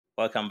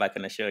welcome back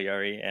on the show,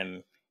 Jori,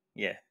 and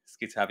yeah, it's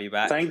good to have you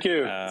back. Thank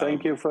you.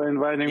 Thank you for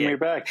inviting me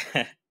back.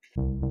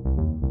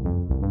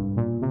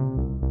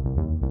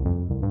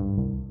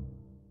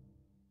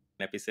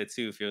 Episode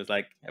 2 feels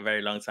like a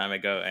very long time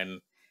ago,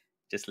 and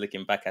just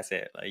looking back at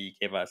it, like, you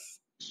gave us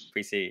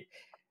pretty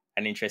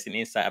an interesting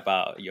insight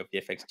about your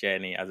VFX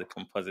journey as a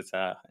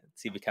compositor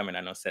to becoming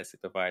an on-set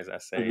supervisor.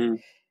 So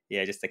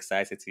yeah, just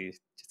excited to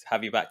just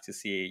have you back to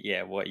see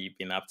what you've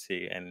been up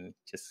to and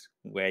just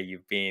where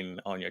you've been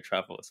on your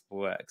travels for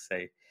work.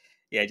 So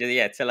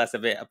tell us a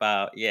bit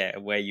about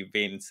where you've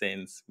been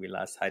since we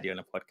last had you on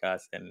a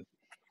podcast, and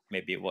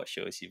maybe what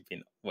shows you've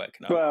been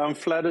working on. Well, I'm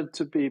flattered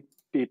to be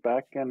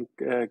back, and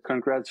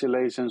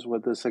congratulations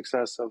with the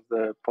success of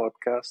the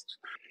podcast.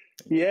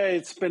 Yeah,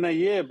 it's been a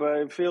year, but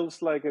it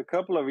feels like a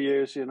couple of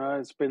years.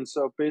 It's been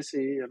so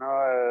busy.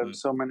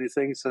 So many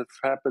things have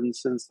happened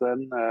since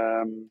then.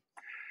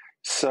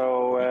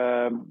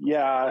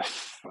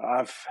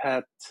 I've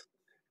had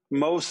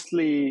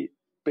mostly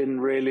been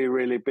really,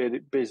 really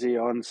busy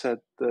on set,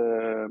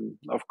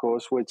 of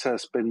course, which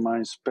has been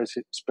my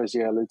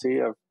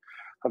speciality.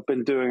 I've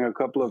been doing a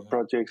couple of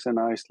projects in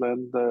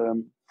Iceland,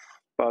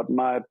 but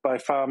by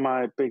far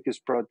my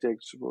biggest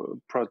project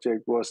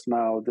was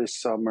now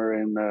this summer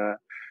in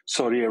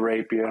Saudi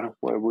Arabia,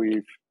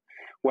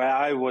 where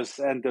I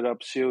ended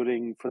up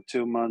shooting for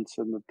 2 months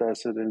in the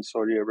desert in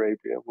Saudi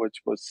Arabia,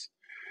 which was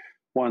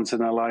once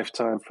in a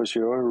lifetime for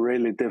sure.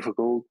 Really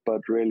difficult,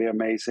 but really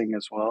amazing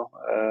as well.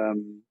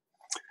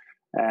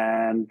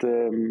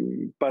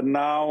 But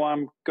now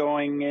I'm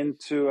going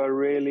into a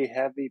really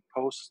heavy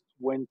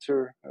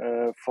post-winter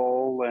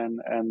fall, and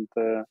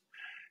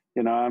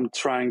I'm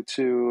trying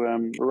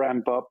to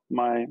ramp up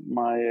my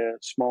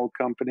small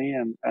company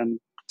and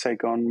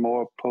take on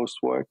more post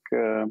work.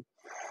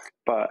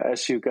 But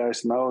as you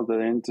guys know,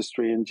 the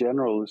industry in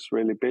general is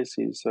really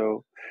busy.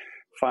 So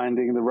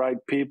finding the right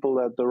people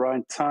at the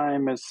right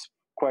time is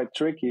quite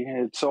tricky.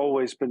 It's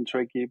always been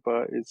tricky,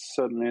 but it's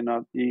certainly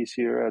not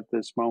easier at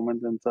this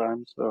moment in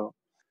time. So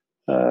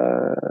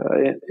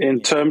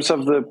in terms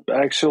of the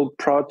actual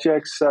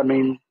projects, I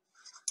mean,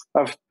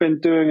 I've been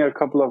doing a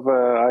couple of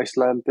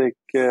Icelandic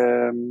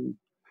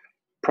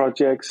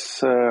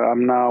projects.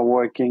 I'm now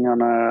working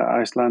on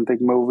an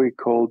Icelandic movie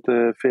called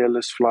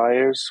Fearless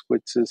Flyers,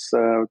 which is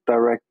a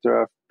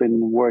director I've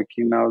been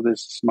working now.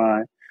 This is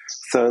my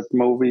third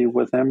movie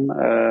with him.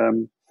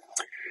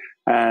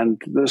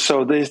 And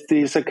so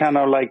these are kind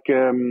of like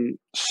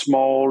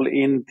small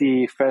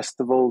indie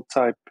festival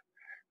type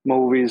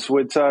movies,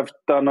 which I've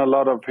done a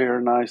lot of here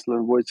in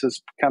Iceland, which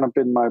has kind of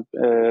been my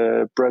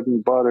bread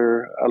and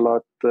butter a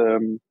lot,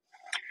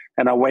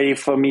 and a way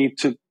for me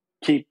to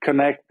keep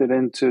connected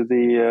into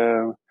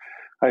the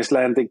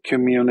Icelandic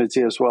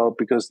community as well,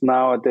 because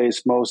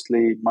nowadays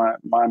mostly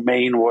my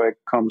main work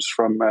comes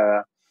from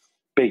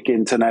big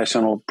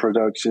international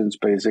productions,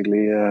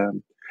 basically.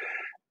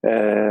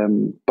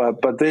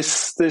 But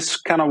this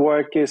kind of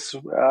work is,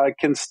 I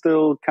can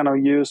still kind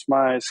of use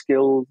my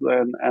skills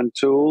and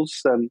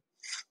tools, and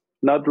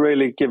not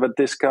really give a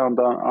discount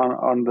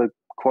on the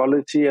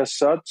quality as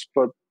such,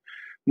 but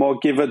more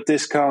give a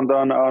discount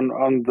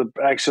on the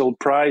actual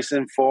price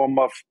in form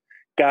of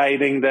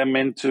guiding them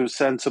into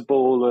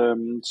sensible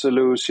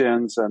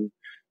solutions and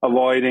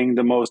avoiding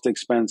the most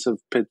expensive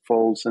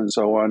pitfalls and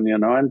so on,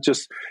 and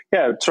just,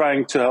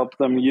 trying to help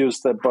them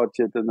use their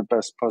budget in the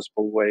best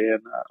possible way.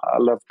 And I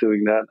love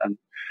doing that. And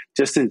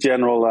just in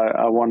general,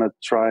 I want to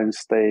try and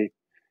stay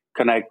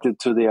connected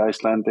to the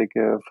Icelandic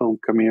film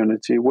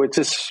community, which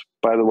is,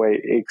 by the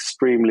way,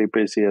 extremely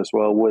busy as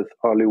well with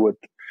Hollywood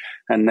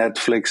and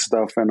Netflix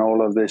stuff and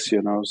all of this,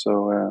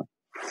 so...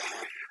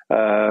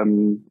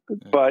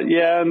 but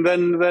and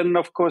then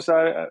of course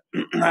I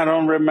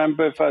don't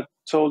remember if I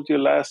told you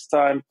last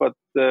time, but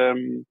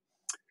 2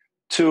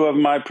 of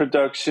my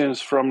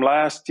productions from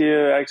last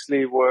year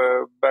actually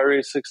were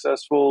very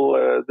successful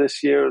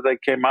this year. They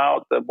came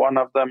out. One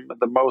of them,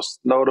 the most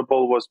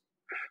notable, was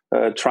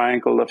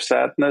Triangle of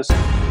Sadness.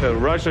 A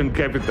Russian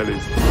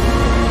capitalist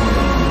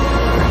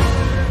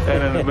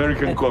and an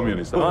American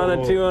communist. On a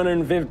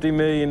 $250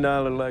 million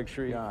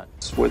luxury yacht.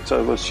 Which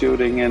I was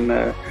shooting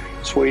in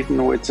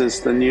Sweden, which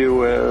is the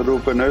new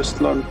Ruben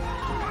Östlund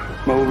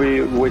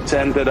movie, which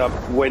ended up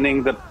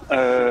winning the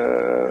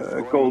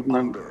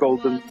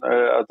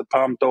the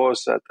Palme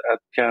d'Ors at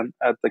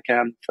the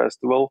Cannes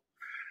Festival,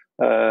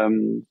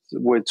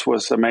 which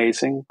was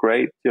amazing,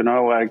 great.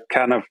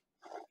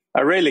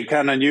 I really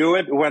kind of knew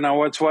it when I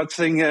was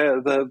watching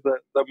the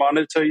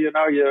monitor.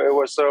 It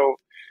was so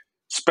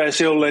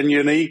special and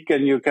unique,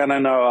 and you kind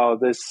of know,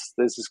 this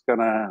is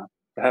gonna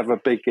have a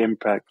big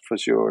impact for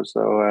sure.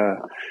 So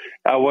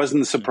I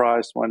wasn't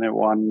surprised when it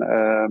won.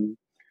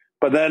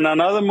 But then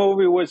another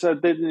movie which I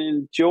did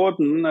in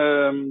Jordan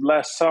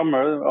last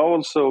summer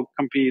also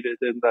competed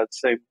in that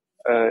same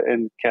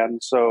in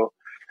Cannes. So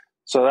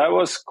that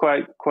was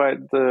quite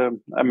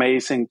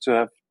amazing to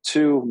have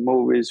 2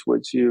 movies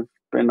which you've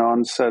been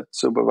on set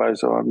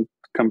supervisor on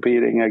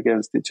competing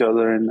against each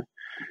other in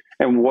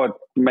what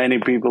many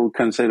people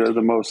consider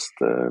the most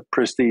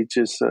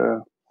prestigious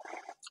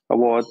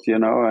award,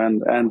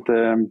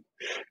 and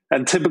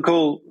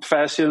typical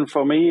fashion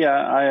for me,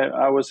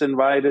 I was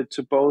invited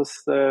to both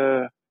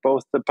the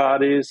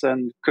parties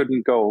and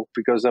couldn't go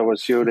because I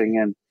was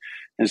shooting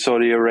in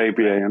Saudi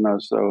Arabia,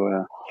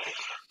 so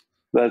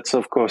that's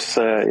of course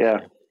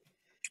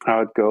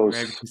how it goes. Were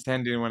you able to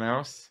send anyone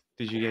else?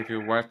 Did you give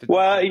your wife the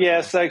Well,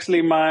 yes,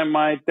 actually,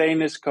 my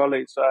Danish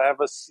colleagues. So I have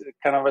a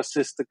kind of a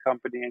sister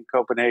company in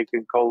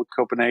Copenhagen called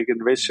Copenhagen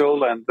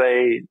Visual, and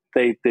they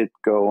did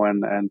go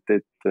and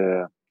did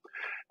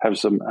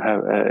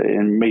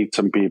and meet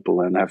some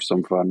people and have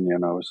some fun,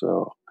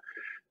 So,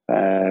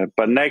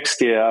 but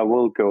next year I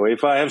will go.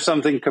 If I have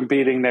something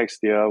competing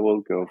next year, I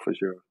will go for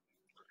sure.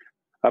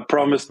 I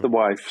promised the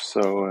wife.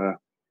 So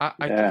I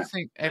do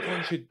think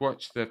everyone should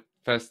watch the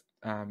first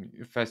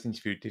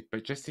interview you did,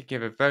 but just to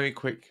give a very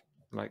quick,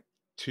 like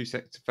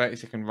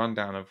 30-second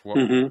rundown of what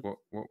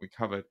we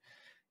covered.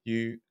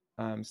 You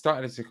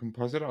started as a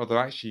compositor, although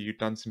actually you'd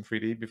done some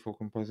 3D before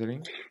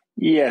compositing.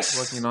 Yes.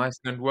 Working in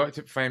Iceland, worked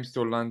at Frame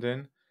Store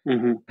London,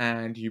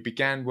 and you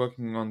began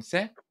working on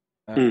set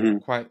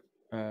quite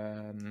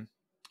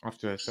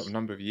after a sort of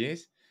number of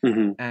years.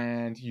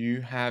 And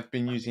you have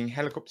been using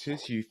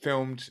helicopters. You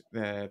filmed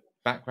the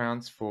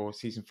backgrounds for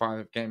season 5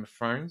 of Game of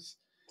Thrones.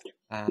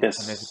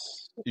 Yes. And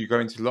you go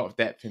into a lot of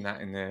depth in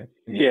that in the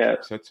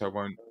episode, so I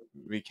won't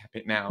recap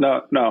it now.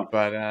 No.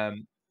 But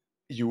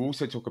you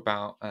also talk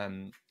about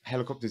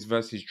helicopters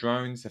versus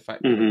drones. The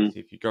fact that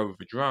if you go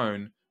with a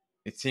drone,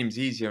 it seems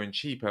easier and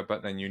cheaper,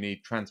 but then you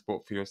need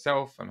transport for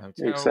yourself and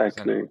hotels.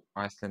 Exactly. And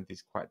Iceland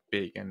is quite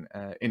big, and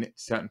in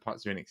certain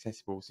parts are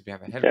inaccessible. So if you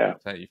have a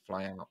helicopter, you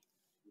fly out.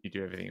 You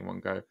do everything in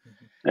one go.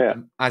 Yeah.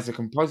 As a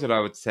compositor,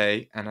 I would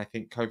say, and I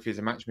think Kofi is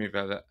a match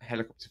mover, that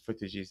helicopter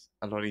footage is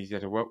a lot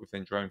easier to work with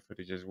than drone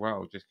footage as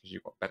well, just because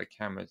you've got better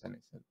cameras and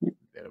it's a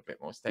little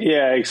bit more stable.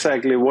 Yeah,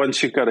 exactly.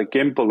 Once you got a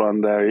gimbal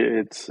on there,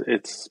 it's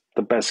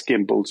the best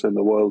gimbals in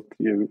the world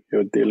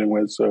you're dealing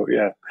with. So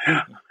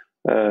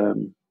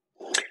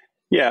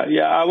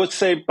I would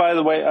say, by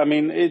the way, I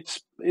mean,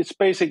 it's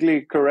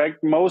basically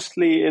correct.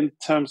 Mostly in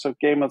terms of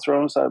Game of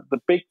Thrones, the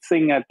big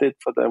thing I did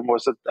for them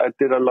was that I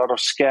did a lot of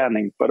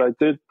scanning, but I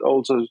did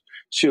also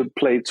shoot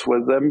plates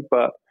with them.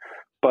 But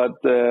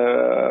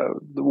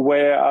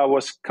where I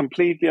was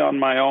completely on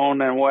my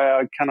own and where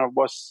I kind of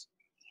was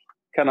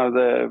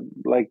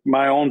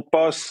my own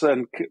boss,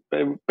 and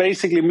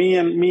basically me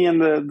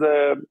and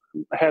the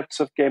heads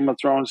of Game of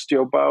Thrones,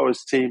 Joe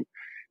Bauer's team,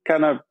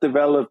 kind of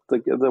developed the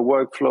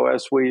workflow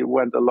as we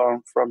went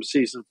along from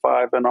season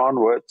 5 and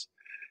onwards.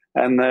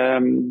 And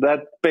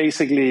that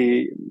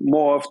basically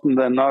more often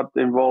than not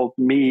involved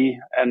me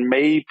and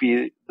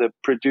maybe the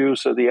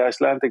producer, the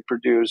Icelandic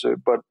producer,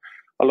 but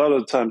a lot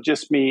of the time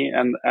just me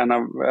and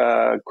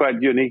a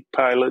quite unique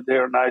pilot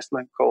here in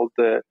Iceland called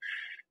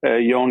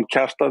Jón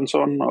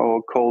Kjartansson,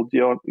 or called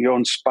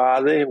Jón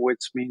Spade,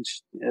 which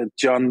means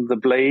John the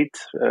Blade,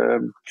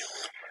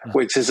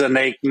 which is a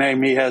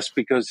nickname he has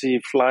because he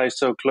flies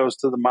so close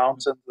to the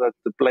mountain that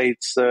the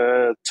blades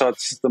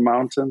touch the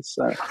mountains.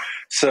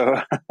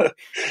 So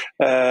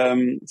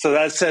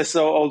that says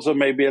also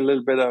maybe a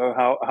little bit of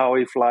how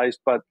he flies.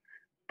 But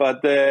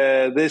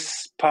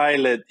this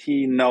pilot,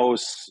 he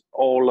knows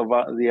all of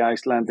the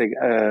Icelandic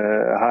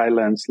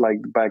highlands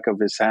like the back of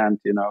his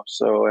hand,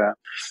 So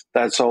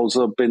that's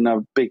also been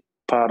a big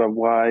part of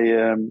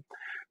why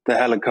the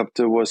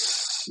helicopter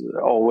was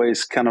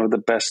always kind of the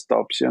best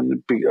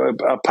option,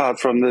 apart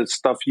from the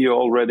stuff you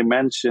already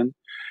mentioned.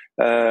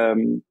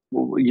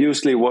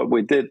 Usually what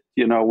we did,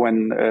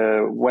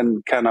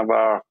 when kind of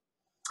our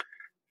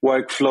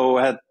workflow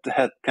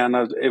had kind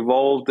of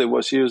evolved, it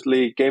was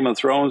usually Game of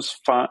Thrones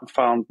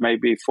found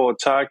maybe 4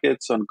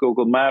 targets on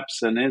Google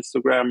Maps and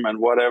Instagram and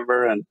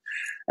whatever, and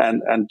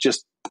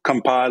just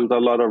compiled a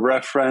lot of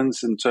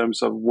reference in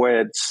terms of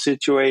where it's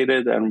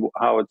situated and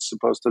how it's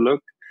supposed to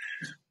look.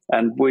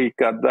 And we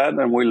got that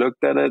and we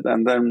looked at it,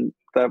 and then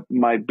that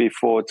might be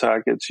 4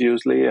 targets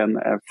usually, and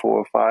 4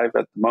 or 5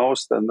 at the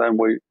most. And then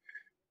we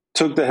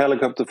took the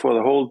helicopter for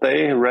the whole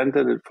day,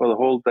 rented it for the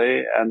whole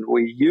day, and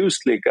we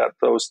usually got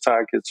those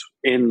targets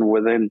in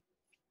within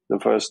the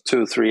first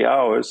 2-3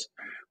 hours,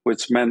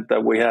 which meant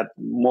that we had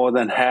more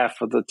than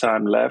half of the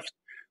time left,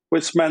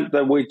 which meant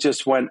that we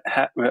just went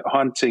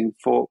hunting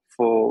for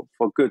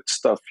good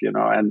stuff,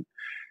 And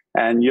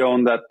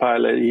Jón, that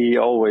pilot, he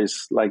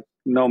always, like,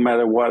 no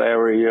matter what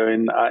area you're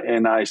in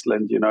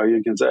Iceland, you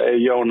can say, hey,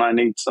 Jón, I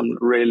need some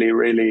really,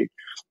 really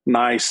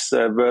nice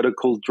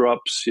vertical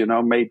drops,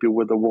 maybe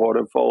with a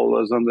waterfall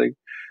or something.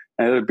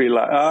 And it'd be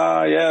like,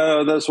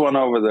 yeah, there's one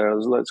over there.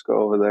 Let's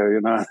go over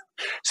there,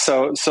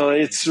 So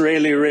it's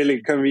really,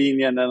 really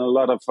convenient and a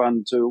lot of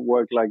fun to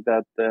work like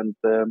that.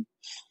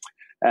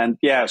 And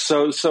yeah,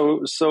 so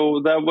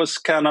that was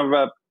kind of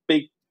a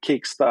big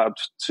kickstart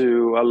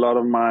to a lot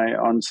of my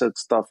onset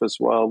stuff as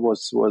well,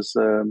 was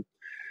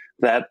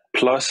that,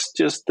 plus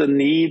just the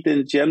need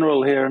in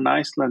general here in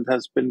Iceland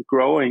has been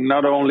growing,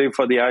 not only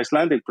for the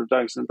Icelandic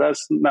production.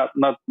 That's not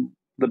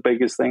the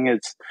biggest thing.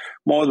 It's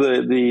more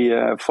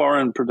the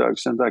foreign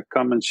production that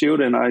come and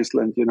shoot in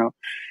Iceland.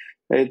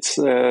 It's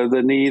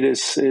the need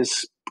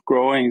is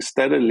growing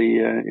steadily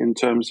in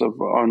terms of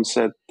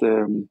on-set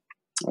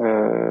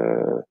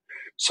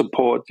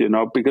support,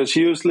 because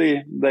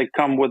usually they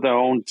come with their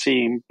own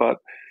team, but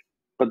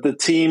the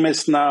team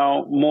is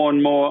now more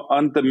and more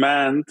on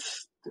demand,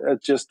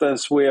 just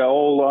as we are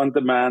all on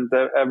demand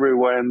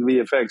everywhere in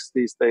VFX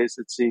these days,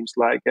 it seems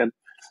like.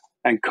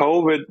 And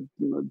COVID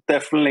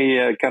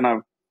definitely kind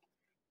of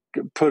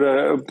put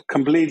a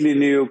completely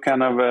new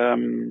kind of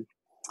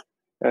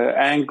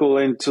angle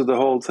into the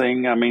whole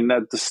thing. I mean,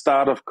 at the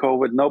start of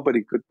COVID,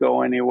 nobody could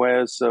go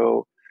anywhere.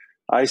 So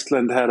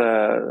Iceland had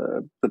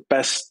the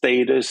best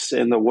status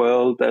in the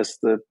world as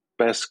the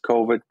best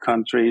COVID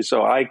country.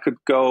 So I could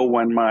go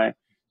when my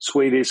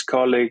Swedish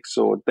colleagues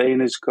or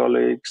Danish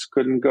colleagues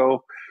couldn't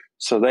go.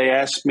 So they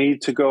asked me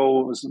to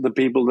go, the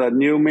people that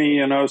knew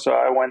me, so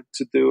I went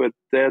to do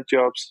their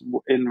jobs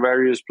in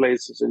various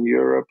places in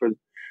Europe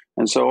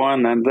and so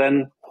on. And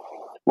then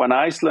when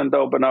Iceland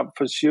opened up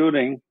for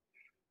shooting,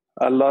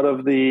 a lot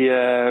of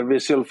the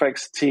visual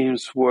effects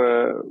teams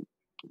were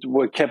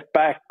kept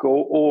back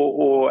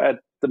or at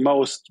the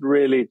most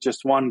really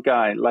just one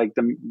guy, like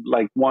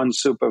one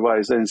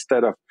supervisor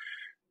instead of,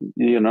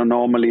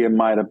 normally it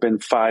might have been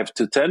 5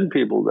 to 10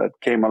 people that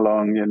came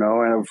along, and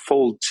a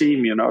full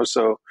team,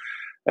 so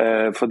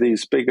for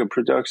these bigger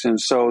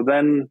productions. So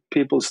then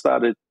people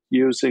started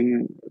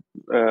using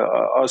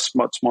us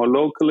much more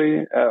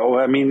locally.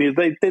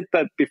 They did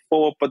that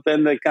before, but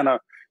then they kind of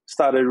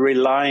started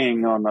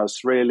relying on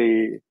us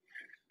really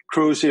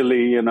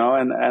crucially,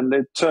 and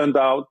it turned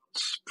out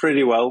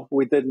pretty well.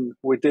 We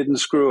didn't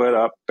screw it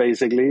up,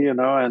 basically, and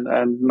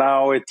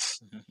now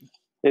it's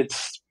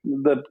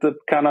the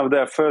kind of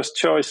their first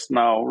choice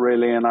now,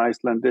 really, in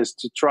Iceland is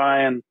to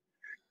try and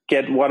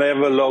get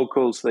whatever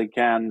locals they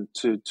can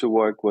to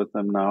work with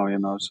them now,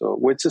 so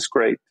which is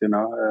great,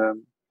 The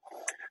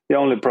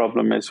only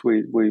problem is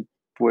we're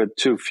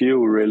too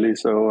few, really.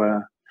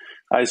 So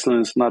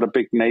Iceland's not a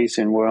big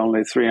nation. We're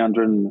only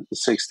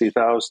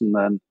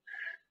 360,000,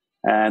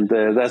 and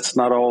that's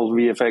not all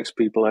VFX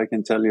people, I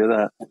can tell you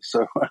that.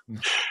 So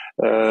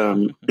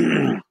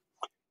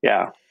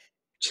yeah.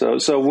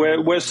 So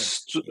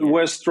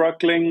we're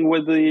struggling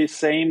with the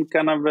same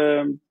kind of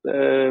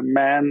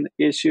man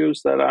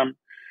issues that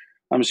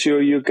I'm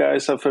sure you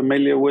guys are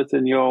familiar with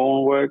in your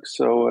own work.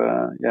 So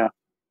yeah,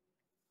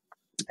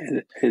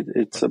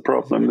 it's a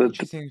problem. The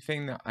interesting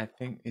thing that I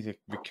think is a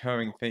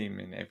recurring theme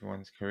in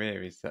everyone's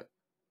career is that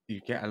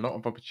you get a lot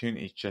of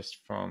opportunities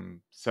just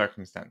from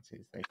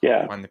circumstances. They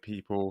can't find the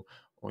people,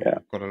 or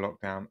you've got a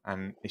lockdown,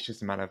 and it's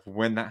just a matter of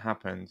when that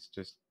happens,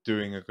 just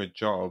doing a good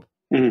job.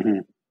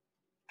 Mm-hmm.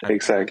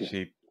 Exactly.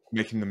 Actually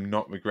making them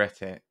not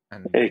regret it.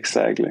 And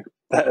exactly.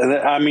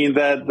 I mean,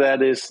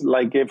 that is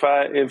like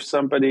if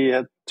somebody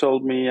had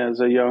told me as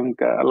a young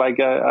guy, like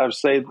I've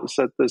said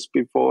this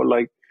before,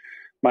 like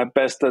my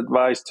best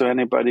advice to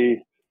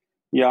anybody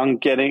young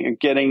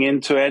getting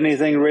into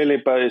anything really,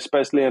 but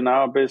especially in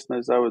our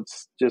business, I would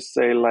just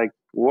say, like,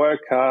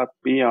 work hard,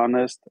 be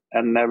honest,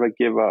 and never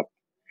give up.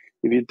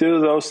 If you do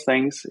those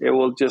things, it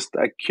will just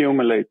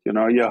accumulate.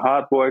 Your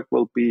hard work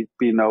will be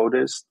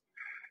noticed,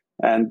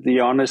 and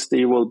the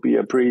honesty will be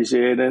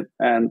appreciated,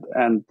 and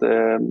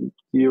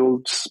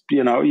you'll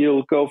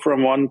go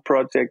from one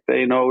project,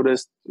 they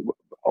noticed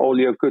all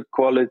your good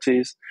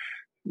qualities.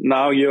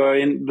 Now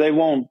they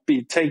won't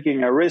be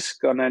taking a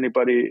risk on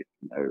anybody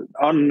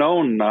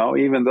unknown now,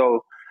 even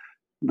though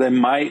they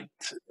might,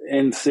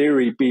 in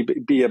theory,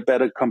 be a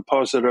better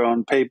compositor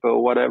on paper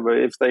or whatever.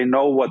 If they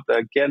know what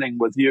they're getting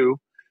with you,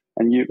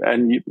 and you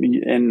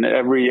in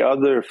every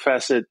other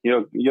facet,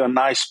 you're a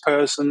nice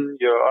person,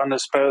 you're an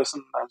honest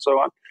person, and so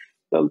on,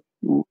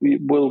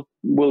 we'll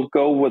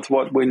go with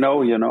what we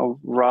know,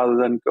 rather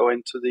than go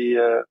into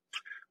the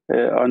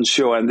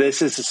unsure. And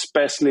this is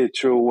especially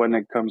true when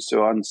it comes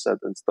to onset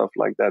and stuff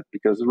like that,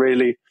 because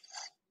really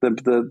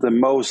the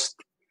most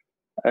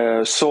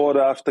sought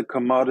after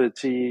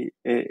commodity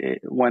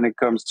when it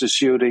comes to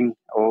shooting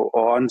or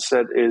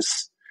onset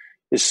is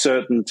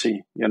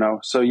certainty.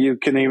 So you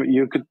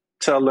could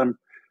tell them,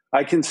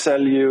 I can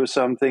sell you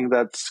something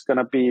that's going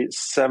to be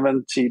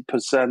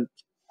 70%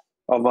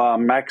 of our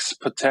max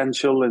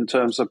potential in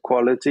terms of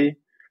quality,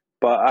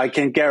 but I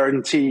can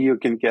guarantee you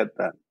can get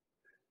that.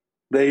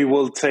 They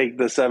will take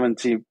the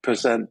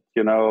 70%,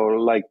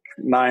 like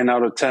 9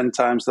 out of 10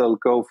 times they'll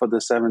go for the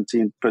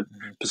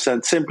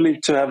 17%, simply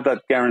to have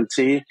that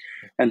guarantee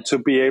and to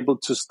be able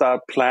to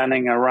start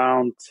planning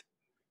around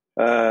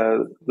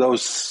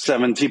those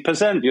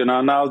 70%.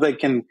 Now they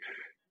can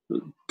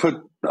put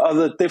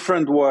other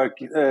different work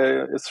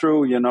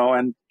through,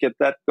 and get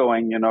that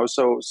going,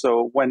 So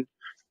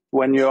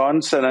when you're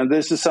on set, and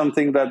this is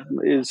something that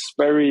is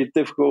very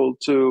difficult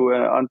to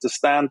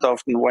understand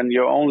often when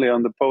you're only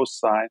on the post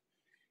side,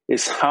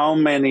 is how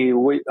many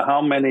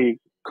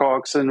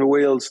cogs and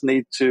wheels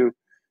need to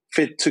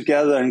fit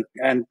together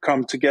and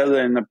come together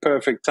in a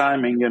perfect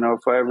timing,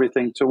 for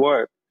everything to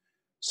work.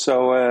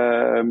 So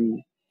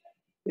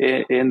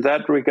in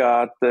that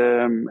regard,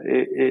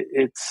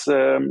 it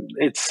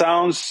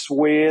sounds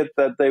weird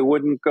that they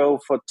wouldn't go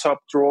for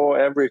top draw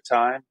every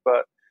time,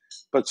 but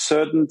but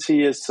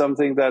certainty is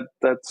something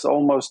that's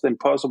almost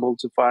impossible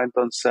to find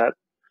on set.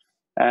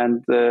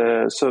 And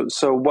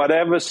so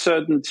whatever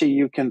certainty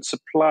you can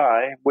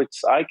supply,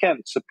 which I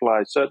can't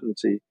supply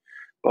certainty,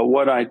 but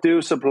what I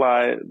do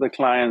supply the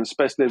client,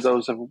 especially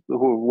those who have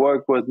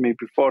worked with me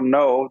before,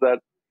 know that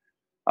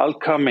I'll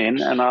come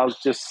in and I'll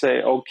just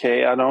say,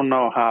 okay, I don't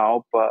know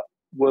how, but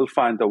we'll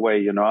find a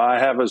way. I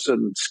have a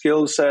certain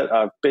skill set.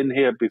 I've been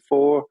here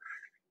before,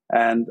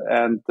 and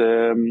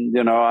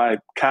I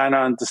kind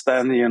of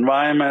understand the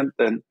environment,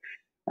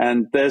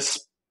 and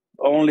there's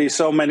only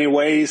so many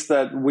ways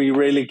that we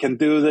really can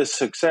do this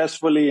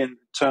successfully in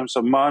terms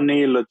of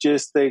money,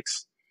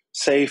 logistics,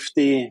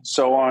 safety,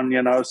 so on.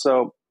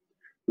 So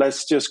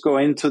let's just go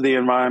into the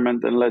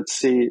environment and let's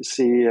see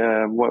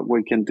what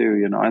we can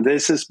do. And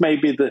this is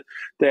maybe the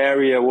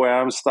area where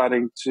I'm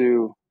starting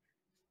to,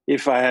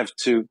 if I have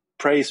to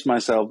praise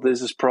myself,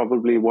 this is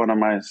probably one of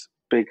my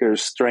bigger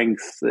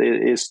strengths,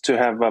 is to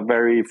have a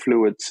very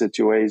fluid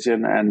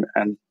situation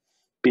and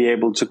be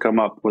able to come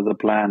up with a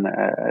plan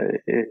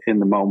in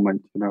the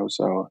moment.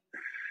 So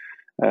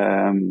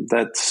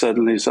that's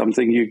certainly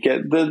something you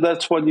get.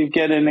 That's what you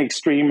get in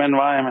extreme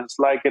environments,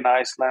 like in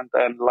Iceland,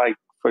 and like,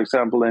 for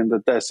example, in the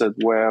desert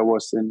where I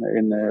was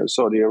in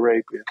Saudi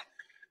Arabia.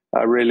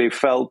 I really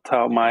felt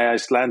how my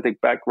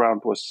Icelandic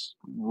background was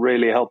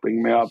really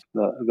helping me up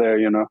there.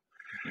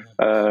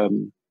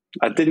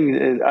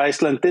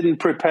 Iceland didn't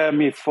prepare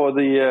me for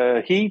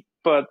the heat,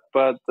 but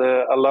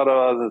a lot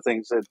of other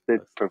things it did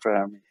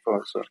prepare me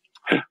for. So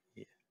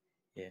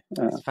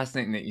it's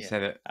fascinating that you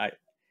said it.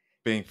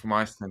 Being from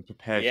Iceland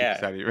prepared you for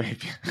Saudi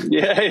Arabia.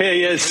 Yeah.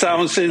 It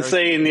sounds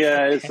insane.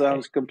 Yeah, it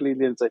sounds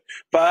completely insane.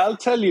 But I'll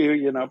tell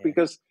you,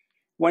 because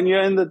when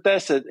you're in the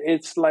desert,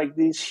 it's like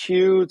these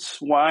huge,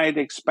 wide,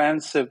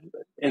 expansive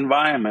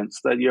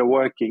environments that you're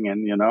working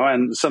in,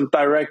 and some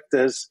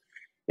directors,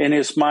 in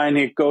his mind,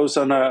 he goes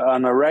on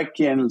a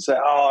recce and say,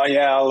 "Oh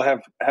yeah, I'll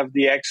have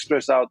the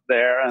extras out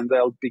there, and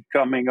they'll be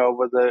coming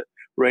over the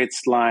ridge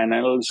line,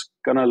 and it's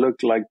gonna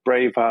look like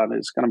Braveheart.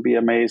 It's gonna be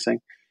amazing."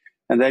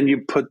 And then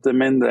you put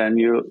them in there, and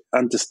you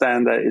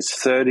understand that it's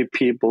 30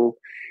 people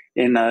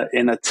in a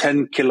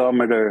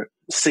 10-kilometer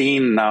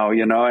scene now,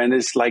 and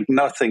it's like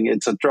nothing.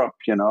 It's a drop,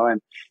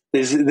 And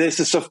this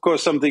is of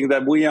course something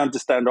that we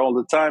understand all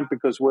the time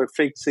because we're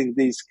fixing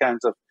these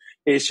kinds of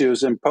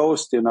issues in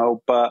post,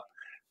 But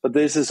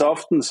this is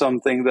often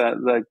something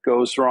that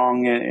goes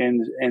wrong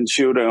in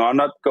shooting, or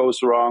not goes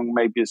wrong.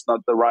 Maybe it's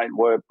not the right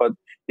word, but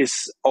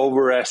it's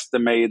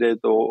overestimated,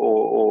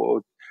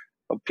 or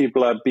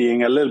people are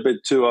being a little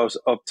bit too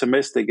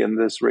optimistic in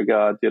this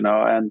regard,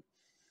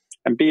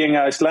 And being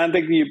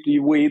Icelandic,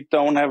 we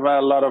don't have a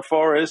lot of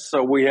forests,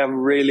 so we have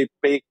really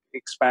big,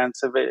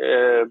 expansive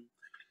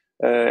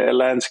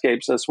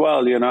landscapes as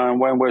well, And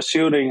when we're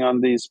shooting on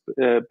these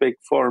big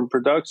foreign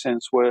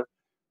productions, we're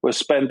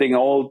spending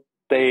all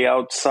day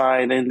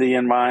outside in the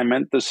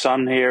environment. The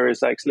sun here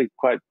is actually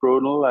quite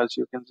brutal, as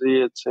you can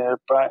see.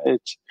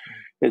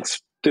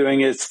 It's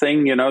doing its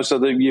thing, so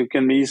that you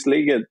can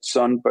easily get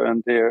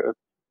sunburned here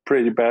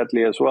pretty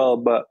badly as well.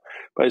 But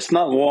it's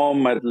not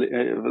warm.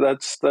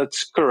 That's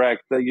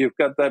correct. You've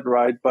got that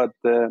right.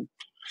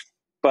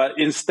 But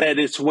instead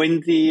it's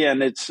windy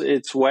and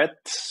it's wet.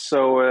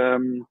 So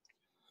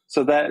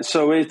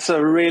it's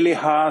a really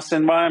harsh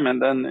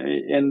environment. And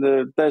in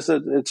the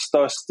desert, it's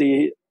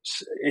dusty,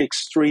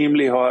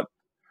 extremely hot,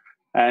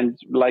 and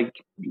like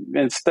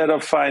instead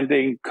of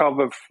finding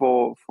cover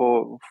for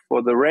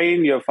the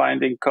rain, you're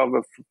finding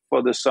cover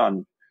for the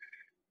sun.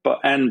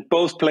 And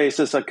both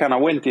places are kind of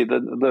windy.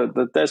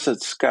 The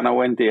desert's kind of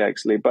windy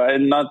actually,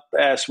 but not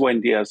as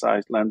windy as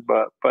Iceland.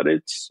 But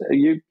it's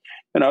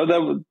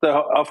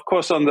of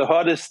course on the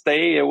hottest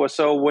day it was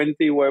so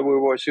windy where we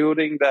were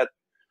shooting that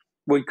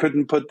we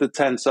couldn't put the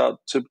tents out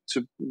to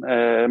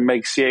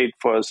make shade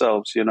for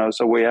ourselves,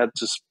 So we had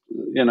to,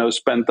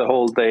 spend the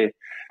whole day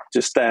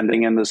just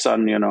standing in the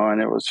sun,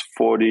 and it was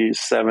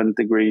 47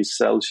 degrees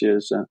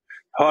Celsius.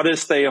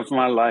 Hottest day of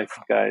my life,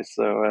 guys.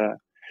 So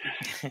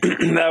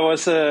that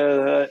was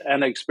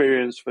an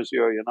experience for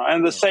sure,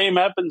 And the same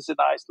happens in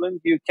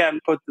Iceland. You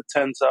can't put the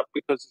tents up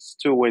because it's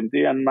too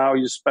windy, and now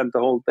you spend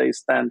the whole day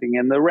standing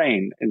in the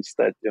rain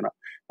instead,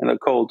 in the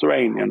cold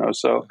rain,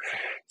 So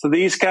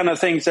these kind of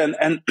things,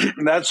 and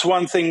that's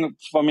one thing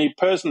for me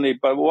personally.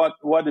 But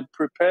what it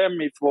prepared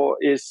me for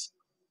is,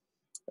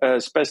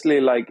 especially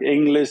like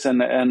English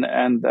and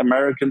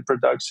American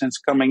productions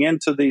coming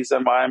into these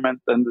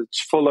environments, and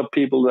it's full of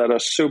people that are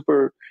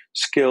super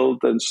skilled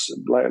and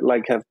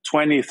like have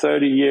 20,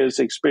 30 years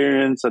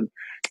experience and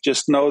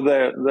just know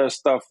their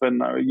stuff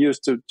and are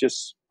used to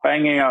just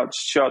banging out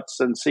shots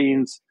and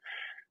scenes,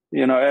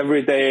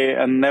 every day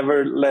and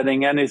never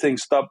letting anything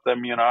stop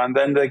them, and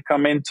then they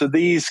come into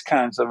these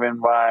kinds of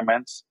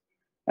environments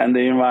and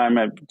the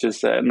environment just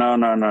said, no,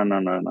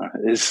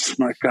 it's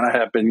not going to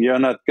happen. You're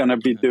not going to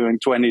be doing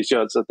 20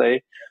 shots a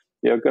day.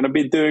 You're going to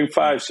be doing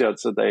 5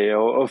 shots a day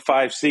or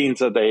 5 scenes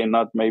a day,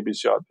 not maybe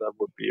shot. That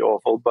would be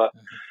awful. But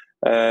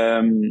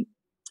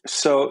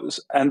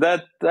and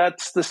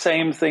that's the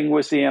same thing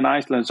we see in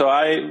Iceland. So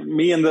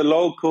me and the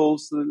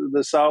locals,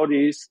 the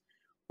Saudis,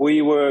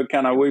 we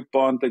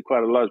bonded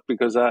quite a lot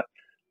because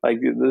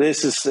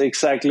this is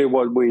exactly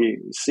what we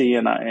see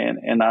in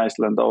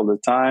Iceland all the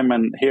time.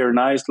 And here in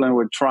Iceland,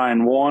 we try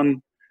and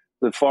warn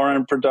the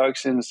foreign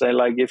productions, say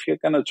like, if you're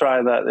going to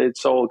try that,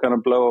 it's all going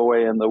to blow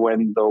away in the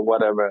wind or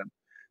whatever.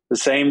 The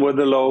same with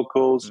the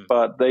locals,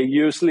 but they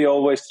usually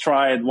always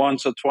try it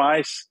once or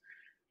twice.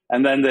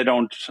 And then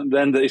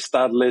then they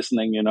start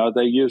listening,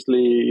 they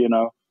usually,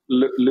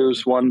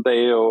 lose one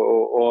day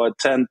or a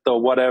tenth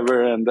or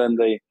whatever, and then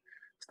they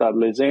start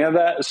listening. And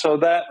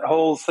that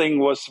whole thing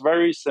was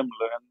very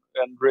similar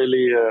and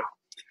really,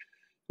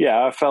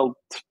 I felt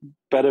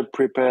better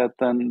prepared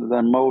than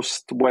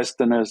most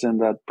Westerners in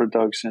that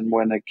production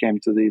when it came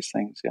to these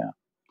things. Yeah.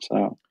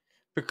 So.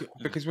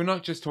 Because we're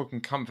not just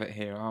talking comfort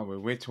here, are we?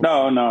 We're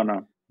talking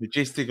no.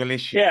 Logistical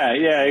issues.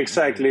 Yeah,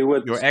 exactly.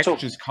 Your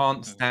extras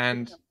can't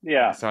stand on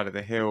the side of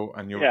the hill,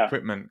 and your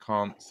equipment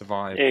can't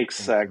survive.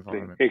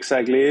 Exactly.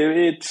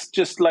 It's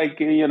just like,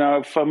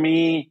 for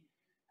me,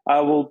 I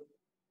will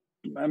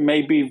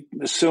maybe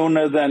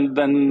sooner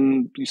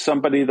than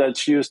somebody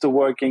that's used to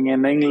working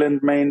in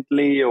England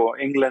mainly, or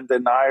England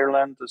and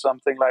Ireland or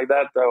something like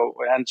that,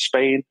 and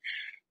Spain.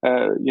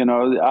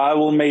 I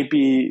will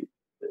maybe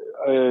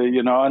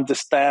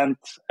understand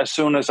as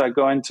soon as I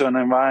go into an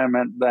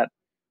environment that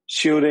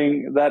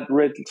shooting that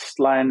ridge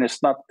line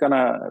is not going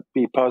to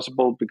be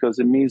possible, because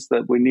it means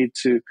that we need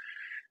to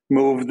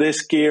move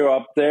this gear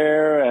up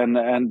there and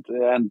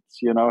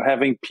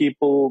having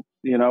people,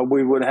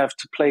 we would have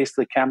to place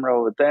the camera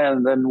over there,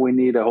 and then we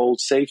need a whole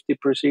safety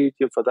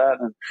procedure for that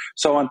and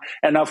so on.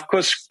 And of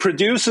course,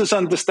 producers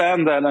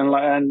understand that, and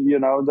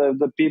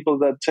the people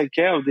that take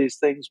care of these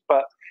things,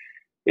 but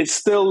it's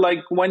still like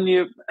when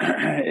you,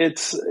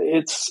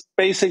 it's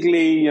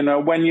basically,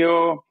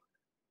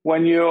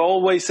 when you're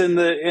always in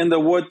the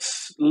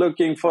woods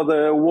looking for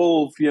the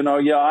wolf,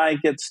 your eye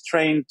gets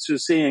trained to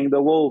seeing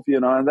the wolf,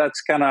 and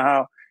that's kind of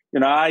how,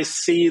 I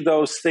see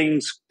those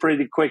things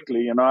pretty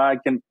quickly,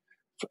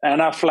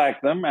 I flag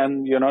them,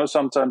 and,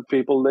 sometimes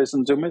people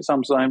listen to me,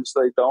 sometimes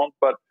they don't,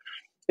 but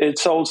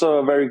it's also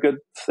a very good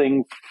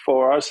thing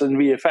for us in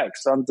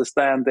VFX,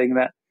 understanding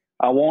that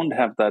I won't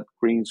have that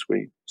green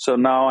screen. So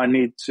now I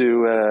need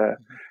to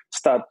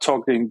start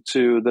talking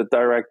to the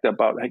director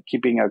about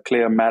keeping a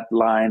clear matte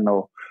line,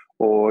 or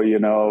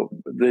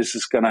this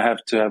is going to have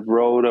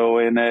roto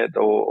in it,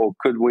 or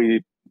could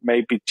we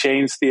maybe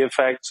change the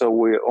effect so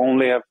we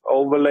only have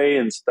overlay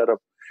instead of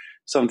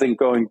something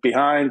going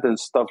behind and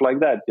stuff like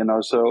that,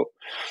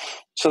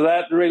 So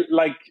that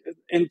like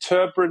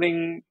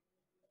interpreting,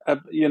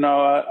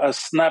 a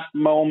snap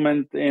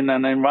moment in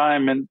an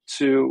environment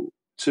to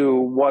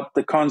what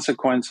the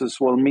consequences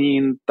will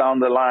mean down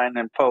the line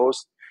in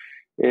post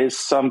is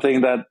something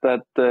that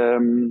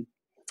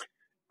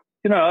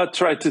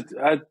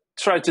I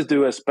try to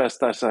do as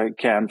best as I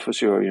can, for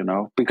sure,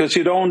 because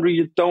you don't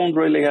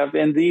really have,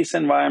 in these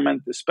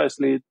environments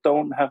especially, you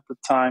don't have the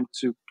time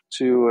to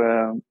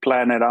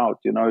plan it out.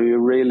 You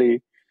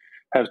really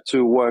have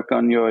to work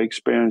on your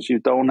experience. You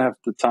don't have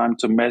the time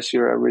to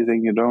measure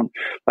everything. You don't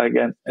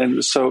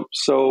and so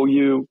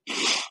you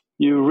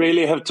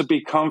really have to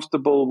be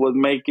comfortable with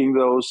making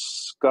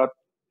those gut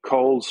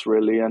calls,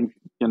 really. And,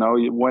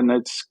 when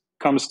it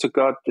comes to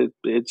gut,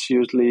 it's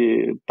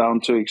usually down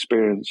to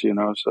experience,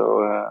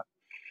 so,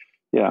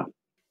 yeah.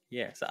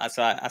 Yeah. So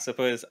I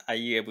suppose, are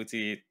you able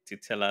to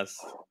tell us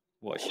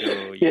what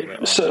show you were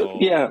on?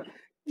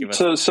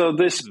 So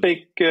this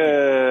big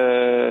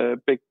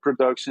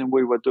production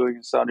we were doing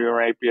in Saudi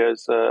Arabia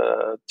is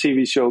a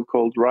TV show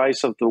called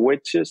Rise of the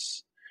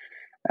Witches.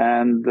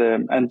 And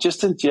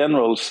just in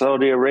general,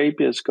 Saudi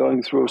Arabia is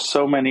going through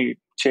so many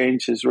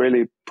changes,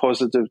 really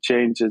positive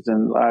changes,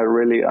 and I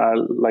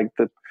like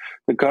the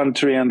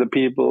country and the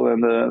people,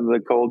 and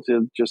the culture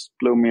just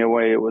blew me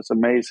away. It was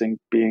amazing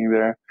being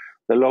there.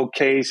 The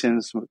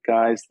locations,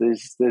 guys,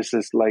 this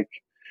is like,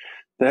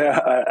 they're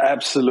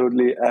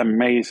absolutely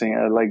amazing.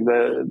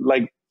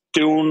 Like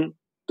Dune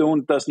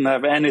doesn't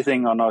have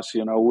anything on us,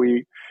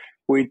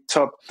 we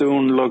top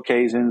Dune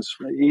locations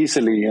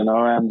easily,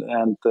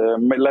 and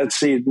let's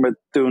see with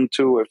Dune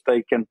 2 if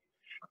they can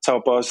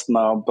top us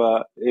now.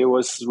 But it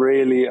was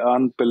really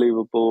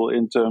unbelievable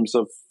in terms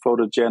of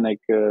photogenic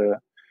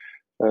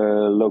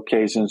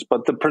locations.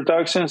 But the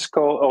production's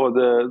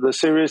the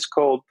series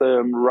called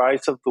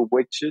Rise of the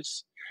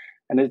Witches,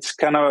 and it's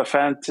kind of a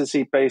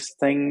fantasy-based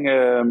thing,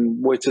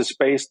 which is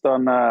based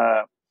on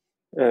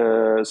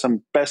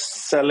some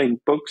best-selling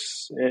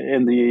books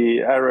in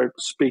the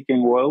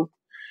Arab-speaking world,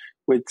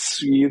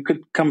 which you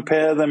could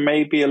compare them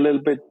maybe a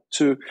little bit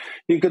to,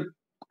 you could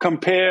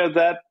compare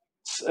that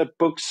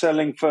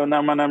book-selling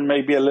phenomenon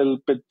maybe a little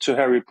bit to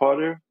Harry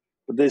Potter.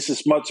 But this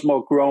is much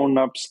more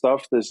grown-up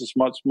stuff. This is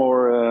much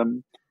more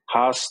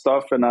hard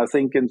stuff. And I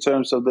think in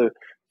terms of the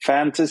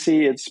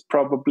fantasy, it's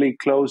probably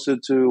closer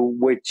to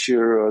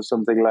Witcher or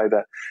something like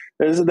that.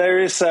 There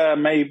is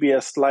maybe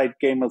a slight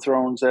Game of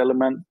Thrones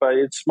element, but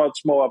it's much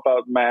more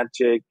about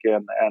magic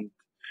and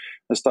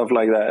stuff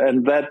like that.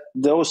 And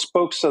those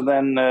books are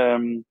then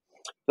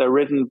they're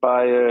written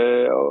by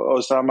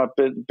Osama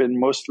bin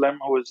Muslim,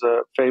 who is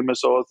a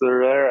famous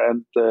author there,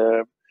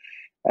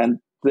 and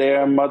they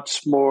are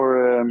much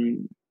more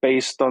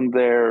based on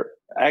their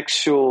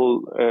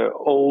actual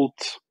old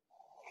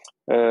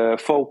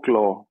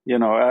folklore,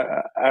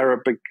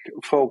 Arabic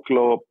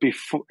folklore,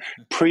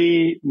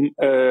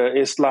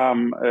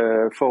 pre-Islam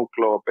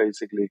folklore,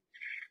 basically.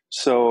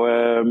 So,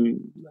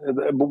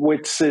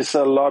 which is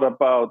a lot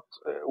about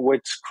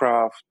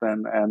witchcraft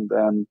and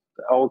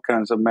all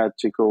kinds of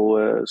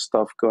magical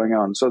stuff going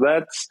on. So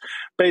that's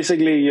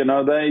basically,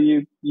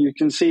 that you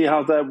can see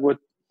how that would,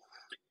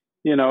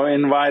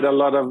 invite a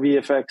lot of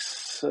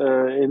VFX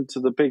into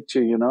the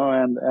picture,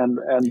 and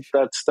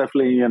that's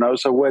definitely,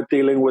 so we're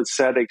dealing with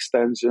set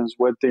extensions,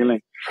 we're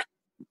dealing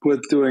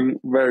with doing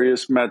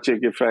various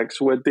magic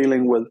effects, we're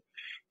dealing with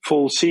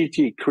full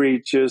CG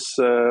creatures,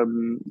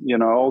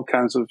 all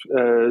kinds of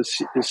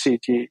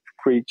CG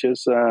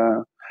creatures.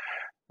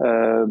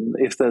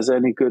 If there's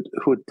any good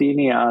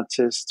Houdini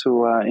artists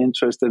who are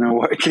interested in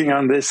working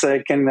on this,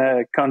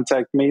 can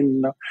contact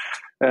me.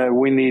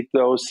 We need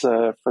those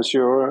for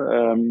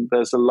sure.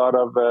 There's a lot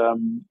of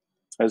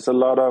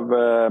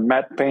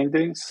matte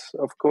paintings,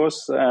 of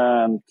course,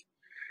 and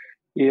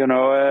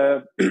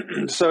so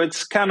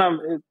it's kind of,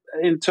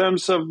 in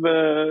terms of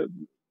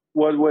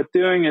what we're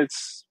doing,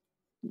 it's,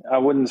 I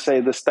wouldn't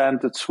say the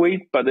standard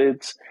suite, but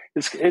it's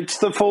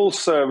the full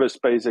service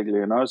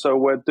basically, So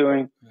we're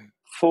doing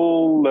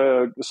full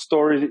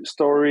story,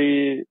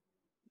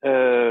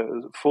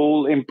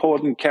 full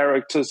important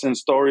characters in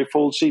story,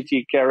 full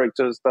CG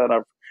characters that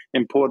are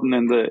important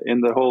in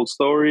the whole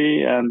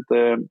story, and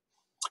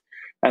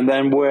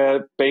then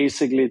we're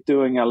basically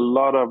doing a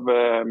lot of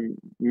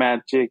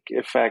magic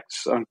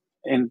effects from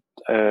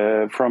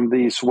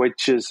these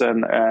witches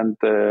and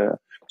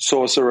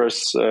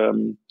sorcerers.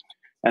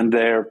 And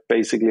they're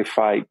basically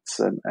fights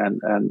and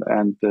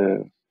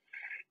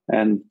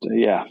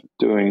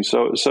doing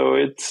so. So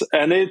it's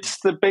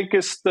the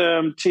biggest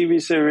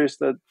TV series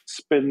that's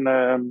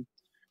been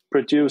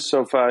produced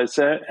so far. It's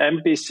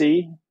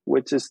MBC,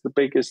 which is the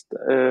biggest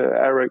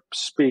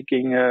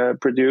Arab-speaking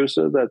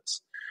producer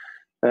that's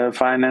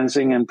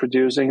financing and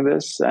producing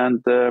this,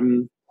 and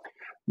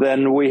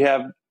then we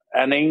have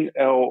an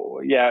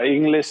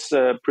English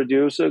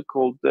producer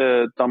called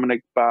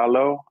Dominic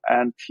Barlow,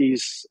 and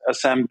he's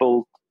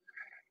assembled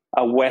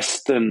a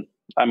Western,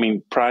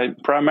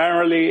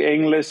 primarily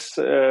English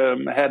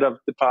head of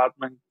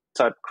department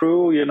type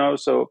crew,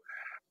 so,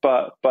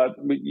 but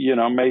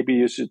maybe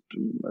you should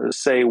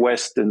say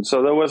Western.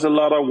 So there was a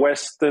lot of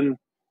Western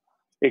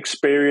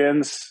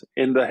experience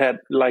in the head,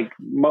 like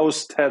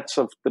most heads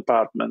of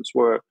departments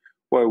were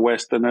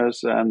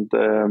Westerners, and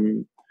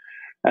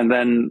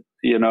then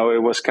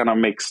it was kind of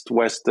mixed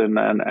Western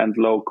and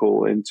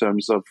local in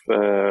terms of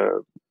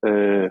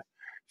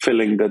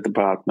filling the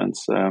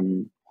departments.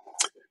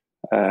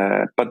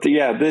 But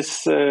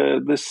this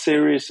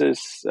series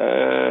is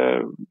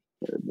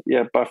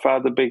by far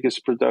the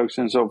biggest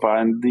production so far,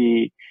 and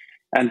the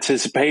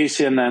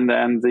anticipation and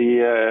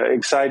the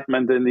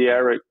excitement in the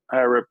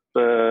Arab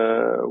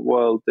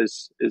world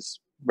is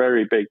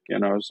very big,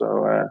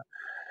 So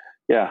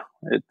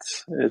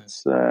it's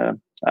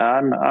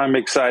I'm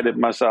excited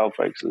myself,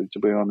 actually, to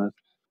be honest.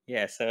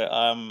 Yeah. So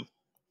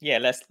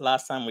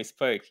last time we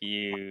spoke,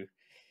 you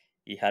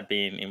had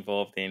been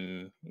involved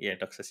in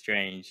Doctor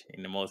Strange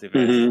in the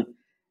Multiverse,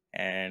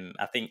 and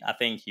I think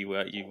you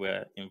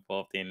were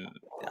involved in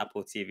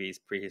Apple TV's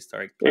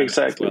Prehistoric Planet.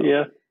 Exactly. As well,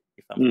 yeah.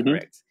 If I'm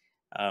correct.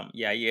 Are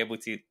you able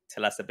to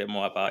tell us a bit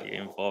more about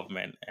your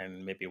involvement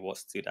and maybe what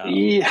stood out?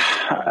 Yeah,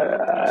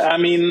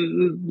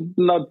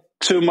 not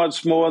too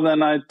much more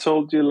than I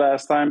told you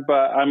last time,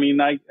 but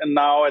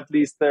now at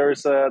least there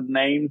is a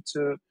name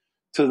to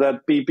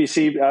that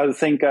BBC. I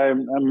think I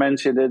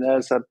mentioned it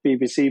as a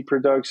BBC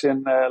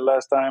production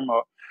last time,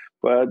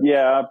 but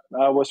yeah,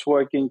 I was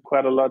working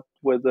quite a lot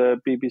with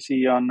the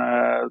BBC on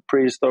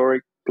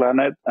Prehistoric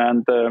Planet,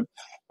 and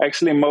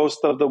actually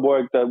most of the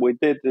work that we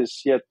did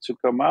is yet to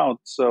come out,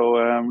 so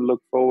look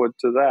forward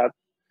to that.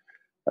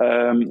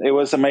 It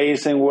was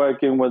amazing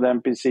working with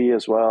MPC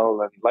as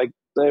well, and I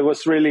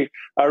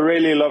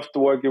really loved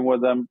working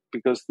with them,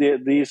 because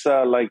these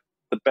are like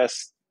the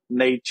best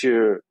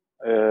nature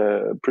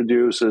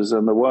producers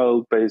in the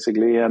world,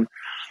 basically, and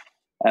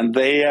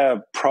they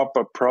are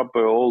proper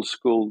old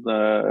school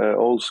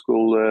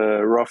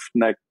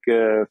roughneck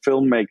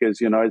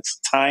filmmakers. It's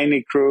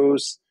tiny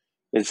crews,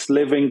 it's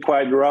living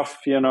quite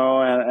rough,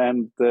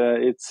 and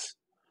it's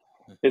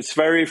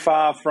very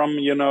far from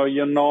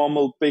your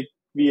normal big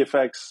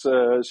VFX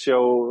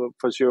show,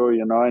 for sure,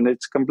 and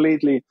it's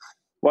completely,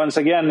 once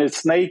again,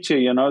 it's nature,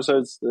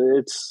 so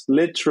it's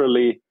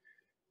literally,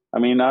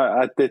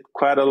 I did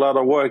quite a lot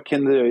of work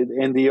in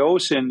the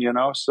ocean,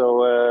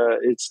 so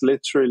it's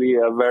literally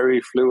a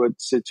very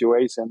fluid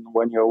situation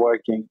when you're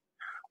working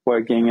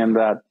in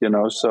that,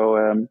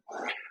 so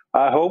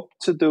I hope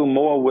to do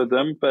more with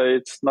them, but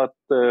it's not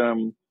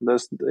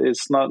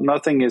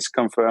nothing is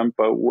confirmed,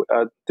 but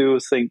I do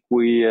think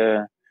we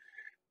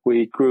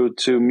we grew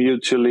to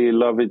mutually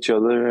love each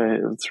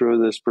other through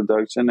this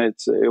production.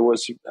 It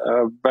was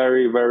a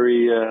very,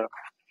 very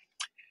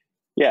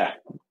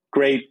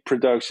great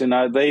production.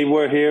 They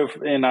were here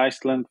in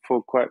Iceland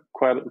for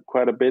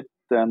quite a bit,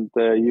 and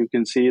you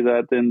can see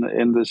that in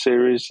the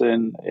series.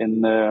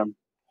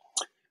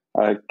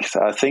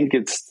 I think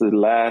it's the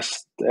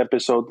last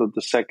episode or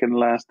the second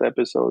last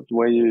episode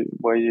where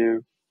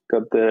you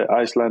got the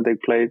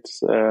Icelandic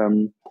plates.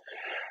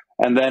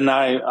 And then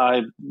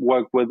I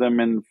worked with them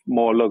in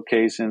more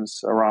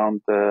locations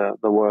around the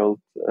world,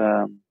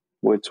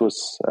 which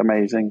was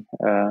amazing,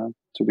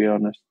 to be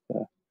honest.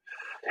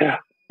 Yeah.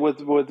 With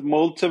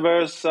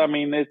Multiverse, I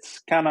mean, it's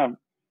kind of,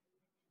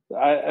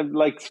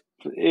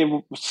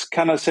 it was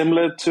kind of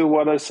similar to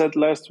what I said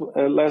last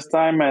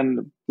time.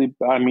 And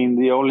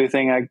the only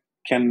thing I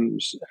can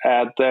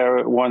add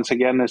there once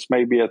again is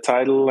maybe a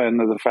title and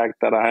the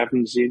fact that I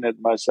haven't seen it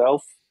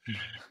myself.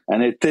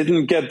 And it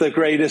didn't get the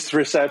greatest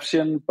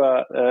reception,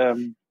 but I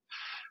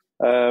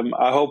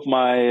hope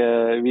my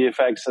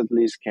VFX at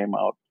least came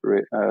out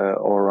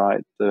all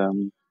right.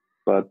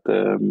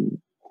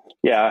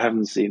 I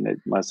haven't seen it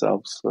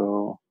myself,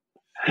 so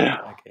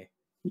yeah. Okay.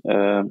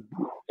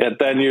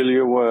 Daniel,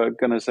 you were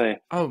gonna say?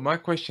 Oh, my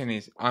question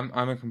is, I'm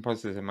a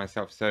compositor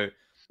myself, so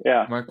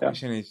yeah. My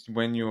question is,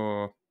 when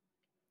you're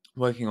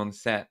working on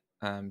set,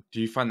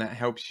 do you find that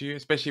helps you,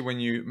 especially when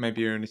you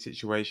maybe you're in a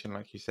situation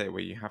like you say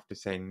where you have to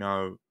say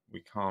no,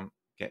 we can't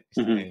get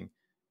this thing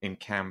in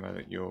camera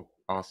that you're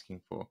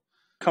asking for?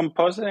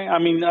 Compositing, I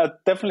mean, I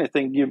definitely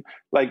think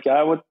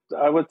I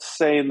would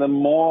say the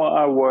more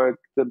I work,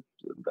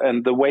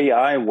 and the way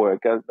I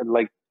work,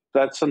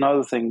 that's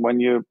another thing. When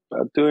you're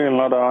doing a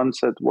lot of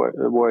on-set work,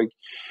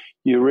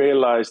 you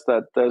realize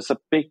that there's a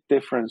big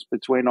difference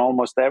between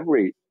almost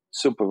every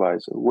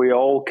supervisor. We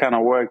all kind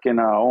of work in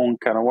our own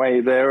kind of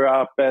way. There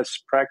are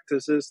best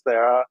practices.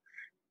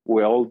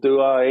 We all do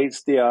our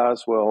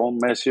HDRs. We all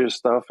measure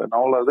stuff and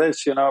all of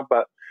this,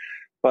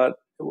 but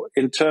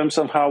in terms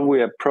of how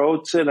we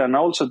approach it, and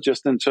also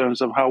just in terms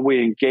of how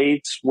we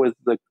engage with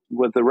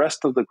the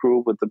rest of the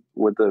crew,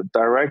 with the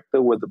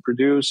director, with the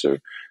producer,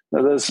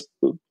 there's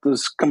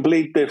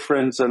complete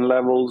difference in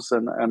levels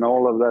and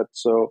all of that.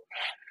 So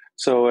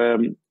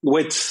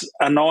which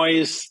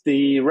annoys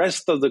the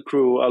rest of the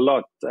crew a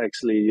lot,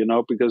 actually,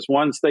 because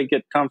once they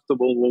get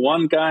comfortable with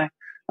one guy,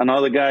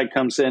 another guy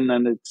comes in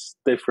and it's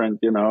different,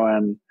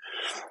 and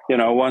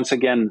once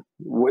again,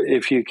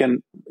 if you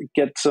can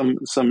get some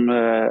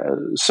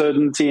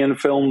certainty in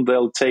film,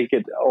 they'll take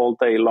it all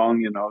day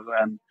long,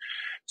 and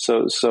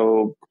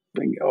so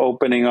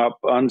opening up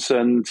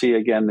uncertainty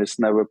again is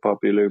never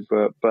popular,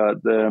 but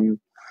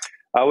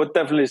I would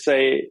definitely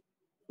say,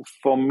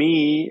 for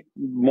me,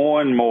 more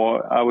and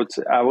more, I'd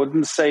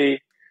say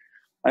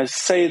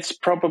it's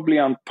probably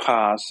on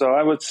par. So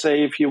I would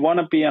say if you want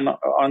to be an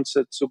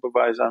on-set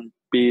supervisor and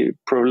be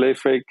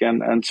prolific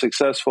and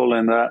successful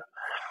in that,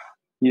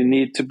 you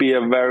need to be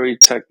a very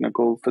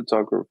technical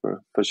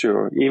photographer, for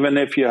sure. Even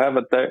if you have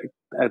a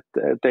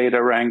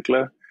data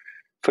wrangler,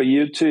 for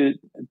you to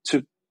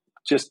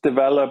just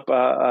develop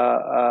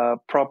a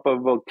proper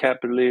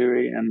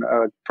vocabulary and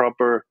a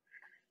proper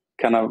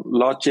kind of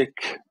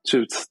logic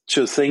to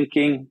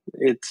thinking,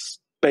 it's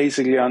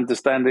basically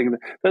understanding.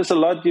 There's a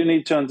lot you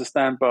need to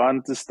understand, but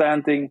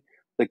understanding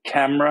the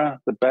camera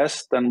the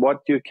best and what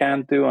you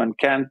can do and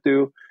can't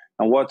do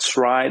and what's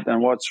right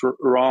and what's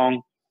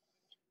wrong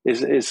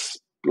is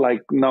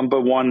like number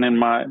one in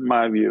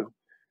my view.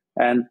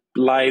 And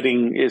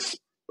lighting is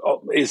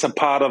a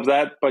part of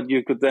that, but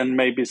you could then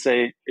maybe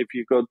say, if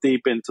you go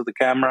deep into the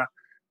camera,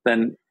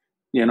 then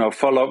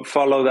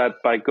follow that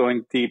by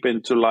going deep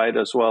into light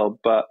as well.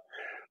 But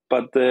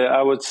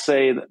I would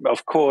say,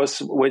 of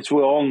course, which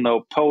we all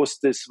know,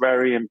 post is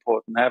very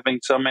important.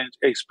 Having some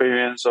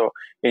experience or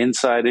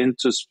insight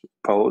into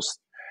post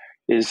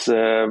is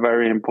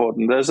very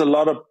important. There's a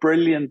lot of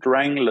brilliant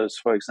wranglers,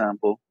 for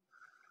example,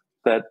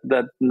 that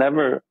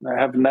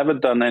have never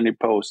done any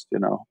post,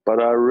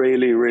 but are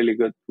really, really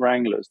good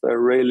wranglers. They're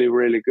really,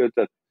 really good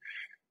at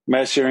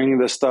measuring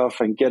the stuff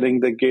and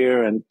getting the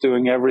gear and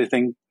doing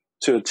everything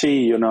to a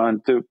T,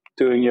 and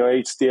doing your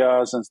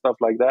HDRs and stuff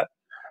like that.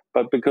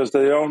 But because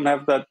they don't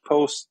have that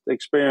post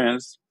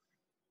experience,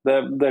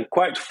 they're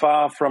quite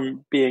far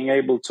from being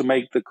able to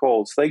make the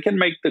calls. They can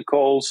make the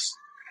calls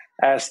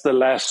as the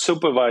last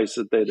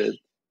supervisor did it,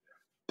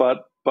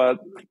 but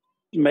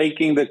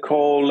making the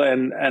call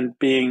and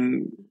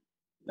being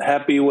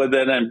happy with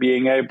it and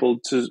being able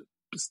to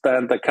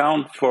stand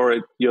account for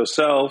it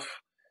yourself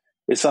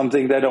is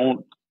something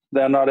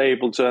they're not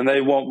able to, and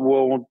they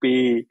won't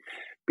be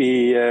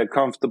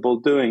comfortable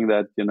doing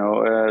that,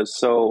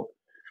 so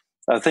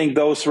I think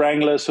those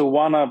wranglers who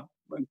want to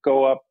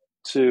go up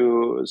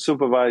to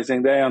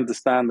supervising, they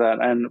understand that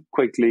and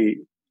quickly,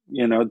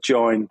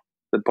 join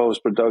the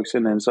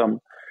post-production in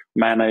some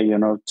manner,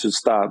 to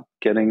start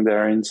getting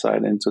their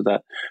insight into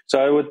that.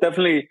 So I would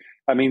definitely,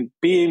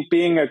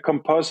 being a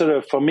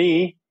compositor, for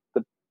me,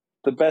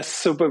 the best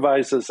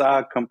supervisors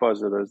are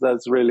compositors.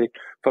 That's really,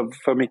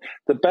 for me,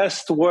 the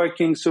best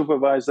working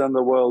supervisor in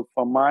the world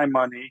for my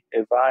money,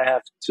 if I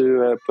have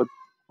to put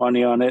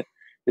money on it,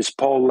 is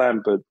Paul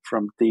Lambert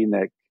from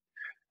DNEG.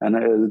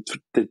 And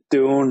did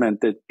Dune and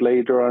did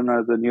Blade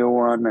Runner, the new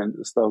one,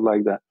 and stuff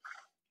like that.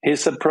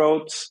 His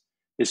approach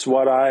is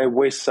what I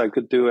wish I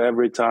could do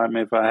every time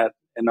if I had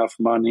enough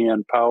money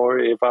and power.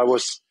 If I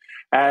was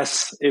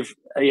as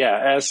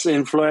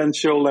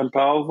influential and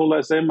powerful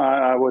as him,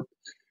 I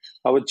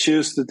would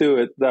choose to do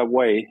it that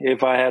way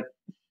if I had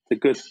the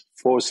good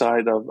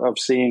foresight of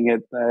seeing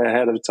it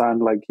ahead of time,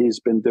 like he's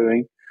been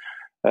doing.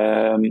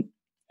 And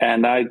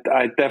I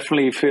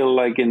definitely feel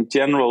like in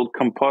general,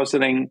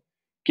 compositing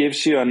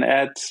gives you an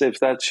edge if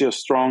that's your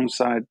strong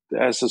side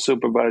as a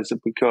supervisor,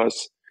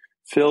 because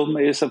film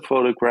is a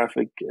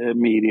photographic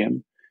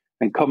medium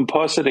and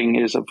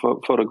compositing is a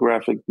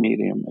photographic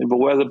medium.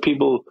 Whether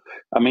people,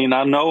 I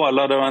know a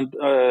lot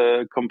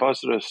of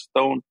compositors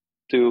don't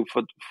do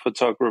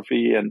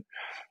photography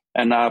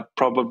and are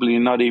probably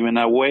not even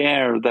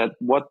aware that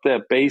what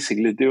they're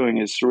basically doing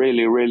is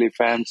really, really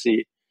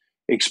fancy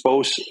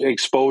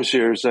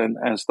exposures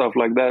and stuff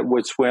like that,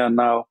 which we are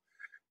now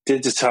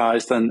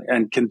digitized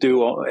and can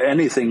do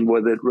anything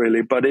with it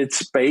really. But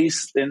it's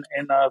based in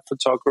a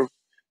photography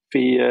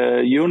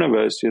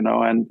universe,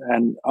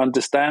 and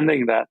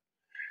understanding that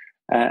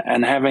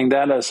and having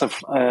that as a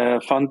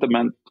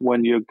fundament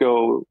when you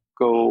go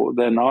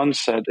then on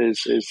set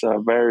is a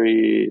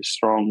very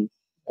strong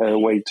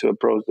way to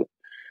approach it.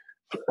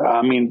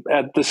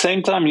 At the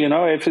same time,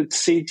 if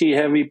it's CG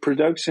heavy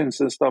productions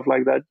and stuff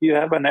like that, you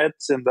have an edge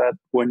in that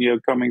when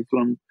you're coming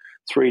from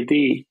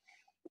 3D.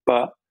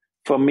 But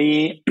for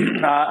me,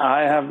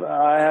 I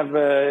have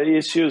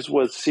issues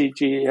with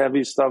CG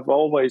heavy stuff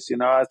always.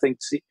 I think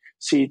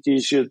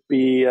CG should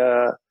be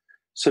a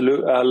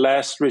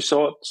last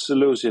resort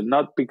solution,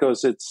 not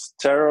because it's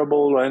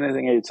terrible or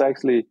anything. It's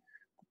actually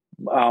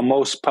our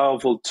most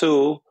powerful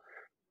tool,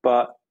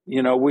 but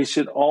we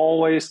should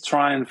always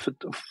try and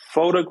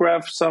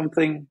photograph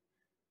something.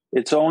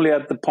 It's only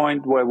at the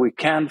point where we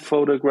can't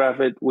photograph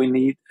it,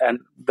 and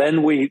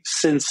then we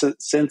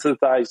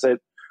synthesize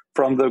it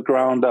from the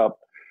ground up.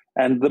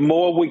 And the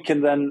more we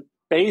can then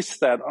base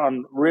that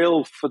on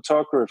real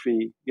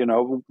photography,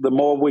 the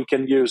more we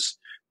can use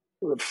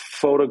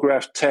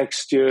photograph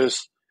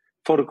textures,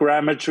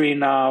 photogrammetry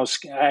now,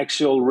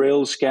 actual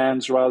real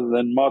scans rather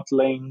than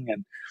modeling.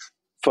 And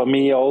for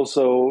me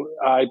also,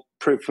 I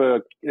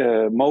prefer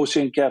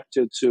motion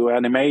capture to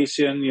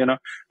animation.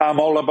 I'm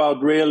all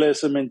about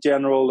realism in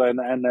general,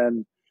 and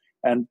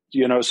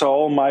so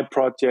all my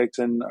projects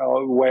and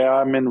where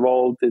I'm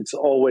involved, it's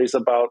always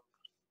about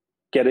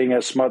getting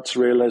as much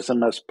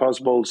realism as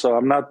possible. So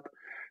I'm not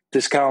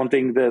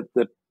discounting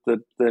the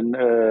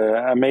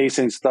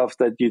amazing stuff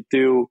that you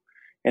do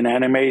in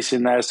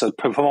animation as a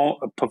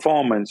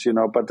performance,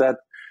 but that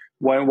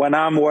when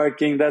I'm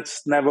working,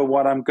 that's never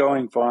what I'm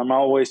going for. I'm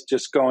always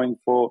just going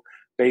for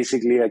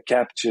basically a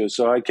capture.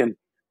 So I can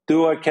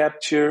do a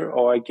capture,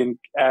 or I can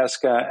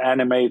ask an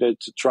animator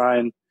to try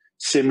and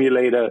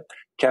simulate a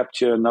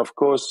capture. And of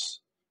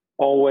course,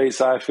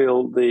 always I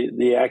feel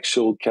the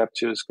actual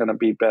capture is going to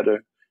be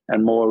better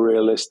and more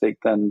realistic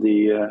than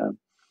the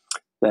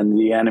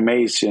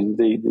animation,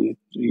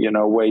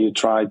 where you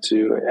try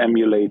to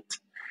emulate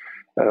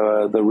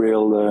the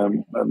real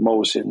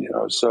motion.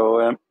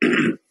 So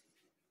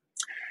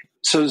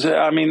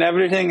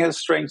everything has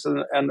strengths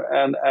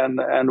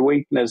and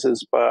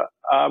weaknesses, but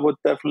I would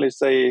definitely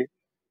say,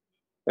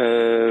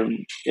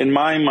 in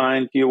my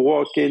mind, you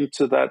walk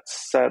into that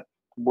set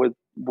with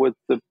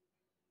the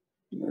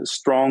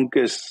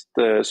strongest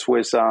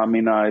Swiss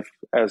Army knife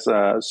as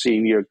a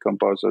senior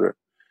compositor.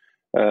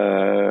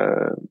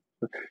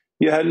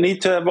 You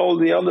need to have all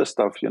the other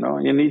stuff, You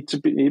need to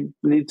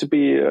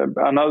be.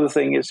 Another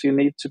thing is you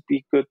need to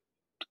be a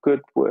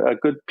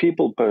good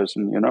people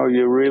person.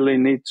 You really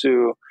need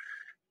to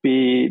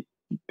be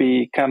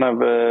kind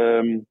of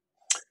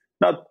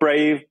not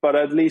brave, but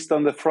at least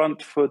on the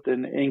front foot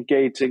in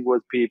engaging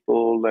with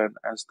people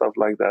and stuff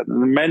like that.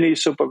 And many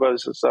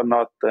supervisors are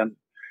not, and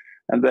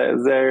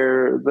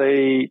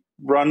they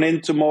run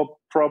into more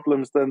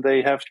problems than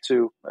they have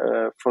to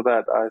for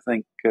that, I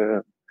think.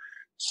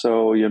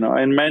 So,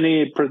 in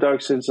many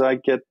productions, I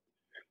get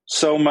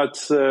so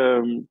much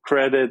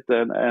credit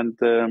and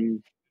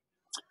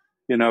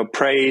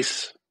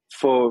praise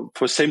for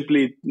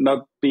simply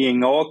not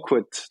being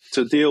awkward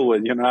to deal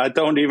with. I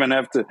don't even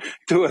have to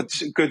do a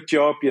good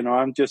job.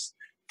 I'm just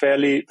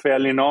fairly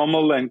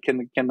normal and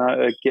can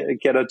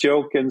get a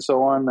joke and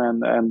so on.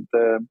 And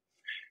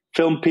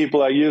film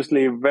people are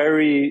usually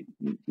very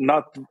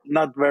not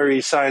very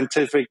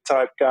scientific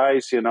type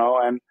guys,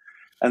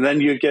 and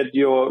then you get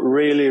your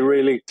really,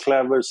 really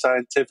clever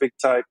scientific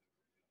type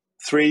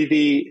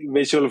 3D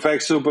visual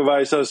effects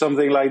supervisor or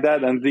something like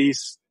that. And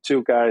these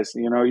two guys,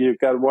 you've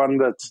got one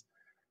that's,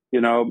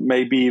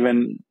 maybe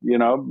even,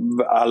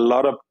 a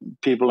lot of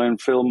people in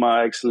film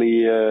are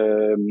actually,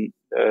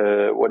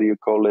 what do you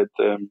call it?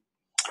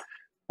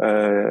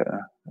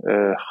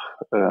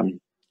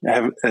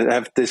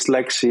 have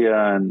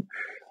dyslexia and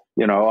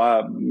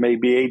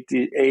maybe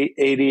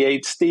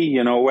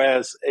ADHD,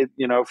 whereas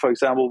for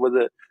example with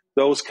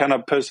those kind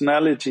of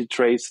personality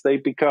traits, they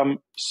become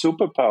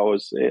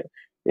superpowers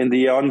in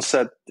the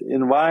onset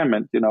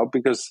environment,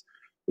 because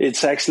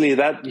it's actually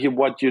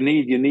what you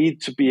need. You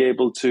need to be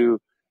able to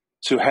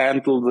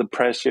handle the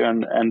pressure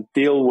and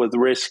deal with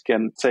risk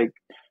and take.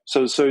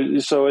 So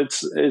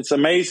it's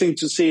amazing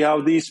to see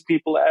how these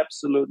people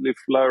absolutely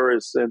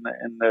flourish in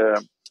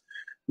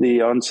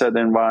the onset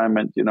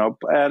environment,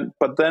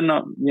 but then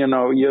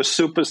your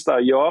superstar,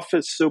 your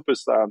office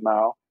superstar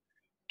now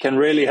can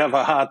really have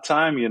a hard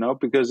time,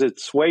 because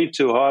it's way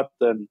too hot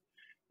and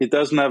he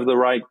doesn't have the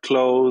right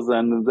clothes,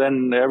 and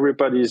then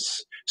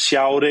everybody's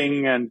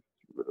shouting and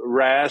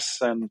rash,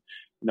 and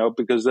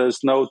because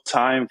there's no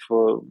time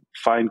for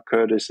fine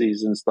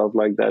courtesies and stuff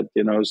like that,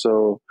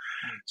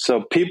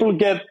 so people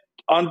get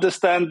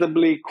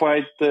understandably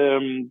quite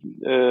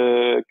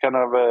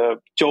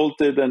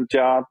jolted and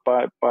jarred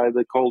by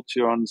the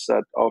culture on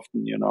set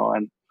often,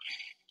 and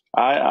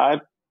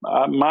I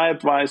my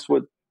advice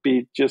would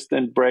be just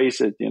embrace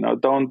it,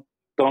 don't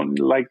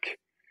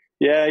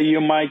you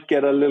might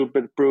get a little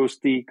bit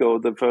bruised ego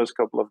the first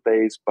couple of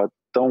days, but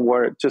don't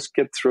worry, just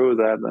get through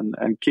that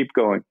and keep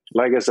going.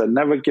 Like I said,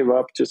 never give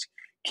up, just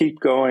keep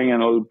going,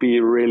 and it'll be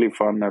really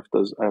fun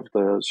after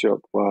a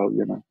short while,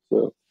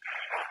 so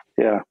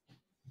yeah.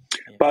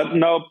 But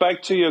no,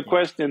 back to your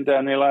question,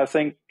 Daniel. I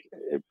think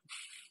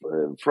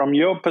from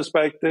your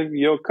perspective,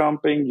 you're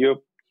comping.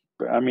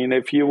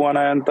 If you want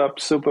to end up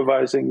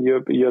supervising,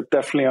 you're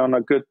definitely on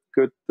a good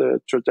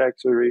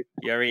trajectory.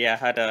 Yuri, I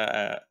had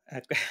a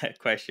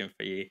question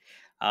for you.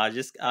 I was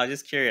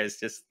just curious,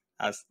 just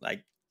as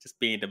just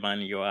being the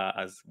man you are,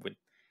 as with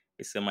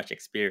so much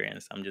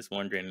experience. I'm just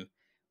wondering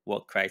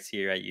what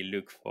criteria you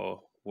look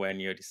for when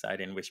you're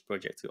deciding which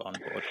project to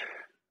onboard.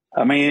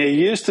 It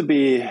used to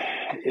be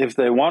if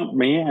they want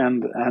me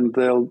and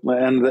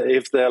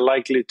if they're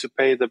likely to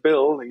pay the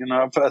bill,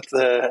 but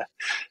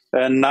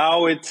and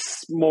now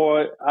it's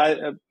more.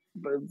 I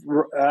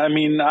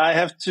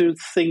have to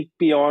think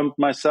beyond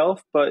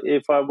myself. But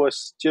if I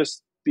was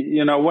just,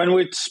 when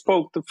we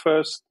spoke the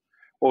first,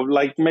 or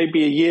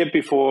maybe a year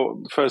before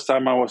the first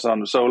time I was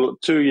on, so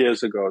 2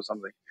 years ago or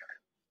something,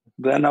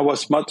 then I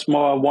was much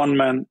more a one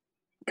man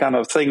kind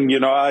of thing.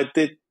 I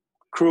did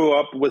crew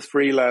up with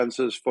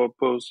freelancers for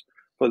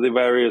the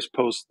various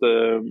post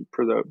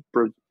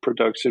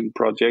production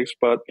projects,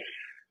 but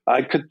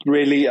I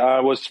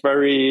was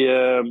very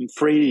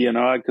free,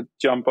 I could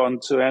jump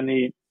onto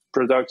any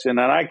production,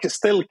 and I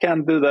still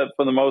can do that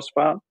for the most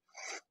part,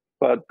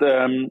 but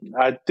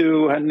I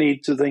do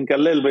need to think a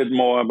little bit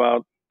more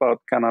about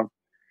kind of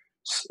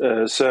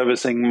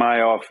servicing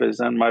my office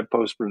and my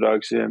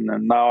post-production,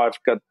 and now I've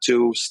got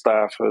 2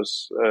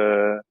 staffers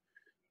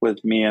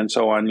with me and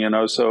so on,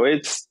 so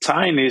it's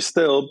tiny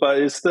still, but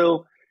it's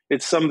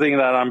something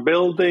that I'm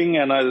building,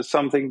 and it's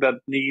something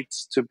that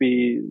needs to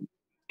be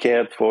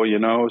cared for,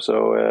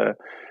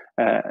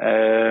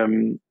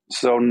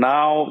 so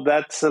now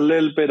that's a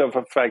little bit of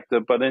a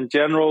factor, but in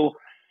general,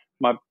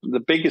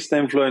 the biggest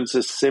influence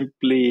is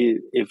simply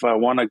if I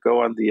want to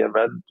go on the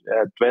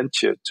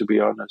adventure, to be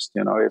honest,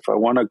 if I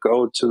want to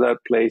go to that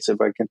place, if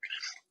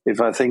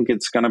I think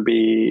it's going to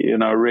be,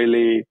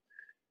 really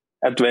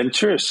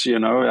adventurous,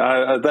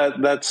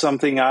 that's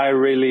something I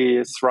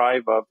really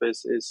thrive of,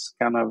 is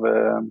kind of,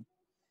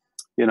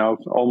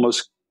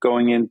 almost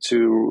going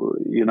into,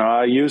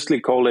 I usually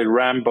call it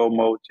Rambo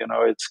mode,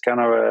 it's kind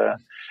of a,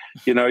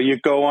 you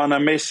go on a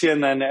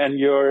mission and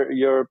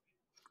you're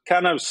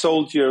kind of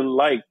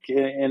soldier-like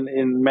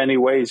in many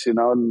ways, in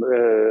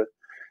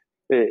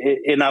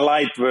a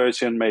light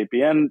version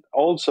maybe. And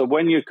also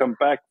when you come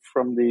back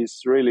from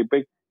these really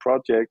big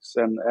projects,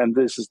 and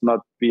this is not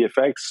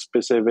VFX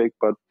specific,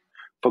 but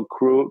for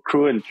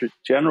crew in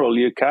general,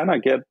 you kind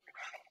of get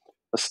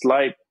a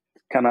slight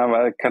kind of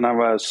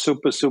a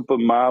super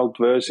mild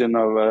version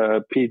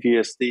of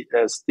PTSD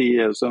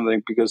or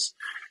something, because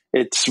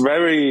it's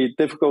very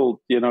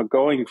difficult,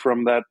 going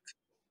from that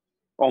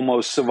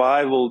almost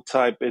survival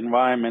type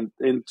environment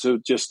into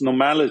just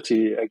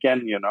normality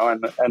again,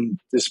 and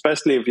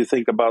especially if you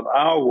think about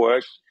our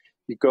work,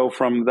 you go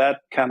from that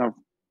kind of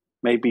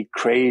maybe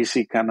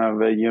crazy kind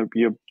of you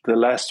the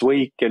last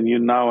week, and you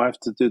now have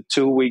to do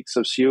 2 weeks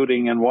of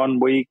shooting in 1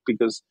 week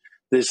because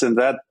this and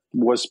that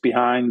was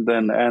behind,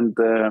 and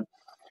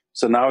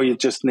so now you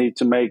just need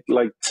to make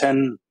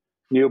 10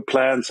 new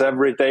plans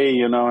every day,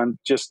 and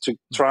just to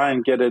try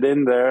and get it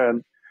in there,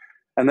 and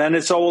then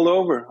it's all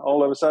over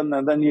all of a sudden,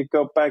 and then you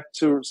go back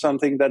to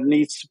something that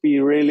needs to be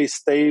really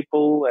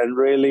stable and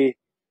really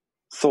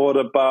thought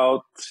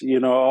about,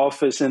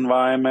 office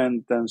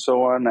environment and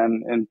so on,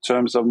 and in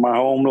terms of my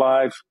home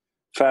life,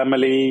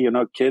 family,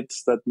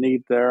 kids that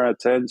need their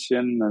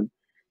attention, and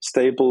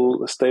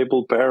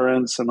stable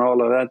parents and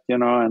all of that,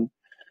 and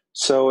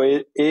so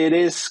it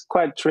is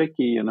quite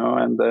tricky, and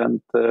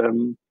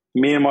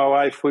me and my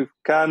wife, we've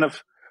kind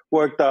of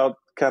worked out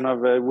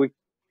we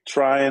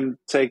try and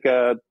take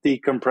a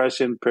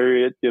decompression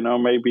period,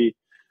 maybe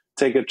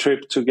take a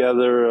trip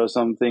together or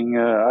something.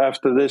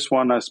 After this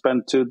one, I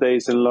spent 2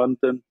 days in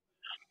London,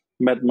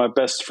 met my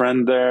best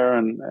friend there,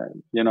 and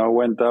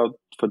went out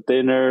for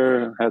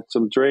dinner, had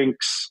some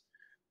drinks,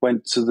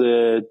 went to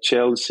the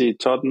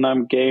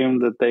Chelsea-Tottenham game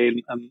the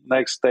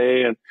next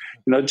day, and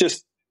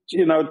just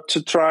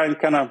to try and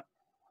kind of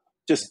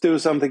just do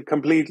something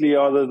completely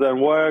other than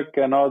work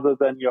and other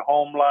than your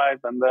home life,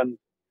 and then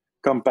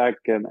come back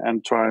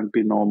and try and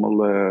be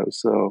normal.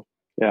 So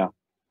yeah,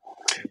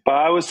 but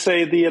I would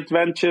say the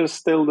adventure is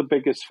still the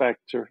biggest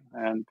factor,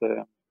 and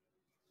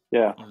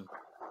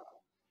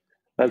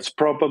that's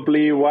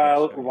probably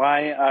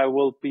why I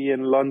will be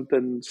in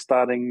London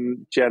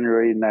starting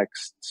January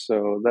next.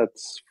 So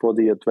that's for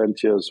the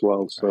adventure as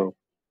well. So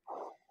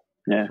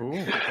yeah, cool.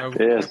 So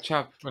we'll catch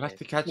up. We'll have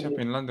to catch up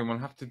in London. We'll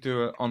have to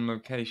do an on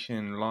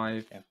location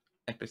live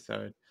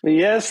episode.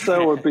 Yes,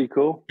 that would be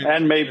cool.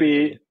 And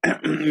maybe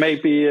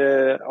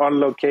on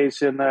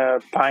location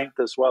pint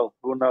as well.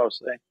 Who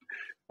knows?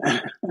 That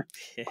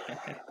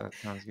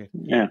sounds good.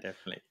 Yeah,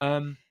 definitely.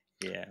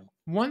 Yeah.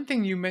 One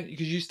thing you mentioned,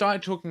 because you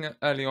started talking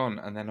early on,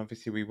 and then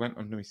obviously we went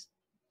on. We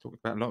talked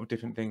about a lot of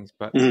different things,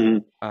 but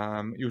you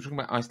were talking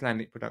about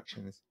Icelandic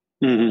productions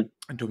and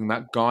talking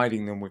about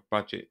guiding them with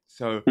budget.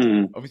 So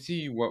obviously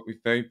you work with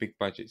very big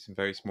budgets and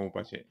very small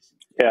budgets.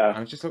 Yeah. I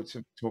would just like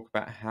to talk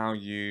about how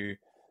you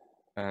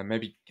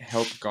maybe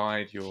help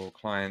guide your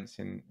clients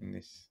in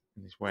this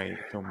way,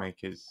 the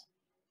filmmakers,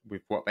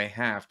 with what they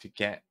have to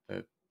get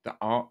the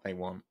art they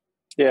want.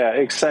 Yeah,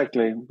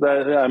 exactly.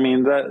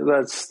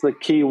 That's the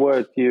key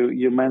word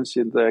you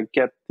mentioned.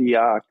 Get the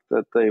art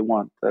that they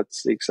want.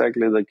 That's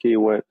exactly the key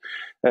word.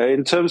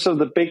 In terms of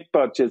the big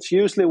budgets,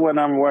 usually when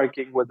I'm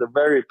working with the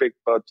very big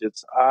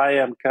budgets, I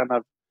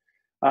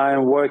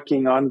am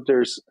working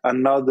under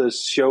another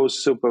show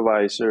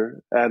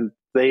supervisor, and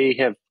they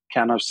have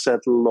kind of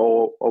settled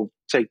or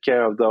take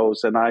care of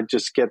those, and I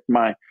just get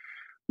my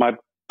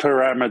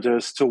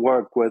parameters to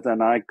work with,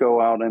 and I go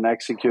out and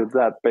execute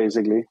that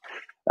basically.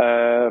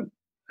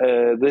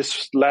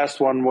 This last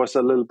one was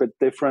a little bit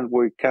different.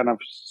 We kind of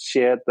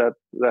shared that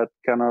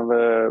kind of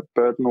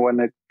burden when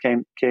it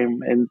came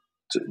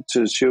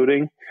into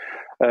shooting.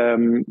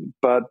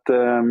 But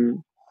I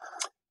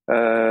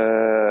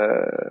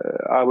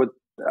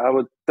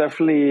would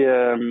definitely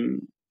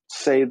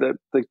say that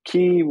the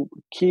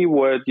key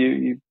word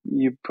you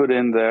put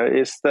in there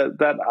is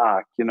that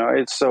arc.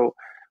 It's so.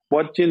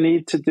 What you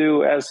need to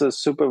do as a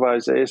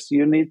supervisor is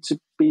you need to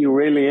be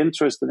really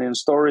interested in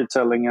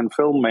storytelling and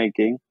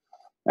filmmaking,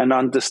 and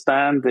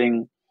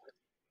understanding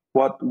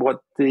what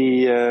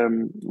the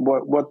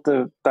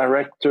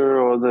director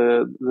or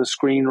the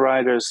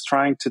screenwriter is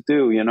trying to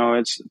do.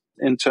 It's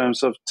in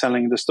terms of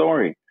telling the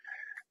story.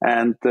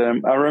 And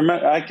I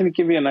remember, I can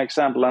give you an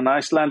example. An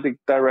Icelandic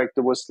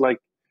director was like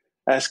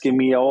asking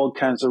me all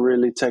kinds of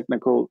really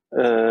technical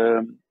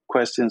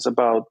questions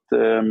about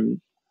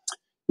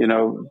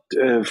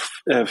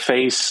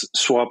face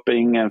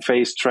swapping and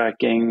face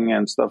tracking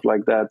and stuff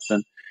like that,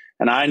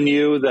 and I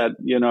knew that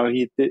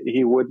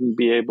he wouldn't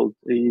be able.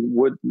 He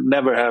would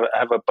never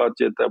have a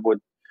budget that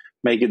would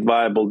make it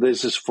viable.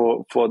 This is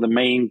for the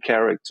main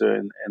character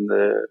in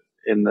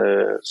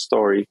the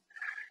story,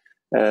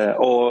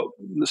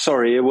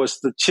 it was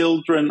the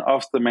children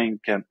of the main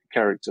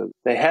character.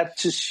 They had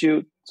to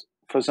shoot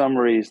for some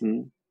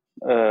reason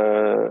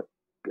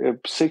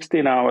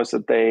 16 hours a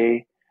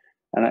day.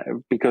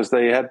 And because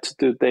they had to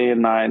do day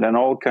and night and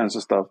all kinds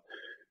of stuff.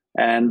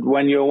 And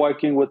when you're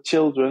working with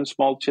children,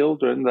 small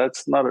children,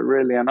 that's not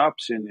really an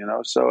option,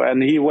 So,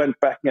 and he went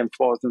back and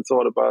forth and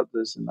thought about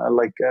this, and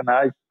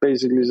I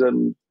basically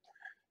said,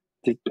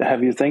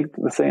 "Have you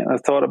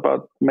thought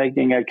about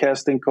making a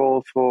casting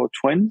call for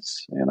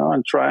twins,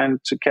 and trying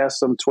to cast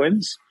some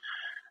twins?"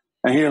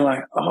 And he's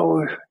like,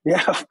 "Oh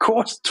yeah, of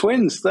course,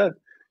 twins. That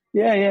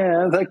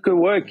could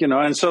work,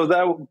 And so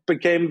that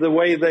became the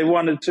way they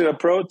wanted to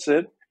approach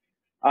it.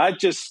 I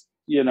just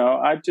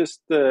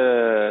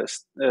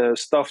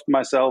stuffed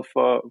myself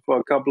for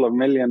a couple of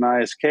million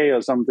ISK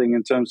or something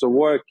in terms of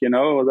work,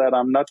 that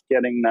I'm not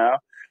getting now.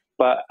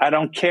 But I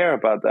don't care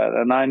about that.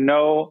 And I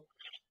know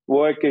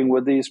working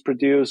with these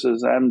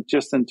producers and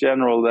just in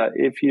general that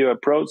if you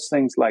approach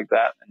things like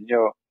that and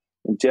you're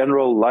in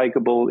general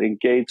likable,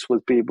 engaged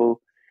with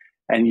people,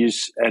 and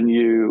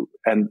you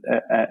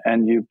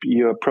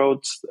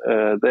approach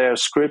their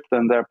script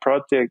and their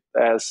project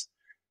as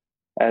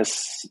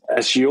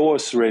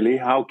yours, really.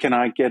 How can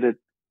I get it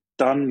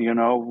done?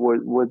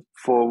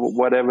 For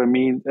whatever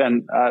means.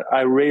 And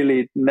I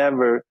really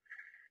never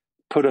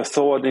put a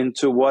thought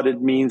into what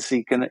it means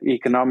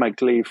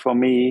economically for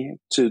me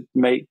to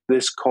make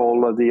this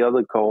call or the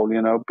other call.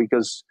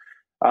 Because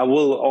I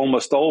will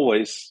almost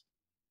always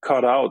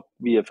cut out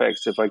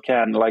VFX if I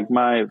can. Like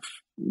my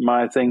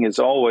thing is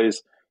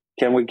always,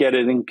 can we get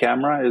it in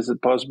camera? Is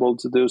it possible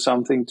to do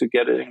something to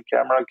get it in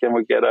camera? Can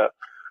we get a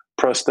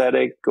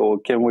prosthetic, or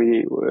can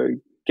we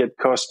get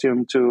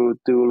costume to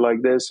do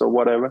like this or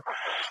whatever?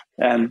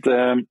 And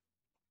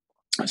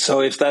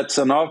So if that's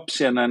an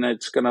option and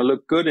it's going to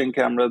look good in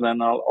camera,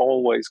 then I'll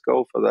always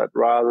go for that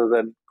rather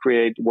than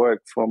create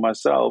work for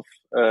myself.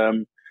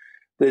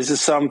 This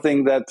is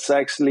something that's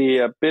actually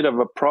a bit of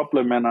a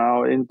problem in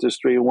our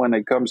industry when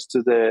it comes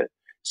to the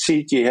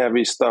CG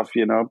heavy stuff,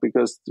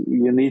 because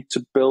you need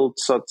to build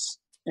such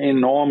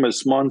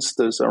enormous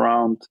monsters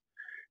around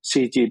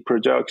CG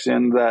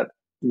production that,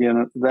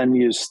 then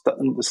you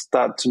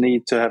start to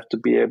need to have to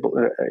be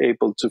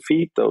able to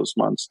feed those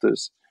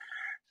monsters.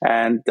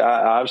 And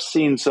I've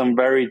seen some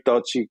very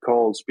dodgy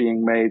calls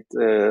being made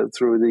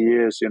through the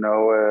years,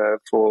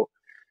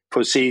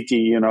 for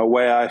CG,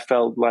 where I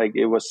felt like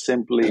it was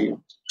simply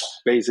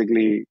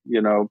basically,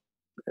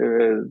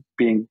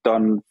 being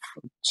done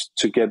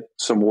to get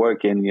some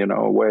work in,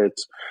 where it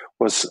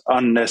was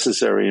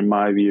unnecessary in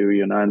my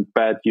view, and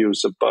bad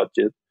use of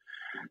budget.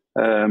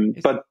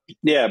 But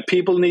yeah,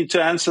 people need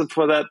to answer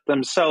for that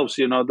themselves.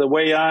 The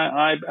way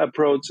I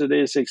approach it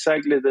is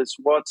exactly this: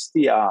 what's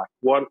the art?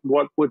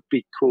 What would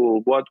be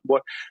cool?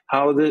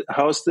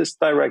 How's this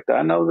director?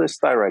 I know this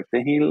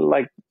director. He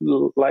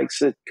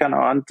likes it kind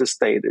of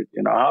understated.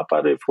 How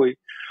about if we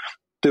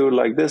do it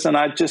like this? And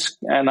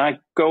I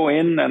go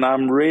in and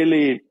I'm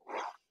really,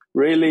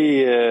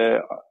 really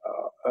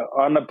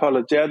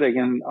unapologetic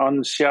and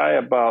unshy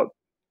about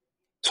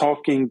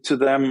talking to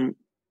them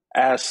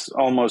as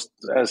almost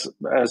as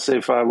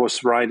if I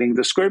was writing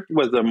the script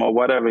with them or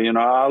whatever.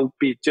 I'll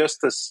be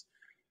just as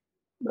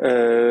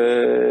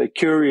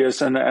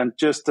curious and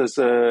just as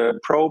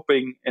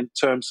probing in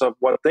terms of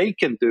what they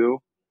can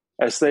do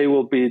as they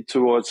will be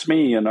towards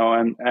me,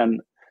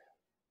 and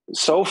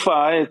so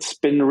far it's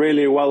been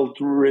really well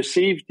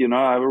received.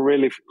 I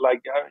really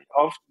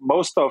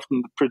most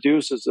often the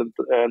producers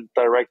and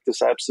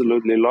directors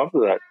absolutely love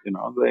that.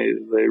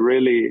 They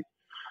really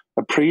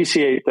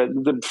appreciate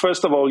that.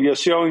 First of all, you're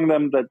showing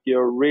them that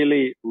you're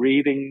really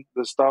reading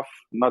the stuff,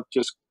 not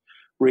just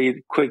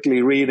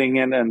quickly reading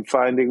it and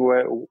finding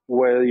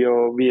where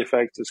your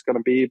VFX is going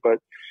to be, but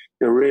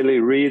you're really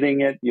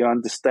reading it. You're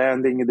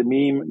understanding the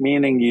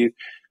meaning. You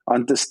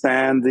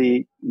understand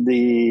the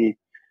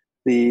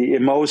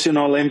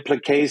emotional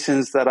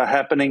implications that are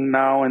happening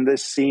now in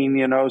this scene.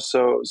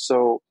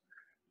 So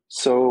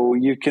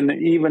you can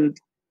even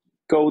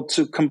go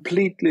to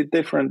completely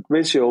different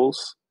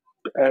visuals.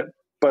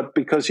 But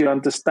because you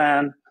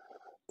understand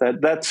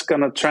that that's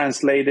going to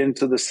translate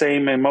into the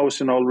same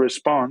emotional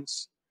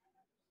response,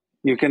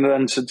 you can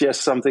then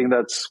suggest something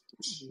that's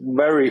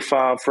very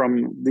far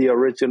from the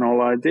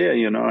original idea,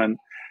 And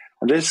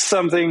this is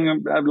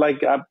something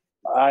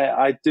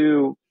I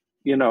do,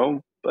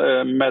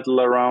 meddle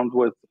around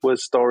with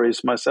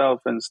stories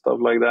myself and stuff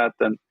like that,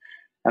 and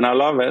I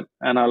love it,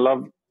 and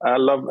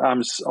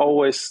I'm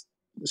always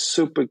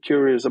super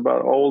curious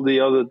about all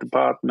the other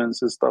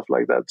departments and stuff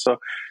like that. So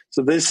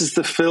this is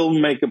the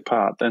filmmaker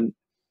part, and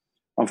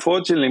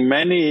unfortunately,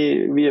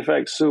 many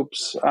VFX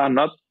soups are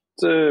not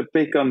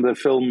big on the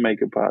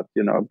filmmaker part,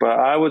 But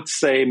I would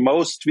say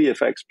most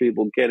VFX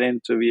people get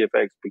into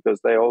VFX because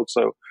they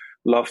also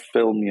love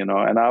film,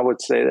 And I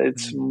would say that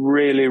it's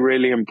really,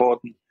 really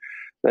important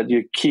that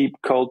you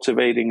keep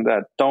cultivating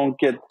that. Don't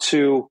get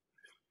too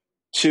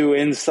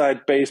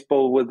inside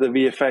baseball with the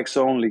VFX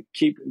only.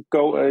 Keep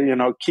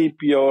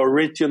your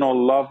original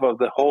love of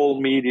the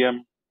whole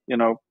medium.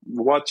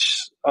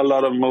 Watch a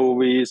lot of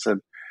movies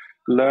and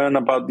learn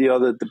about the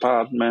other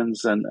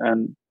departments, and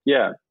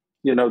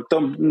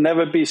don't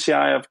never be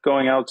shy of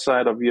going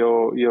outside of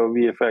your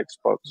VFX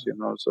box.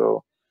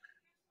 So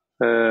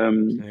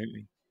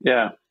Absolutely.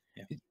 Yeah.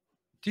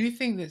 Do you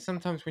think that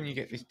sometimes when you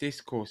get this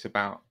discourse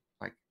about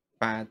like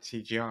bad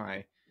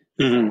CGI,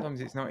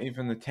 sometimes it's not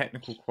even the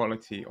technical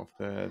quality of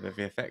the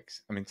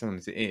VFX? I mean,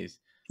 sometimes it is.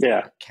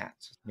 Yeah. Like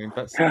cats.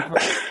 But sometimes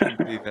it's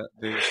simply that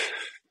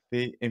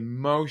the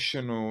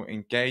emotional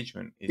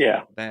engagement is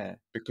not there,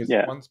 because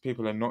once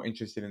people are not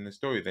interested in the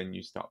story, then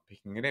you start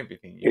picking at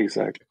everything. You pick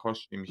at the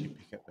costumes, you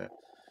pick at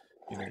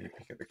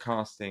the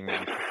casting, you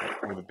pick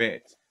at all the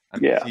bits.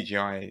 And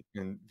CGI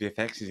and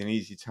VFX is an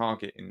easy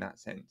target in that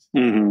sense.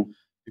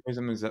 Because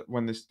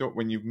when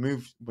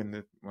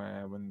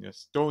your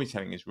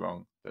storytelling is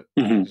wrong, that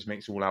just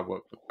makes all our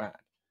work look bad.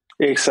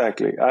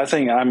 Exactly. I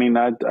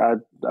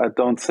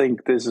don't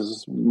think this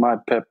is my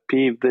pet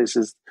peeve. This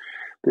is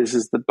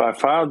by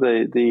far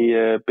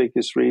the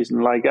biggest reason.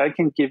 Like, I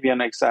can give you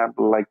an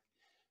example. Like,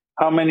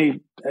 how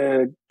many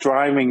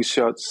driving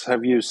shots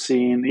have you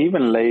seen,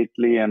 even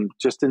lately and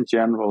just in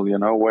general,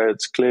 where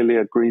it's clearly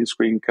a green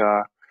screen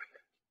car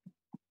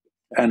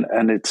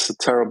and it's a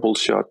terrible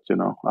shot,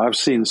 I've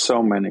seen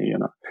so many,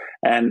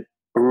 and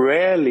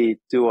rarely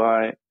do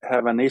I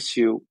have an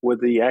issue with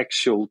the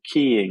actual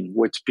keying,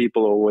 which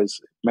people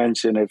always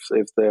mention if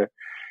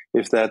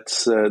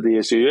that's the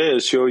issue. Yeah,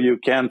 sure, you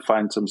can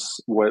find some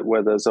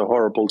where there's a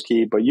horrible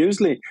key, but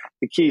usually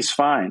the key's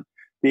fine.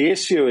 The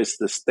issue is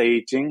the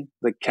staging,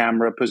 the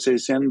camera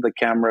position, the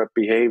camera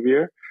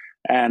behavior,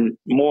 and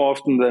more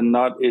often than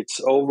not, it's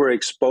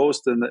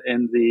overexposed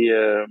in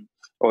the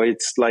or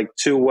it's like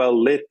too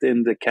well lit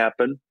in the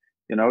cabin.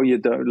 You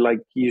don't,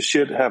 like, you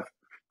should have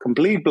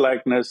complete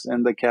blackness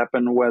in the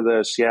cabin where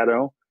there's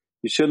shadow.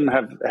 You shouldn't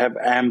have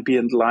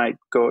ambient light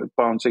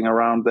bouncing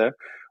around there,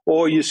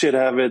 or you should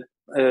have it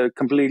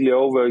completely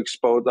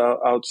overexposed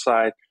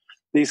outside.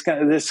 This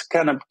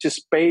kind of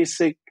just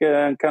basic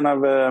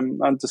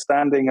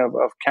understanding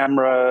of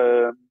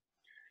camera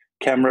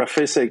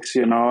physics,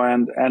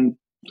 and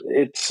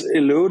it's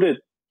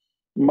eluded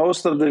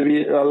most of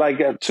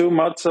the too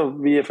much of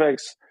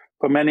VFX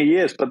for many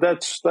years. But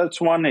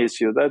that's one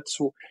issue.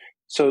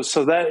 So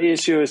that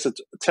issue is a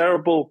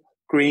terrible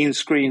green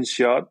screen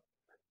shot,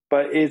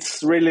 but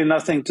it's really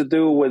nothing to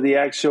do with the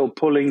actual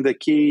pulling the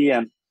key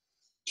and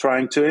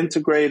trying to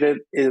integrate it.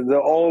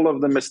 All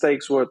of the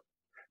mistakes were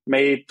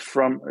made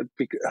from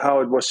how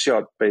it was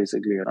shot,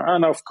 basically.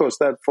 And of course,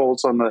 that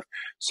falls on the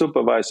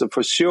supervisor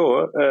for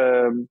sure.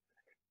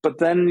 But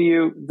then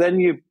you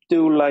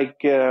do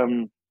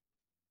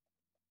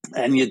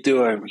and you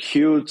do a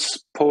huge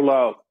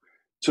pull-out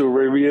to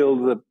reveal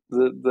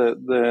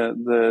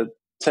the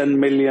 10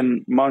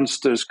 million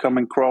monsters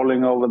coming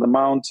crawling over the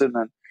mountain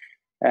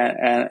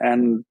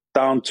and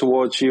down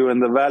towards you in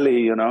the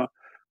valley,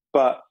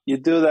 But you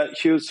do that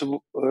huge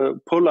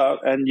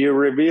pull-out and you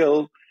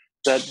reveal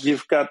that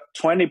you've got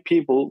 20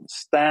 people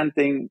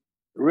standing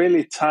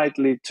really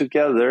tightly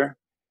together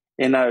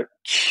in a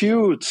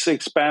huge,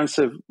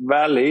 expansive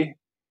valley,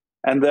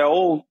 and they're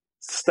all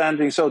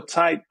standing so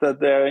tight that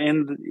they're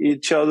in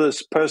each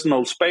other's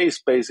personal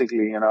space,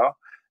 basically,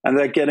 and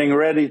they're getting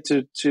ready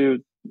to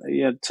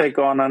take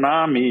on an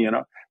army,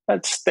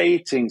 That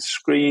staging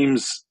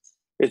screams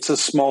it's a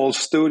small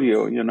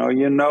studio,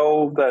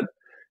 that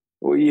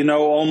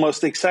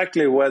almost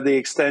exactly where the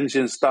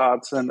extension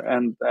starts and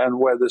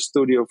where the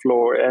studio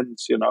floor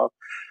ends,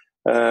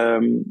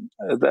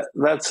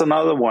 that's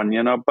another one,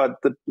 but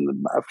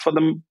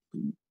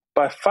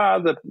by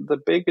far the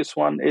biggest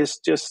one is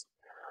just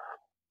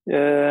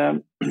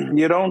you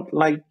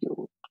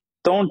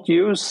don't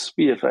use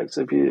VFX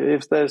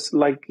if there's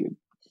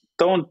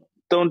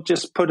don't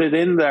just put it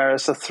in there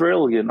as a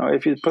thrill,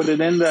 if you put it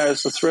in there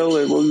as a thrill,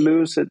 it will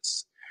lose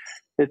its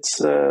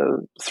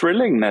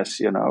thrillingness,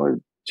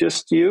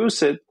 just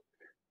use it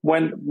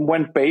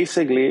when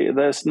basically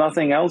there's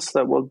nothing else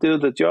that will do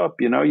the job.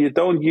 You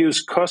don't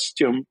use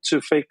costume to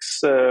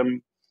fix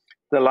the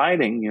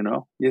lighting.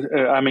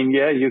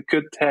 You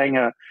could hang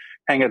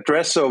a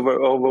dress over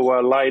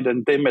a light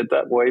and dim it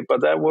that way,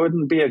 but that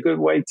wouldn't be a good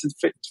way to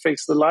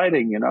fix the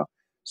lighting.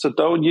 So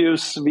don't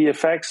use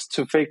VFX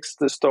to fix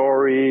the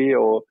story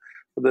or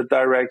the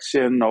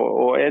direction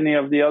or any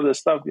of the other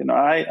stuff.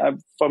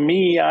 For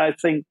me, I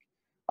think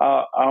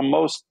our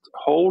most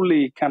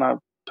holy kind of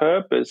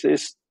purpose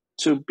is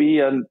to be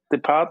a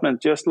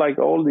department just like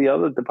all the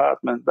other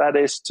departments. That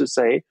is to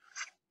say,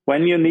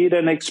 when you need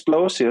an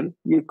explosion,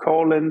 you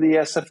call in the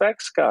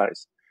SFX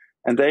guys,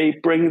 and they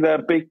bring their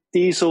big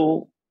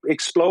diesel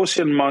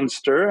explosion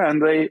monster,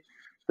 and they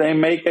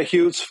make a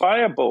huge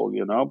fireball,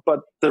 But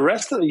the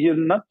rest of it, you're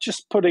not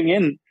just putting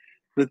in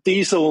the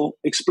diesel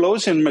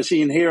explosion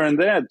machine here and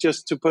there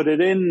just to put it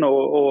in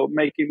or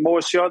making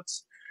more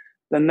shots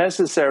than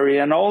necessary.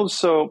 And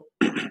also,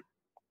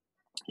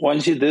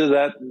 once you do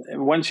that,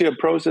 once you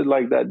approach it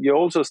like that, you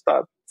also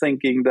start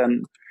thinking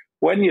then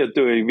when you're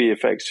doing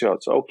VFX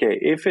shots, okay,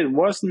 if it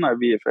wasn't a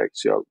VFX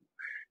shot,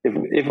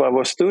 if I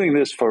was doing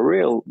this for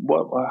real,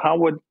 how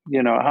would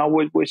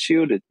we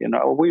shoot it?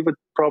 We would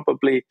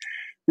probably,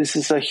 this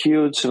is a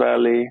huge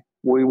valley.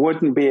 We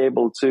wouldn't be in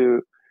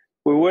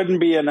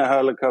a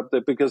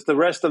helicopter because the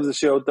rest of the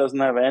show doesn't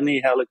have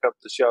any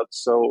helicopter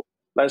shots. So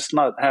let's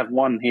not have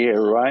one here,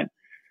 right?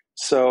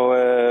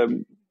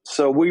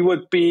 So we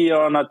would be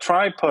on a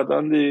tripod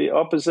on the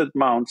opposite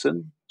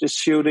mountain, just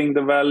shooting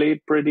the valley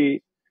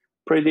pretty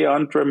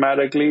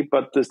undramatically,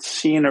 but the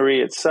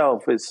scenery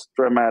itself is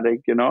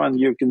dramatic, and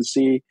you can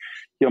see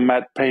your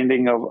matte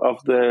painting of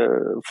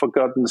the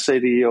forgotten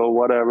city or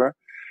whatever.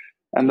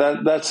 And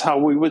that's how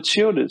we would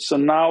shoot it. So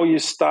now you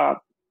start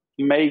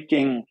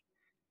making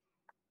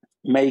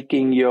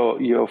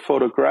your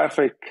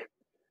photographic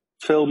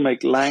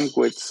filmic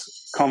language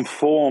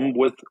conform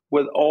with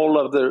all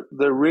of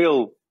the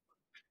real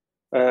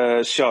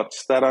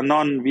shots that are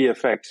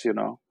non-VFX,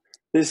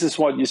 This is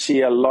what you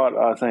see a lot,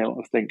 I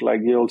think.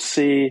 Like you'll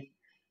see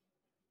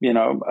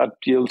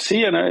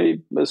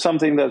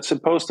something that's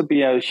supposed to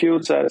be a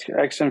huge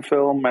action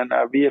film and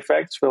a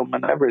VFX film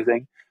and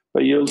everything,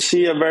 but you'll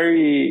see a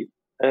very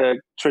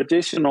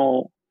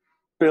traditional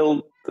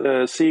build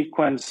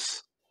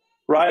sequence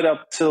right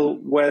up till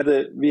where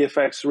the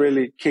VFX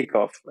really kick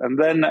off. And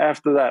then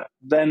after that,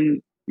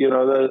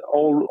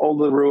 all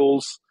the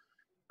rules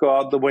go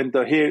out the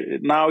window. Here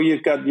now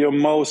you've got your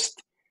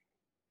most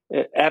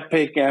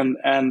epic and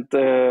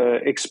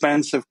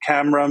expensive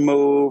camera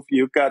move.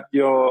 You've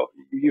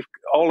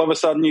all of a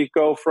sudden you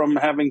go from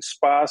having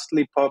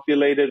sparsely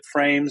populated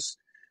frames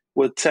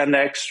with 10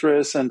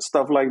 extras and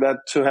stuff like that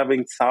to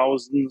having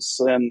thousands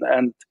and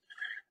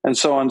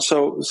so on.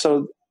 So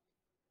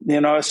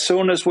as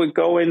soon as we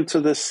go into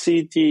the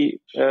CG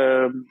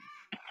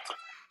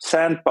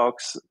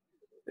sandbox,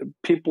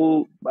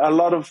 a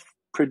lot of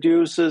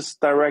producers,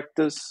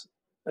 directors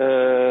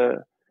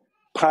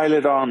pile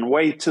it on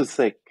way too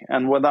thick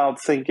and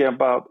without thinking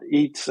about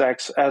each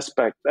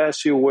aspect,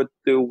 as you would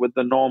do with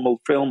the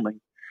normal filming.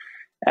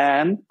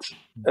 And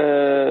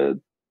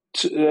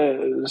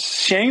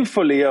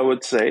shamefully, I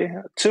would say,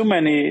 too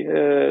many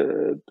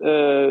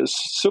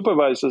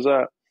supervisors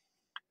are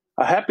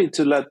happy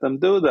to let them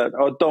do that,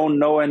 or don't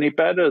know any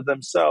better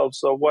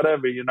themselves, or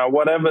whatever.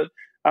 Whatever.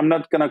 I'm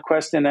not going to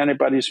question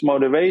anybody's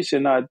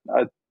motivation. I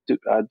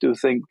do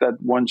think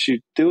that once you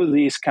do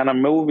these kind of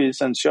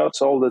movies and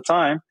shots all the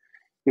time,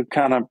 you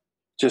kind of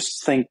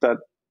just think that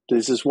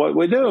this is what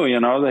we do.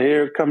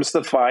 Here comes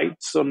the fight,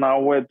 so now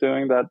we're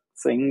doing that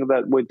thing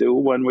that we do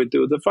when we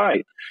do the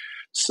fight.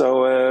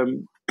 So,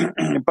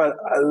 but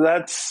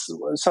that's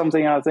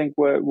something I think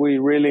we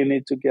really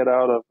need to get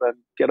out of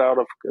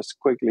as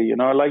quickly.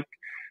 Like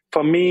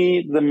for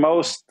me, the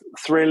most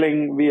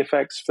thrilling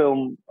VFX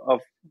film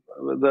of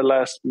the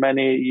last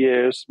many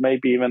years,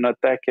 maybe even a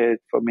decade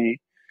for me,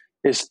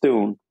 is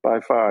Dune by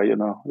far.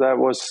 That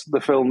was the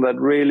film that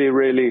really,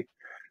 really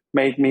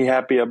made me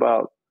happy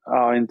about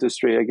our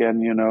industry again.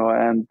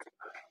 And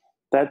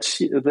that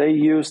they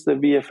use the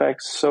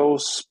VFX so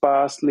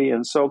sparsely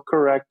and so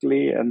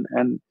correctly, and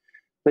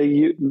they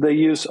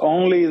use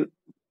only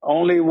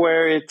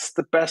where it's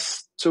the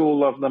best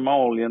tool of them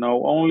all,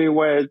 only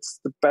where it's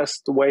the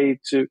best way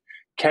to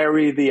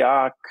carry the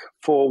arc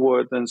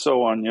forward and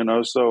so on,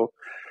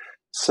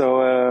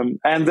 So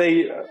and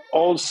they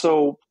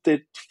also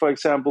did, for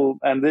example,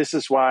 and this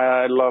is why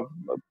I love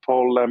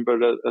Paul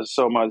Lambert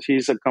so much.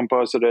 He's a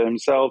compositor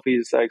himself.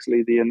 He's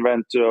actually the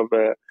inventor of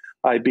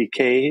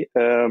IBK,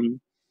 the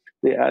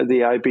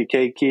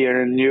IBK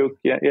keyer and nuke.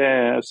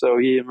 Yeah. So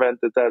he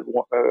invented that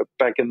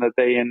back in the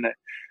day,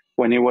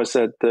 when he was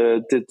at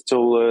the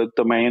Digital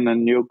Domain,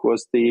 and nuke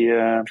was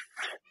the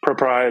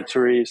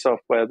proprietary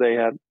software they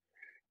had.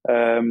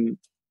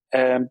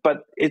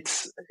 But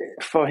it's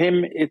for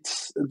him,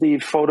 it's the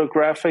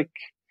photographic.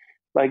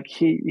 Like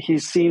he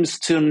seems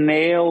to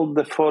nail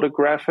the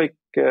photographic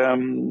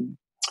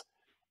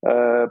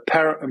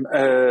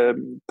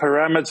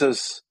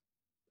parameters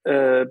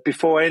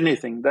before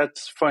anything.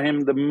 That's for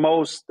him the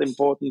most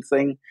important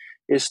thing,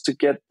 is to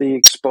get the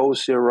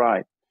exposure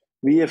right.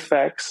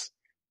 VFX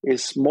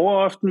is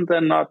more often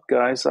than not,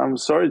 guys, I'm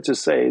sorry to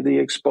say, the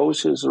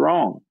exposure is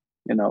wrong,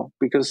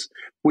 because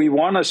we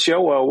want to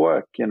show our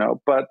work,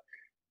 but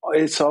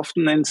it's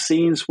often in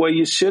scenes where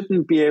you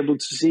shouldn't be able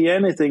to see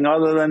anything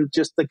other than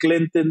just the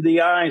glint in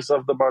the eyes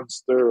of the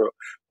monster or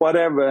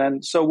whatever.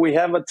 And so we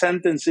have a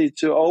tendency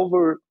to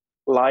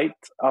overlight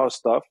our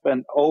stuff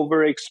and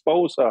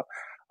overexpose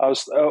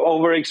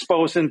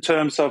overexpose in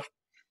terms of,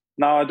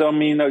 now I don't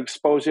mean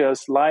exposure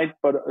as light,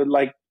 but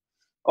like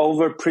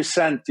over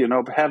present,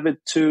 have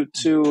it too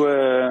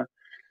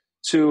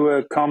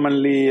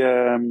commonly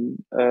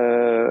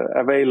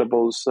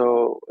available.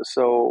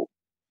 So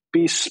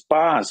be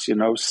sparse,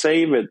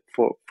 save it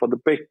for the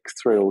big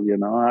thrill,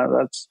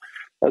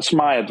 that's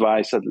my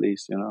advice, at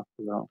least,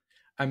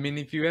 I mean,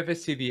 if you ever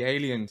see the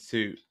alien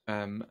suit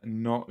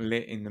not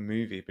lit in the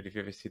movie, but if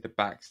you ever see the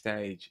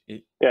backstage,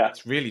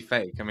 it's really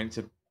fake. I mean, it's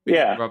a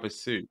big rubber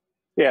suit.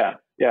 Yeah.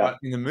 But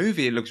in the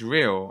movie, it looks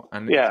real,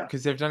 and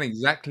because they've done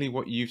exactly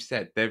what you've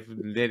said. They've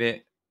lit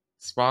it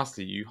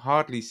sparsely. You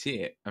hardly see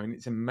it. I mean,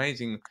 it's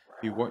amazing.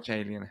 You watch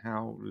Alien,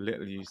 how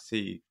little you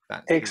see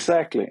that.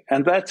 Exactly.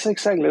 And that's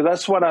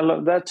what I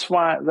love. That's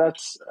why,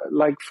 that's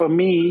like, for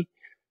me,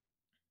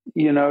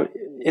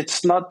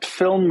 it's not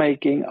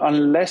filmmaking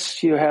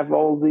unless you have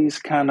all these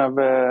kind of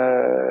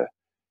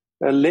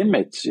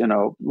limits,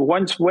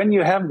 when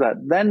you have that,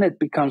 then it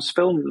becomes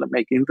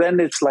filmmaking. Then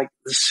it's like,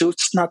 the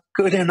suit's not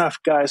good enough,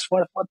 guys.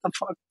 What the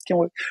fuck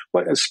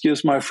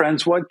excuse my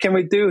friends, what can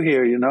we do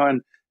here?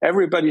 And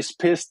everybody's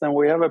pissed, and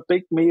we have a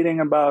big meeting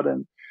about it.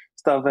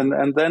 Stuff,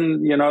 and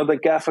then the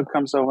gaffer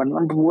comes over,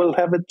 and we'll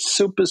have it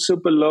super,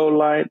 super low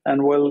light,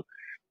 and we'll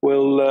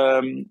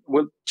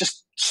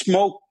just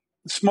smoke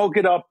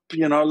it up,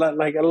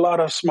 like a lot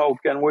of smoke,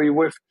 and we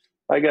with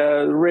like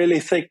a really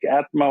thick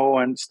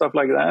atmo and stuff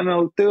like that, and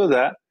it'll do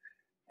that,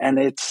 and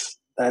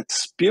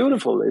that's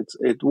beautiful.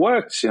 It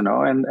works, and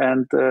also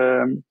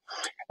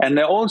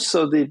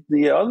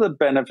the other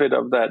benefit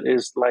of that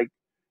is, like,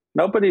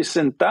 nobody's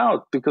in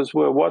doubt because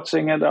we're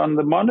watching it on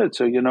the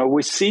monitor.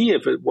 We see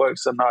if it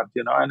works or not,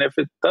 and if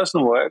it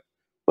doesn't work,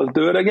 we'll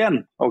do it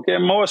again. Okay,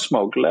 more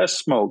smoke, less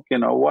smoke,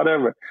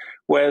 whatever.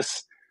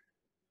 Whereas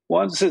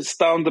once it's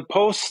down the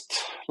post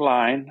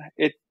line,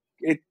 it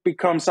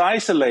becomes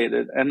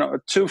isolated, and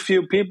too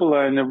few people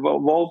are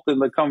involved in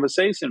the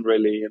conversation,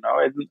 really.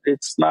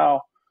 It's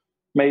now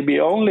maybe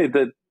only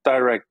the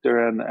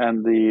director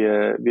and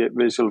the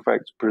visual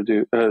effects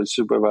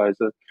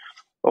supervisor,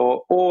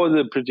 or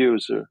the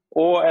producer,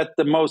 or at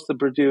the most the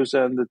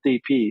producer and the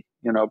DP,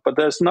 but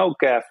there's no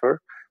gaffer,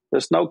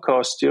 there's no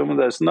costume,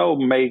 there's no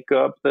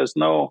makeup, there's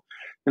no,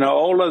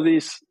 all of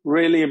these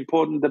really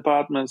important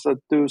departments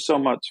that do so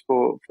much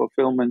for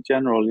film in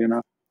general,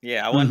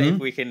 Yeah, I wonder if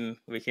we can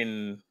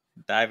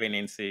dive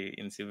into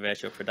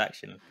virtual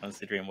production,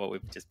 considering what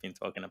we've just been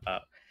talking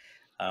about.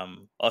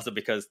 Also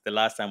because the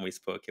last time we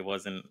spoke, it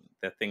wasn't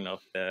the thing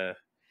of the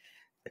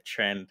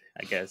trend,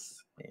 I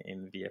guess,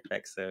 in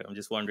VFX. So I'm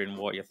just wondering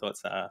what your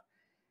thoughts are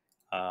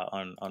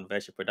on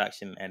virtual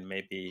production, and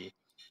maybe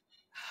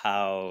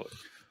how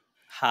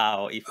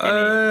if any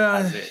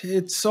has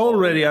it's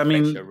already, I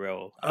mean,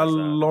 a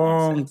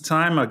long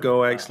time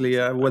ago, actually,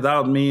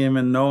 without me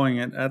even knowing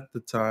it at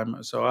the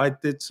time. So I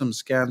did some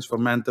scans for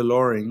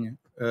Mandalorian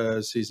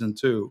season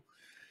 2.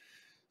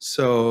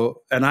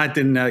 So, and I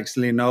didn't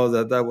actually know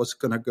that was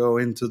going to go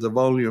into the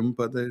volume,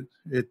 but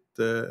it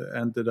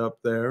ended up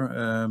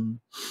there.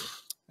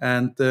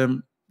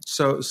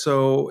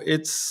 So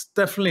it's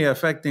definitely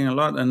affecting a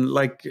lot. And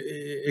like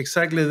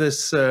exactly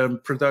this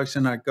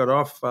production I got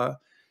off,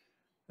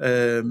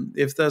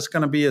 if there's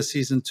going to be a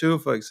season 2,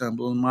 for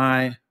example,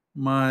 my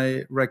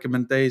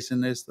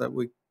recommendation is that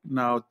we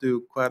now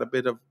do quite a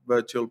bit of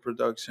virtual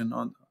production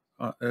on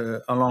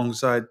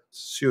alongside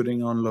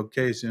shooting on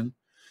location.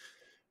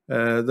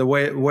 The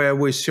way where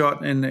we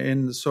shot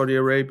in Saudi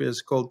Arabia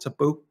is called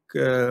Tabuk,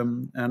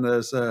 and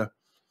there's a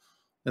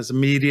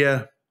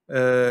media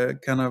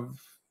kind of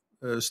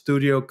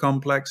studio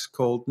complex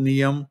called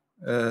Neom,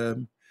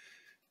 and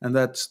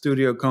that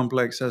studio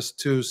complex has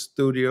 2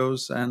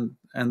 studios, and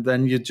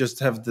then you just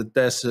have the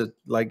desert,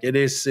 like it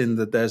is in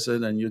the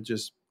desert, and you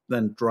just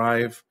then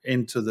drive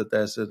into the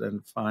desert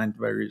and find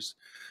various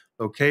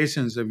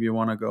locations if you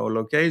want to go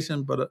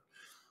location, but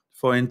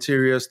for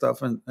interior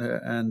stuff and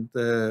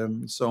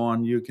so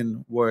on, you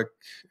can work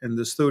in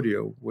the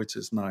studio, which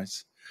is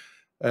nice.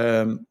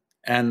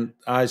 And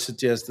I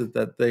suggested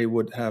that they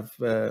would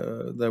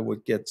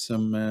get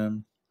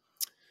some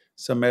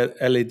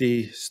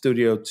LED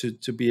studio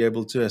to be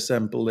able to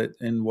assemble it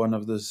in one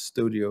of the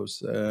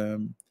studios.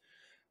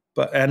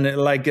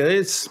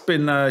 It's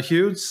been a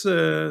huge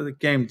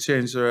game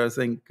changer. I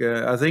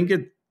think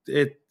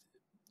it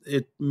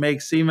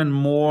makes even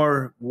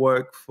more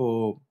work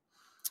for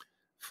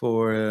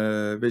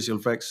visual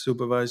effects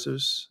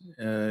supervisors.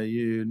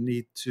 You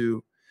need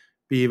to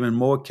be even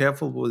more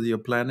careful with your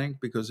planning,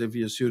 because if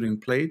you're shooting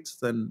plates,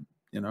 then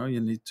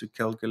you need to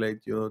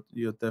calculate your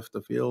depth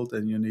of field,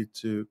 and you need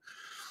to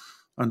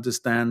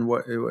understand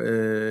what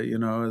I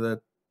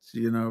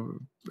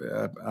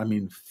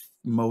mean,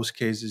 most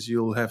cases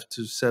you'll have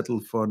to settle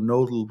for a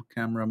nodal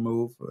camera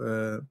move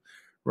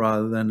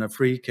rather than a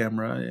free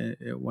camera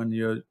when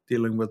you're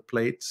dealing with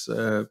plates.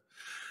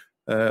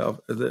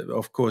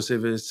 Of course,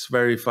 if it's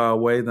very far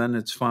away, then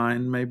it's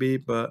fine, maybe.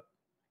 But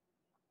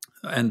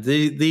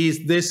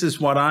this is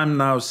what I'm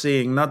now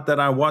seeing. Not that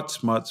I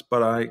watch much,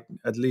 but I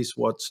at least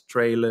watch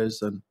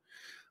trailers and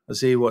I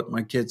see what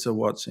my kids are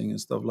watching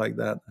and stuff like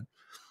that.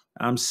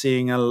 I'm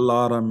seeing a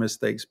lot of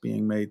mistakes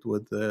being made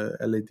with the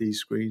LED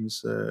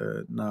screens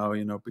now,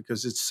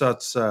 because it's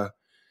such a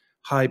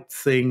hype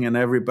thing, and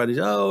everybody's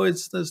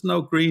there's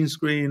no green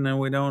screen and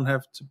we don't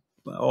have to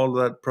all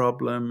that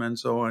problem and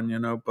so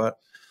on, but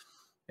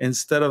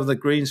instead of the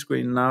green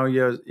screen, now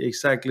you're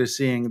exactly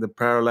seeing the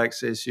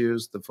parallax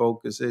issues, the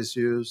focus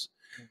issues,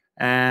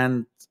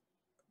 and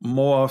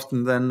more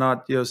often than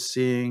not, you're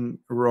seeing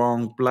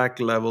wrong black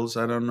levels.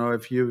 I don't know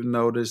if you've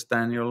noticed,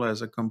 Daniel,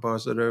 as a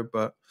compositor,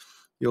 but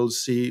you'll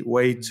see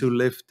way too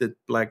lifted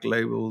black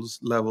levels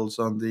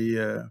on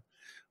the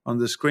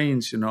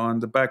screens, on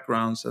the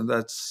backgrounds, and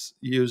that's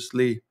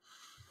usually,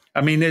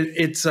 I mean,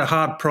 it's a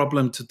hard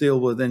problem to deal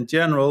with in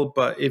general,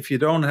 but if you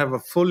don't have a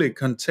fully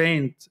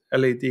contained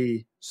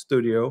LED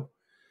studio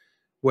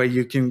where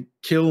you can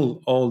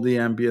kill all the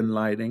ambient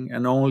lighting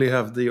and only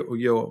have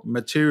your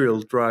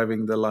material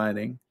driving the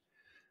lighting,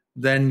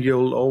 then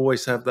you'll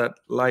always have that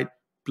light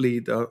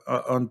bleed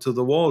onto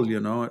the wall,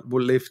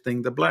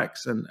 lifting the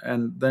blacks,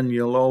 and then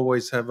you'll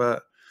always have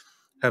the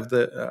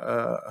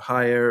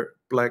higher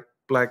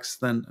blacks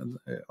than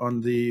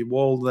on the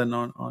wall than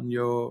on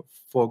your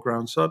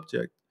foreground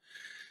subject.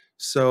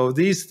 So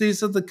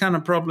these are the kind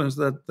of problems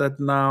that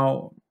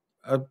now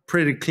are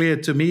pretty clear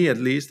to me, at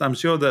least. I'm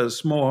sure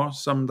there's more,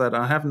 some that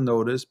I haven't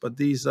noticed, but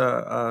these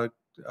are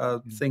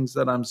things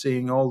that I'm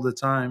seeing all the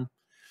time.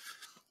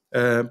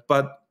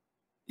 But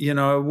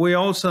we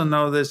also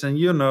know this, and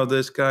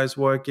this, guys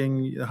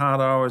working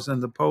hard hours in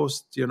the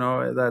post,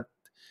 that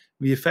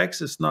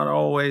VFX is not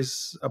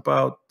always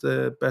about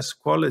the best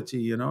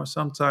quality.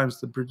 Sometimes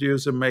the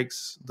producer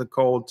makes the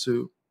call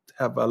to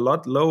have a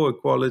lot lower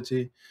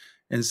quality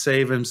and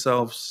save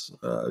himself,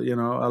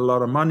 a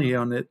lot of money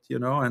on it,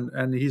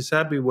 and he's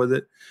happy with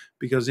it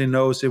because he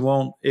knows it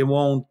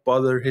won't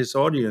bother his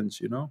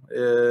audience,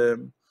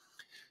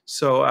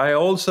 So I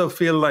also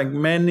feel like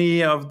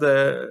many of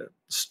the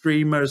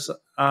streamers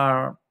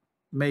are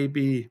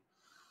maybe,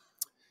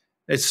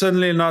 it's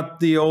certainly not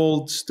the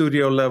old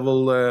studio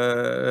level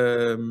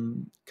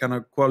kind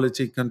of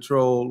quality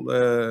control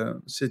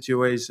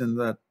situation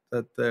that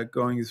they're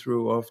going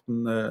through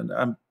often.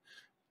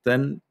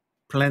 Then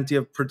plenty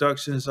of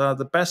productions are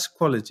the best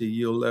quality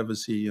you'll ever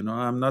see.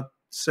 I'm not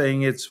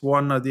saying it's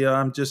one or the other.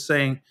 I'm just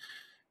saying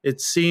it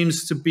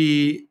seems to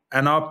be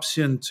an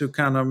option to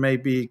kind of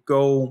maybe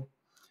go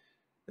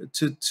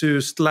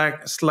to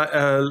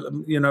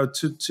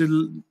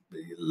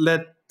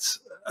let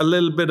a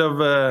little bit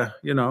of a,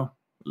 you know,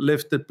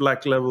 lifted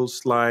black level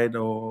slide,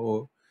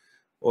 or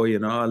you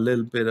know, a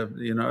little bit of,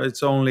 you know,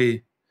 it's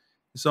only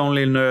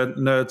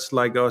nerds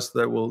like us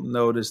that will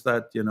notice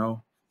that, you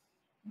know,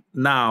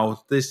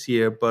 now this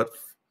year. But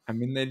I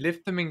mean, they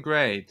lift them in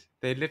grade.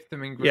 They lift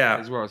them in grade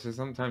as well. So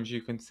sometimes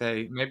you can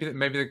say maybe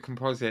the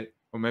composite,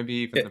 or maybe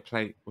even the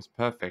plate was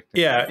perfect.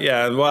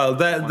 Yeah. Well,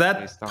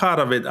 that part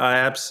of it, I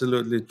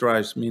absolutely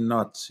drives me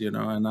nuts, you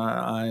know, and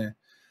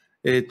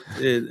it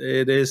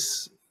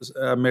is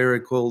a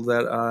miracle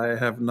that I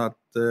have not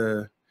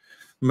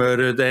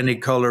murdered any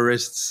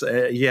colorists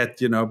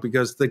yet, you know,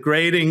 because the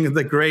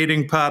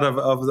grading part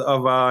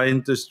of our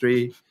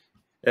industry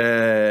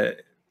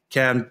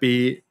can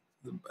be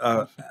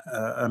an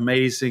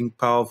amazing,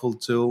 powerful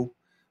tool.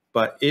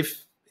 But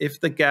if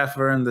the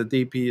gaffer and the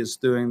DP is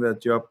doing their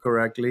job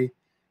correctly,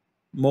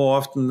 more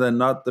often than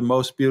not, the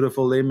most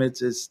beautiful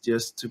image is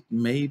just to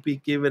maybe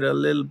give it a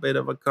little bit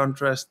of a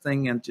contrast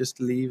thing and just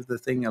leave the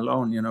thing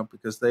alone, you know,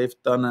 because they've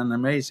done an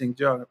amazing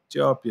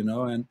job, you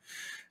know.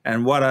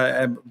 And what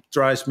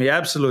drives me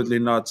absolutely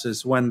nuts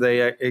is when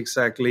they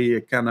exactly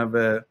kind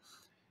of,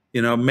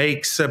 you know,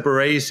 make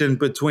separation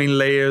between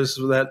layers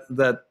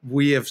that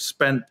we have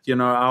spent, you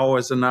know,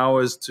 hours and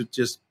hours to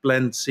just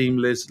blend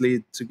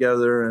seamlessly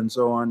together and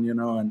so on, you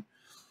know. And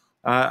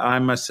I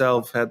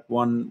myself had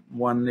one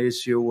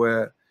issue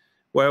where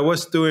I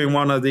was doing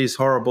one of these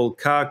horrible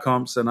car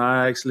comps, and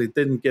I actually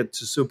didn't get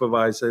to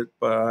supervise it,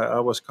 but I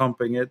was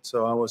comping it,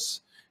 so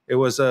it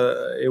was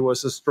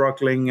a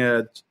struggling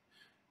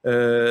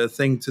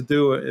thing to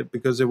do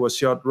because it was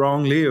shot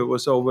wrongly. It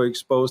was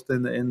overexposed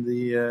in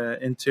the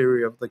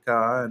interior of the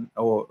car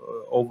or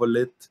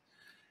overlit,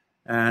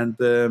 and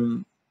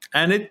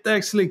it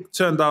actually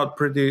turned out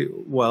pretty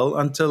well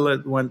until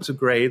it went to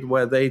grade,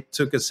 where they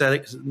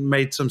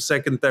made some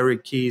secondary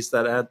keys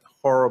that had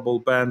horrible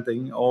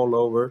banding all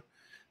over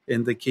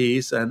in the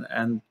keys,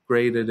 and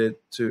graded it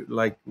to,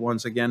 like,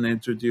 once again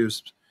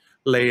introduced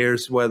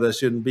layers where there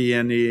shouldn't be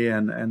any,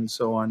 and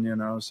so on, you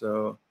know.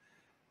 So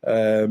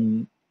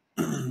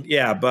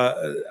yeah, but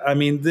I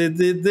mean,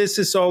 this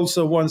is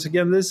also, once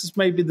again, this is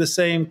maybe the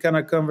same kind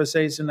of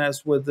conversation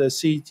as with the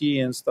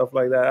CG and stuff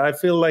like that. I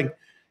feel like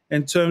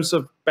in terms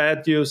of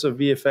bad use of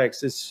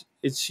VFX,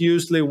 it's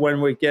usually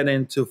when we get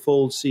into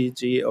full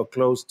CG or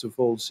close to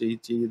full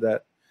CG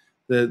that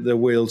the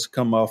wheels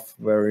come off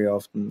very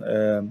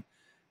often.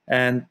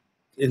 And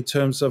in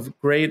terms of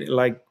grade,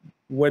 like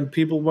when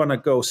people want to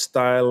go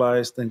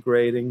stylized and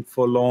grading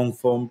for long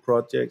form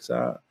projects,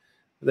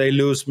 they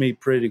lose me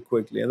pretty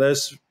quickly. And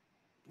there's,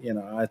 you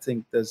know, I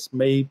think there's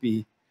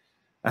maybe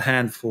a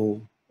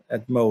handful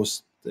at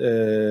most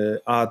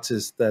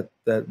artists that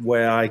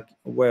where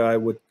I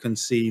would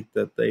concede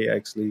that they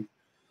actually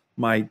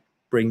might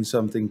bring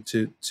something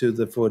to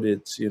the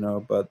footage, you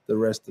know, but the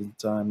rest of the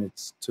time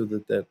it's to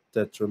the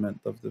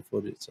detriment of the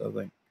footage, I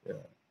think.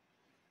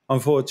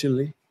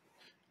 Unfortunately.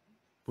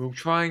 We'll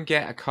try and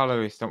get a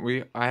colorist.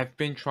 I have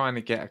been trying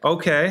to get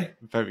a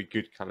very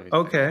good colorist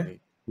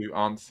to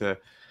answer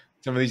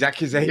some of these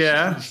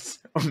accusations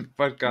on the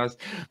podcast.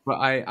 But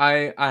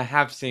I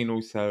have seen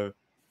also,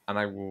 and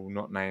I will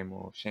not name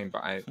or shame,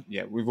 but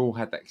we've all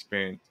had that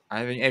experience.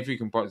 I think every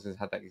compositor has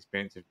had that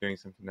experience of doing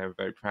something they were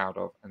very proud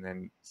of and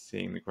then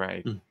seeing the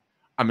grade.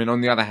 I mean,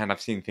 on the other hand, I've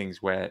seen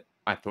things where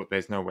I thought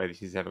there's no way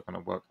this is ever going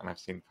to work, and I've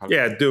seen colors.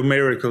 Yeah, do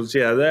miracles.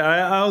 Yeah,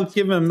 I'll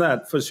give him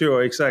that for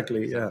sure.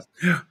 Exactly.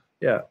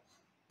 Yeah.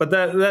 But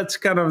that's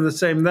kind of the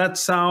same.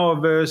 That's our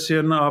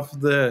version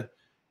of the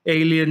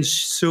alien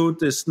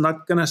suit is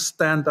not going to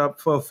stand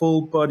up for a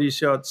full body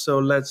shot. So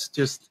let's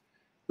just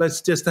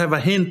have a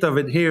hint of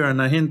it here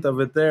and a hint of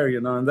it there, you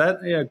know. And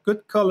that,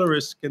 good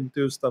colorists can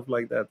do stuff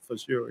like that for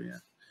sure. Yeah,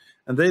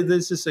 and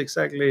this is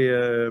exactly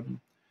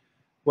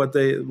what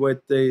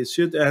they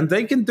should, and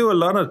they can do a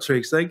lot of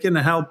tricks. They can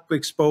help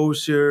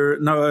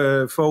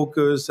exposure,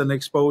 focus and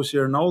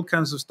exposure and all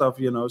kinds of stuff,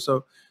 you know.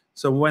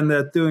 So when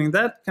they're doing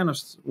that kind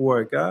of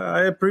work,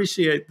 I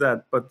appreciate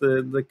that. But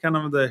the kind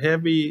of the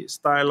heavy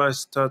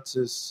stylized touch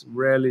is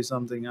rarely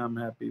something I'm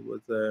happy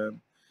with.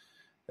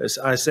 As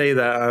I say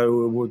that, it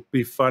would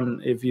be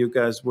fun if you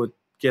guys would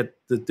get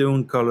the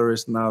Dune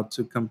colorist now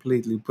to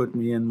completely put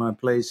me in my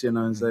place, you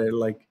know, and say,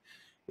 like,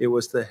 it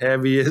was the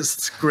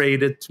heaviest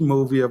graded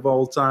movie of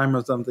all time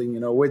or something, you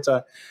know, which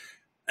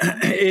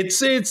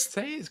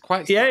it's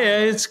quite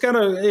it's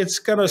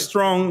got a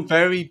strong,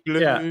 very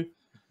blue,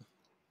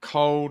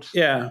 cold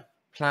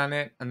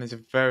planet, and there's a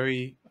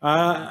very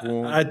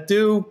warm, I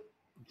do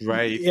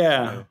great.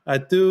 I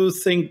do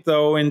think,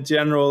 though, in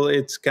general,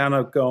 it's kind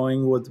of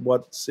going with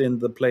what's in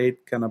the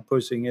plate, kind of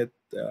pushing it,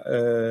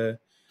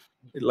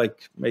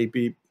 like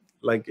maybe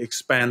like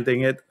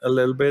expanding it a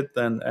little bit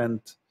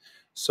and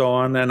so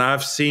on. And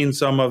I've seen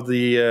some of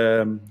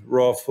the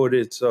raw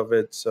footage of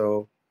it,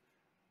 so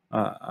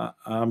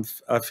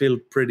I feel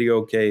pretty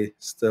okay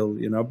still,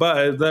 you know.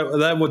 But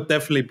that would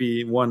definitely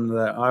be one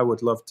that I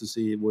would love to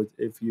see.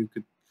 If you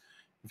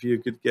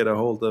could get a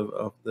hold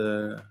of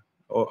the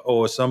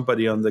or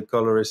somebody on the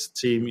colorist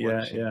team,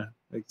 yeah,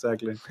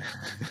 exactly.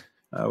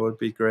 That would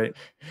be great.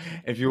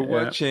 If you're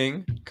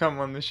watching, come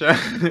on the show.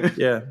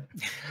 Yeah.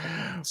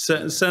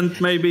 Send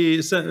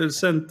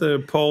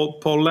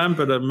Paul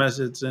Lambert a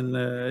message, and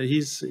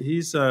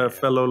he's a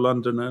fellow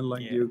Londoner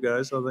like you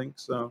guys, I think.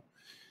 So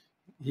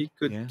he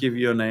could give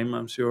you a name,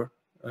 I'm sure.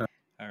 All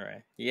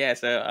right. Yeah.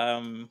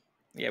 So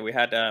we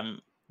had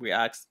we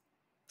asked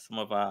some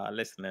of our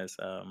listeners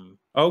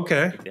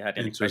okay, if they had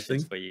any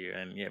questions for you,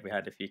 and we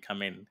had a few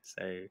come in.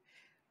 So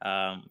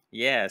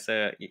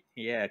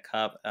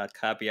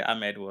Kabir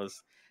Ahmed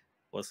was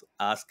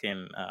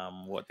asking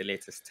what the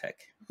latest tech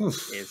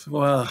is.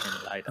 Well,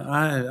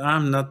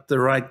 I'm not the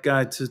right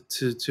guy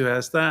to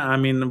ask that. I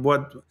mean,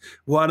 what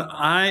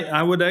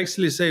I would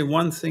actually say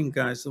one thing,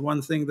 guys. The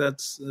one thing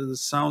that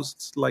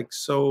sounds like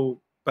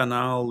so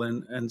banal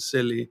and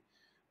silly,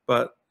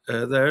 but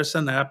there's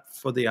an app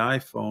for the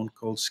iPhone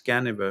called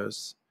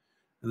Scaniverse.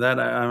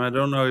 That I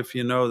don't know if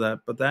you know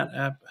that, but that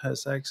app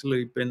has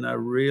actually been a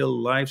real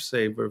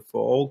lifesaver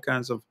for all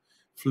kinds of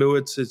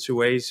fluid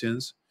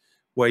situations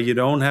where you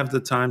don't have the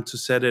time to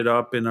set it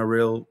up in a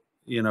real,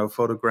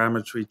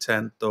 photogrammetry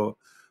tent or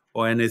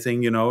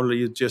anything.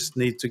 You just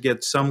need to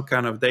get some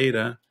kind of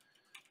data,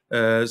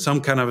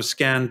 some kind of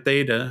scanned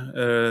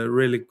data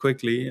really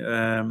quickly.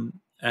 And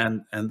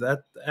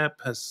that app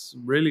has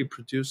really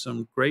produced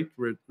some great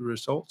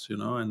results,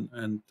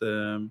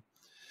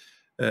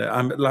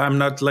 I'm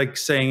not like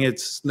saying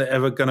it's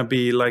ever going to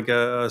be like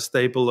a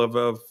staple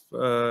of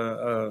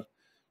a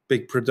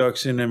big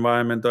production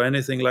environment or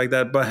anything like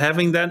that. But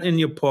having that in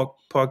your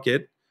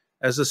pocket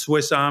as a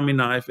Swiss Army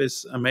knife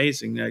is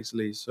amazing,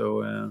 actually.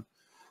 So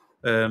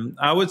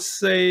I would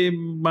say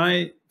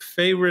my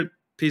favorite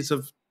piece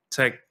of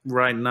tech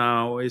right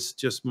now is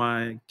just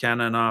my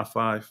Canon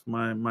R5,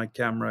 my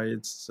camera.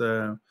 It's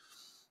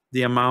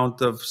the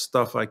amount of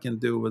stuff I can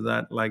do with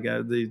that, like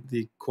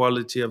the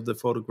quality of the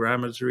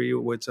photogrammetry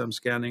which I'm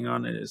scanning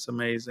on it is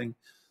amazing.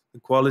 The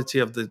quality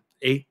of the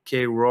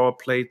 8K raw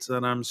plates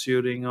that I'm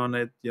shooting on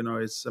it,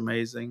 it's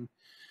amazing.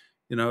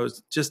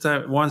 It's just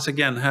once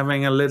again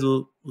having a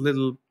little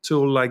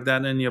tool like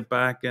that in your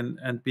back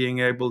and being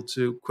able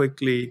to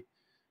quickly,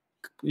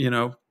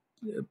 you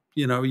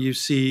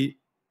see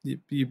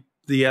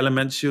the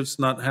element shoot's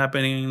not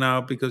happening now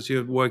because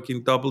you're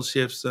working double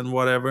shifts and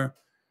whatever.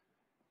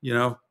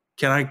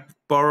 Can I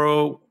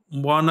borrow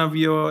one of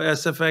your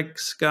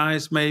SFX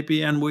guys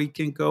maybe, and we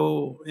can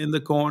go in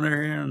the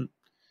corner here,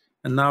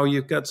 and now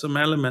you've got some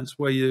elements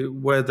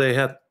where they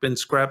had been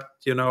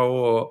scrapped,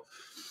 or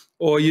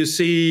you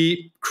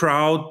see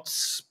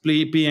crowds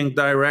being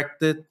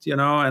directed,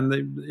 and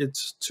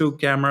it's two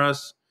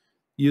cameras.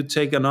 You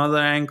take another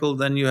angle,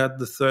 then you have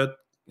the third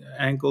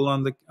angle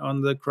on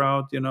the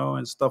crowd,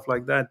 and stuff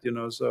like that,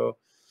 So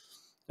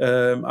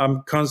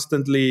I'm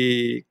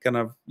constantly kind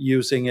of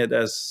using it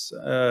as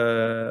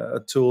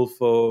a tool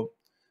for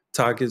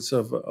targets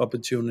of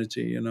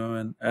opportunity,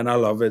 and I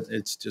love it.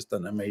 It's just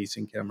an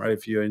amazing camera.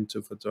 If you're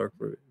into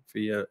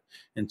photography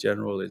in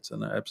general, it's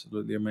an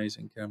absolutely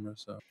amazing camera.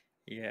 So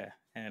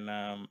and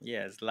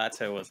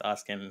Zlato was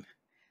asking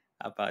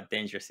about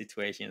dangerous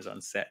situations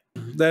on set.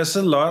 There's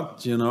a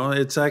lot,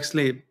 It's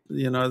actually,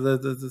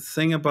 the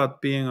thing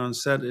about being on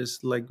set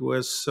is like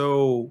we're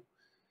so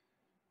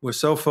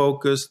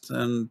focused,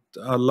 and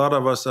a lot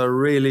of us are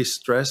really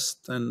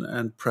stressed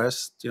and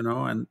pressed,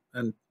 and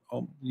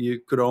you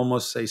could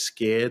almost say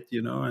scared,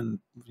 and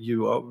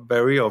you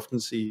very often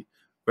see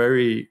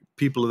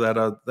people that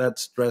are that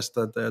stressed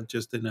that they're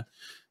just in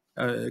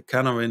a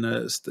kind of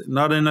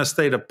not in a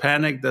state of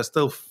panic. They're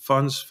still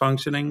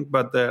functioning,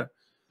 but they're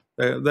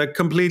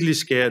completely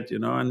scared,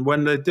 and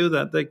when they do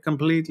that, they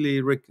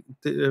completely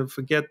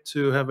forget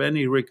to have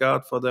any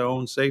regard for their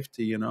own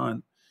safety,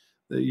 and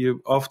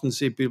you often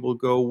see people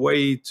go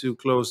way too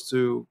close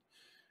to,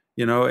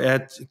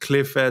 at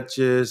cliff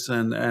edges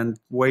and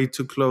way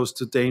too close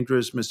to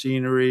dangerous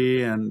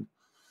machinery, and,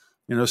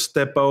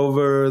 step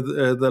over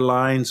the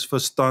lines for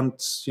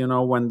stunts,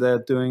 when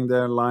they're doing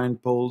their line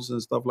pulls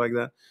and stuff like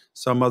that.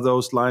 Some of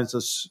those lines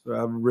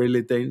are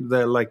really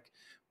they're like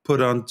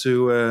put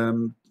onto,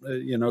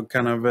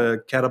 kind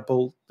of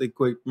catapult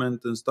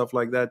equipment and stuff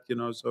like that,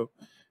 So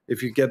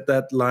if you get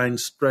that line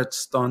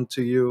stretched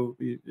onto you,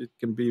 it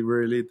can be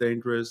really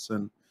dangerous.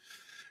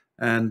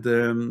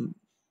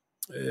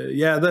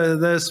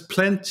 There's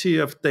plenty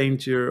of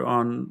danger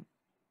on,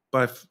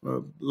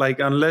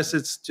 unless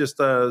it's just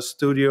a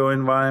studio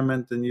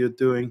environment and you're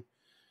doing,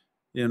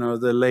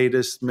 the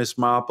latest Miss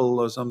Marple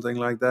or something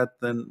like that,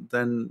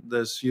 then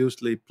there's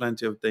usually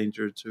plenty of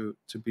danger to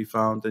be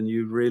found, and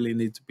you really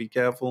need to be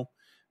careful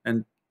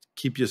and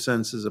keep your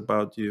senses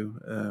about you.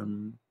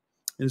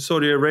 In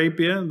Saudi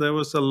Arabia, there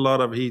was a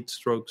lot of heat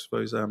strokes,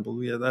 for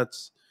example. Yeah,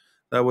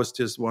 that was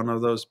just one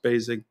of those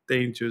basic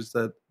dangers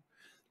that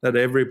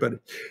everybody,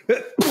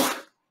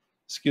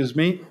 excuse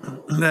me,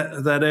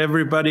 that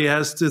everybody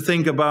has to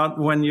think about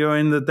when you're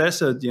in the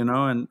desert,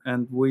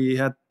 and we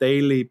had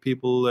daily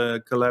people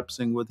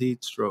collapsing with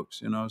heat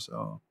strokes,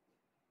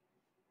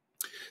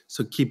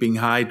 so keeping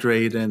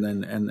hydrated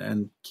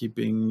and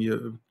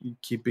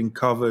keeping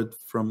covered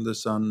from the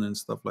sun and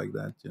stuff like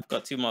that. Yeah. I've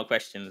got two more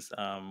questions.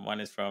 One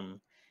is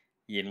from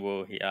Ian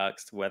Wool. He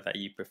asked whether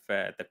you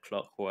prefer the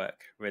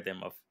clockwork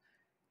rhythm of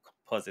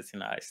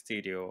compositing at a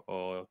studio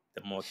or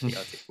the more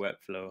chaotic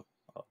workflow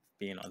of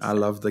being on set. I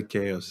love the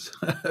chaos.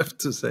 I have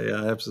to say,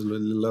 I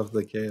absolutely love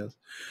the chaos.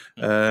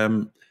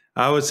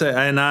 I would say,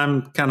 and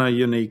I'm kind of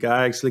unique.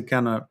 I actually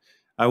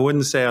I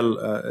wouldn't say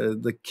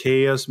the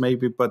chaos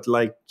maybe, but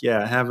like,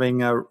 yeah, having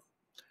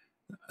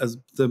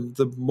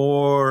the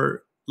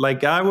more,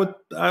 like, I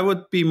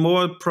would be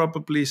more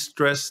probably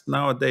stressed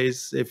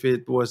nowadays if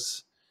it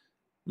was,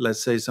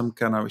 let's say, some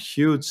kind of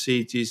huge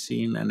CG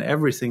scene and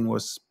everything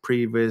was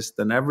prevised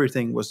and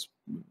everything was,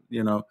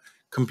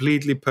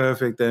 completely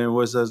perfect, and it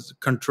was a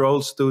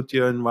controlled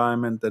studio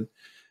environment and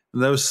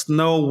there was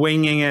no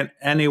winging it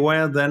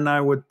anywhere. Then I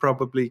would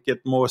probably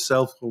get more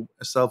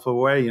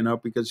self-aware,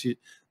 because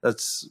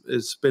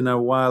it's been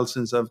a while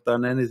since I've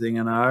done anything,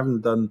 and I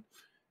haven't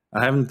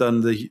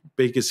done the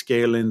biggest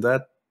scale in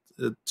that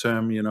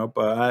term,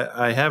 but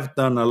I have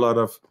done a lot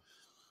of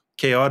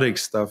chaotic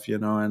stuff,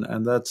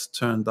 and that's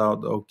turned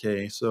out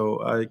okay.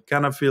 So I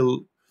kind of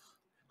feel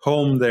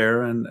home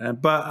there,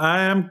 but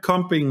I am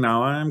comping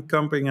now. I am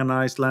comping an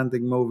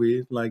Icelandic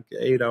movie, like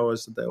 8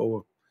 hours a day,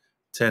 or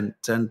 10,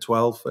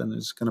 12, and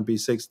it's going to be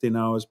 16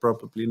 hours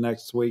probably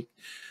next week.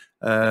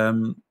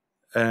 And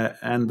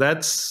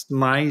that's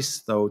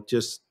nice, though,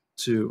 just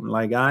to,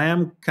 like, I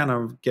am kind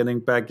of getting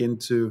back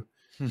into,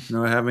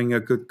 having a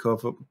good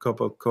cup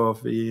of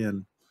coffee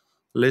and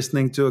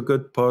listening to a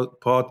good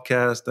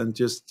podcast and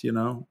just,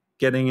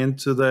 getting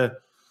into the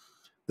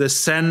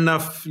zen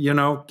of,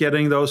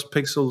 getting those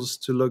pixels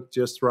to look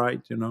just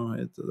right,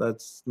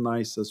 that's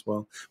nice as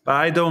well.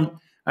 But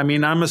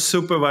I'm a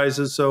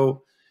supervisor,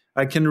 so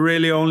I can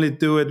really only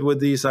do it with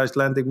these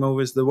Icelandic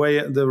movies. The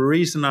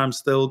reason I'm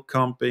still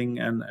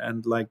comping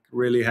and like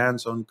really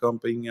hands-on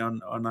comping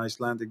on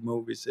Icelandic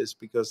movies is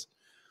because,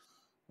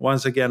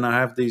 once again, I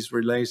have these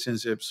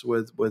relationships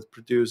with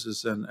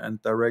producers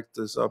and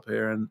directors up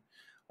here, and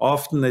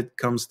often it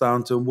comes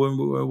down to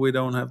we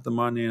don't have the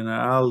money, and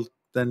I'll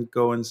then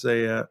go and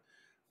say,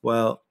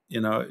 well,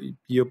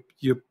 you're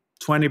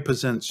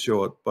 20%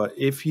 short, but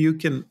if you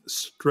can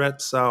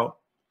stretch out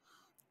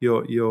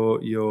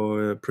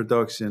your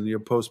production, your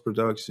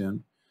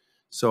post-production,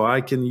 so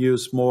I can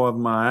use more of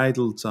my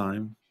idle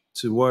time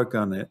to work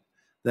on it,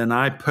 then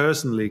I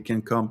personally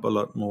can comp a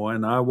lot more,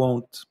 and I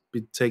won't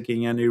be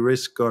taking any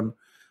risk on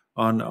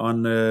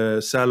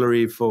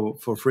salary for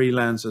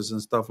freelancers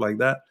and stuff like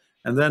that.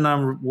 And then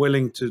I'm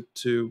willing to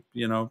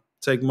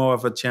take more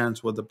of a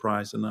chance with the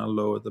price, and I'll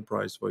lower the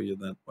price for you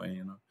that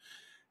way,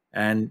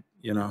 And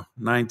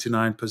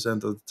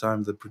 99% of the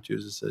time the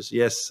producer says,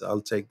 yes, I'll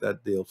take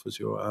that deal for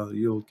sure.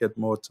 You'll get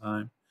more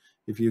time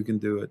if you can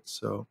do it.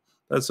 So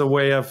that's a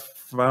way I've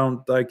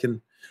found I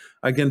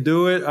can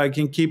do it. I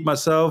can keep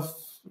myself,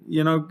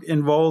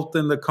 involved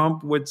in the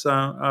comp, which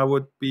I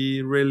would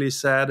be really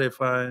sad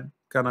if I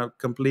kind of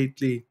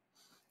completely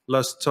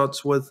lost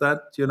touch with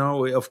that.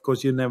 Of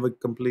course, you never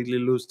completely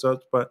lose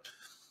touch, but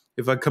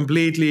if I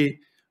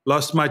completely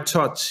lost my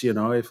touch,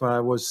 if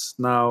I was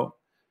now,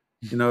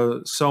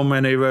 so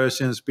many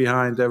versions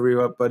behind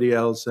everybody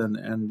else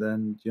and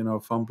then,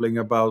 fumbling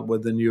about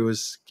with the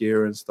newest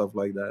gear and stuff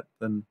like that,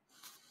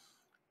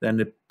 then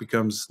it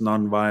becomes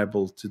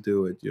non-viable to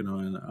do it,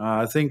 and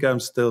I think I'm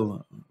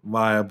still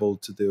viable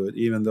to do it,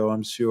 even though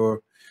I'm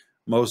sure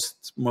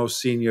most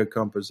senior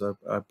compers are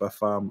by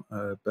far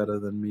better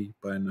than me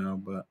by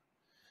now. But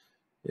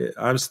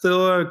I'm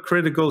still a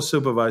critical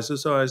supervisor,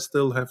 so I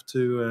still have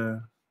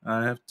to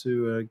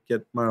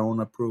get my own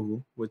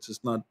approval, which is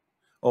not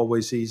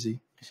always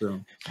easy. So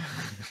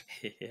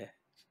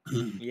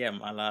yeah,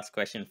 my last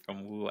question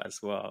from Wu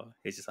as well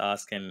is just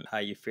asking how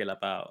you feel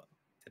about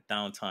the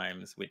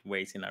downtimes with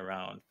waiting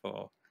around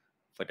for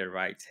the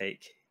right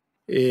take.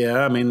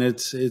 Yeah, I mean,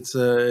 it's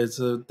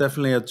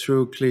definitely a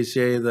true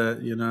cliche that,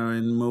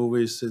 in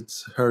movies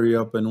it's hurry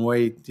up and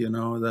wait,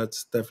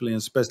 that's definitely,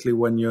 especially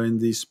when you're in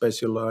these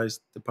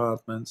specialized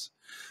departments.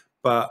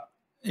 But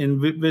in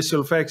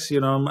visual effects,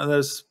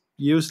 there's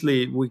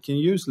we can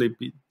usually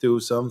do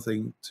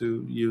something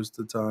to use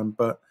the time.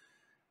 But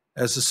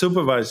as a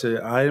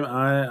supervisor,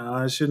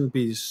 I shouldn't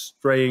be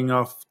straying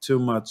off too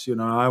much.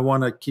 I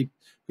want to keep,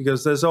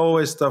 because there's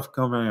always stuff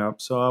coming up.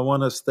 So I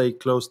want to stay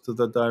close to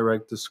the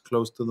directors,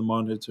 close to the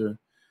monitor,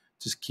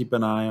 just keep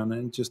an eye on it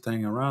and just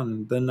hang around.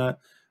 And then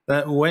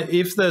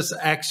if there's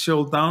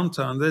actual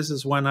downtime, this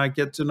is when I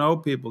get to know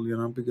people,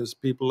 because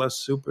people are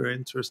super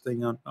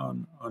interesting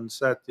on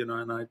set,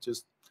 and I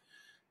just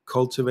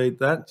cultivate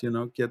that,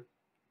 get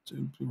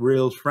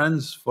real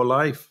friends for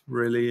life,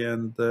 really.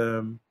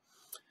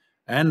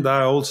 And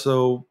I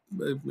also,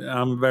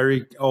 I'm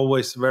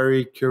always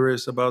very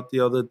curious about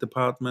the other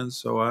departments.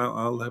 So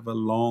I'll have a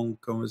long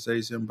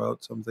conversation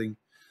about something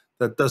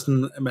that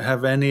doesn't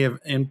have any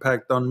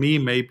impact on me,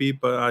 maybe,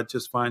 but I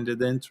just find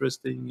it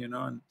interesting,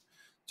 and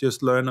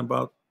just learn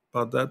about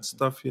that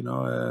stuff,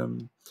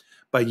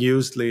 But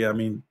usually, I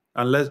mean,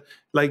 unless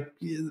like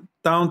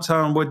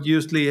downtown would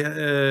usually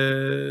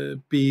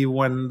be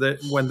when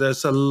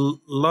there's a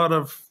lot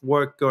of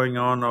work going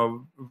on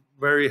or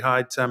very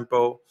high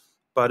tempo,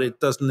 but it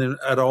doesn't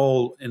at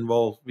all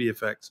involve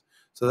VFX.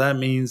 So that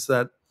means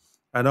that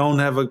I don't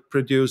have a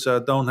producer, I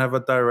don't have a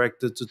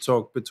director to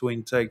talk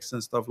between takes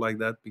and stuff like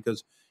that,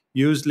 because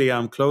usually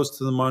I'm close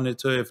to the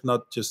monitor, if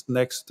not just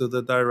next to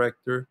the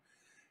director,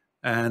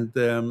 and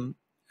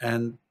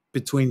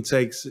between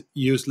takes,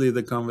 usually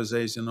the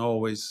conversation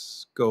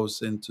always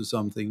goes into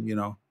something, you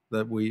know,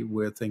 that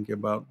we're thinking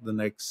about the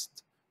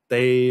next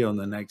day or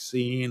the next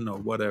scene or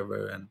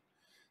whatever, and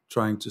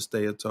trying to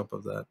stay on top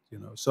of that, you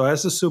know. So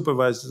as a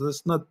supervisor,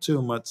 there's not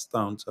too much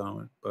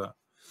downtime, but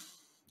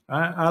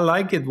I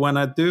like it when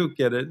I do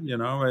get it, you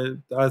know.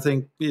 I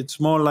think it's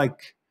more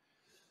like,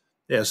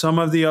 yeah, some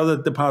of the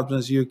other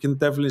departments, you can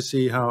definitely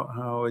see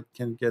how it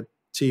can get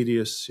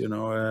tedious, you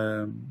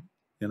know.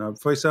 You know,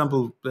 for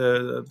example,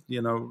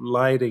 you know,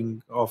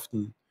 lighting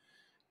often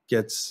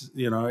gets,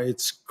 you know,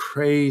 it's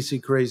crazy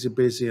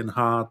busy and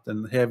hard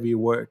and heavy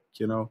work,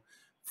 you know,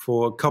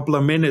 for a couple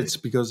of minutes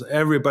because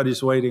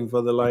everybody's waiting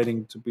for the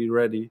lighting to be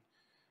ready.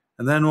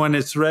 And then when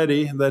it's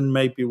ready, then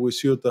maybe we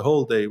shoot the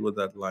whole day with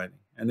that lighting.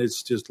 And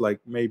it's just like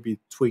maybe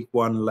tweak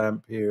one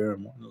lamp here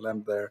and one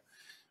lamp there,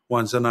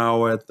 once an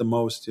hour at the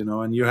most, you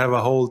know, and you have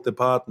a whole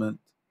department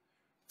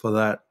for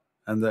that.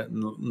 And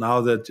then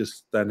now they're just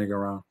standing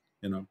around,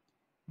 you know.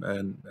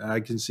 And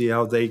I can see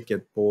how they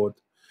get bored.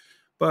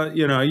 But,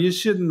 you know, you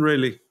shouldn't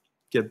really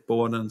get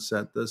bored on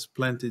set. There's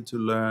plenty to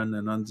learn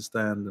and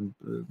understand, and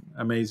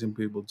amazing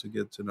people to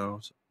get to know.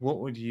 What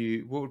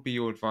would be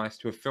your advice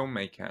to a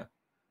filmmaker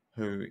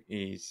who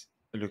is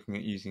looking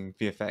at using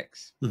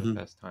VFX for the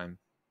first time?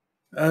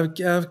 I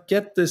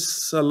get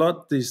this a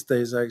lot these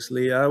days,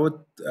 actually.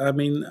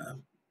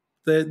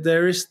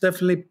 There is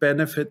definitely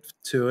benefit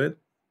to it,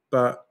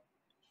 but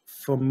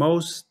for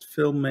most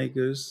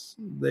filmmakers,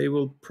 they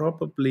will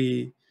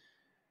probably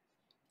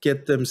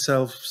get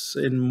themselves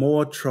in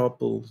more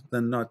trouble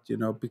than not, you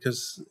know,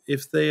 because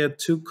if they are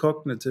too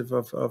cognitive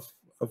of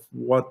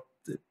what,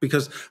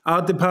 because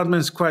our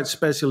department is quite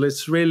special.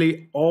 It's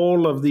really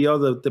all of the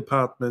other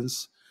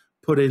departments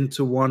put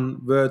into one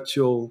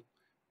virtual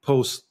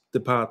post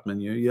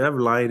department. You have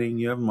lighting,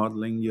 you have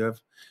modeling, you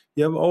have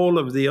all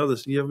of the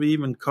others. You have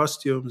even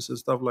costumes and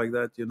stuff like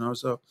that, you know.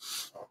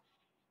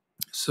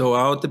 So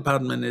our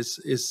department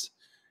is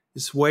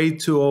way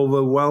too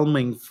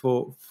overwhelming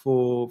for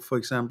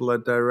example, a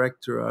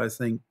director, I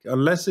think,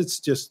 unless it's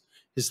just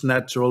his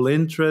natural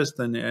interest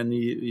and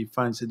he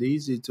finds it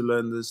easy to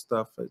learn this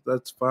stuff.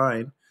 That's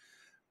fine.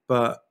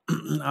 But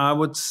I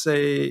would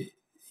say,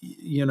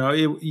 you know,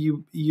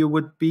 you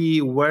would be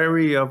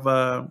wary of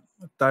a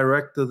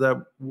director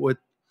that would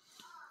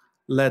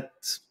let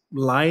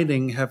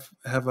lighting have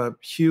a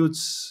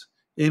huge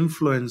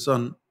influence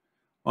on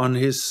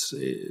his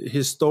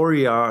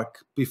story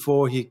arc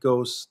before he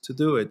goes to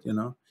do it, you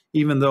know.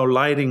 Even though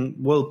lighting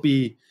will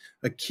be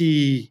a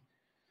key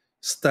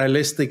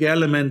stylistic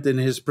element in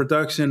his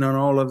production and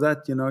all of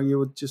that, you know, you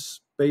would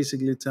just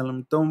basically tell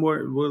him, don't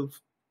worry, we'll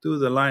do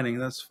the lighting,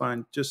 that's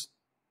fine. Just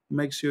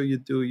make sure you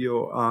do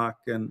your arc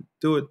and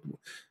do it,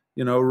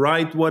 you know,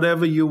 write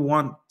whatever you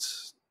want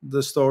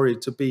the story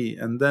to be,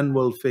 and then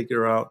we'll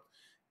figure out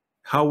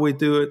how we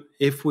do it,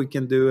 if we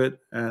can do it,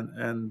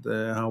 and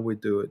how we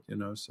do it, you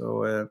know.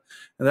 So and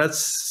that's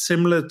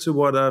similar to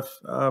what I've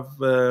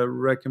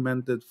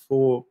recommended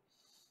for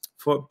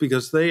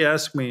because they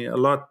ask me a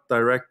lot,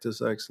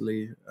 directors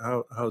actually,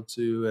 how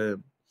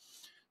to.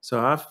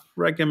 So I've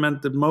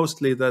recommended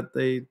mostly that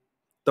they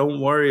don't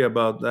worry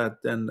about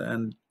that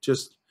and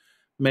just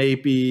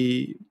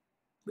maybe,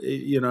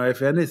 you know,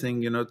 if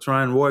anything, you know,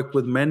 try and work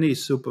with many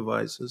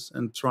supervisors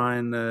and try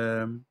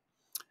and.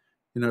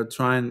 You know,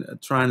 try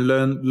and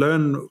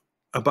learn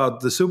about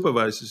the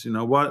supervisors. You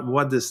know,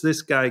 what is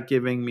this guy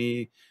giving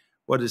me?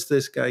 What is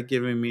this guy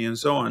giving me, and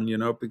so on. You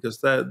know, because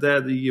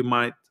there you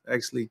might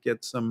actually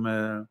get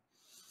some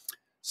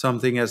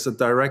something as a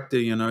director.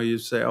 You know, you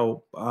say,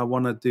 oh, I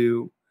want to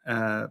do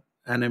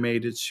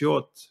animated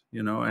short.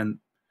 You know, and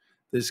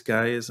this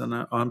guy is an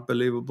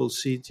unbelievable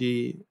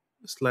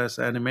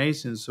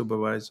CG/animation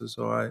supervisor,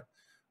 so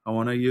I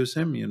want to use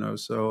him, you know.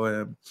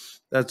 So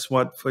that's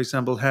what, for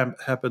example,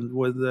 happened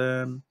with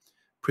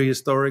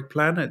Prehistoric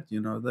Planet.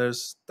 You know,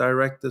 there's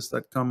directors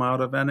that come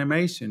out of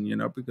animation, you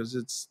know, because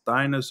it's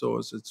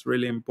dinosaurs. It's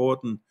really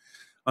important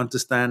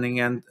understanding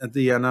and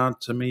the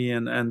anatomy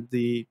and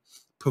the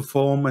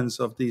performance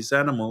of these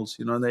animals.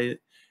 You know,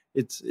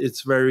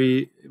 it's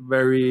very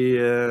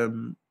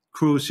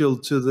crucial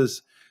to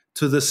the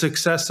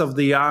success of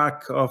the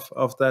arc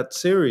of that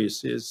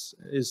series is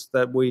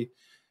that we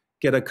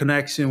get a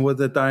connection with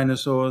the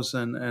dinosaurs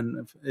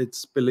and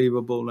it's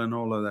believable and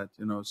all of that,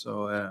 you know.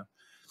 So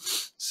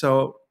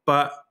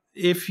but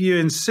if you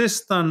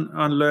insist on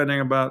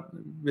learning about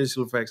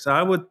visual effects,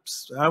 I would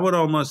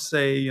almost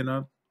say, you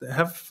know,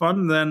 have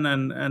fun then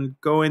and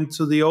go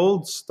into the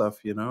old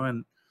stuff, you know,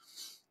 and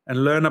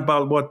learn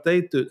about what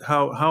they do,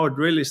 how it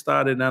really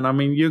started. And I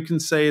mean, you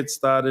can say it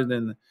started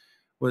in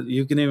well,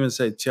 you can even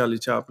say Charlie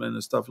Chaplin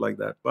and stuff like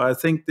that. But I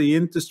think the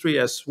industry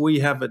as we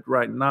have it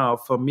right now,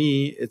 for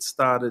me, it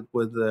started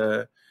with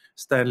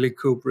Stanley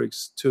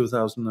Kubrick's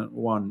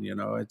 2001. You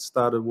know, it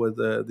started with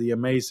the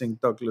amazing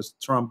Douglas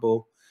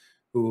Trumbull,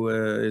 who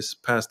is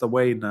passed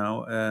away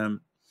now,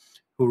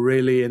 who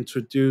really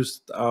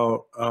introduced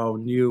our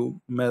new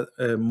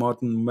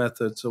modern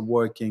methods of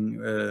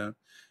working.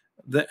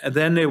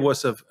 Then it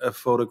was a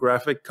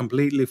photographic,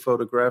 completely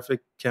photographic,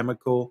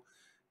 chemical,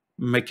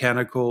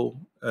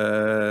 mechanical,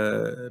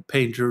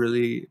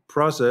 painterly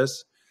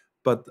process,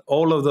 but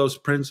all of those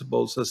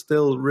principles are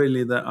still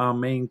really our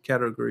main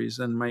categories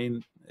and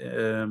main,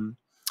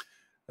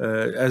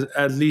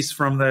 at least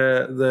from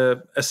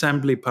the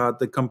assembly part,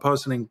 the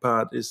compositing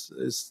part is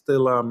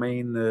still our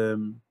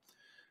main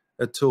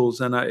tools.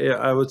 And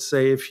I would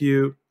say if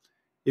you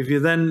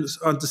then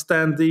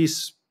understand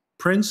these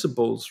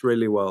principles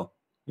really well,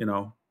 you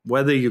know,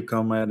 whether you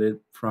come at it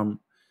from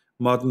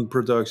modern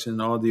production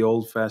or the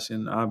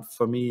old-fashioned,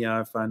 for me,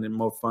 I find it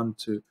more fun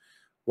to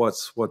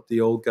watch what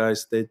the old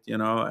guys did, you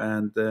know.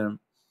 And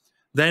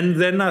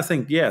then I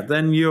think, yeah,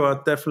 then you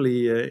are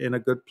definitely in a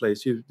good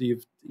place.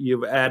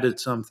 You've added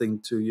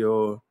something to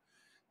your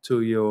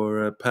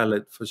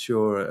palette for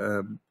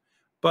sure.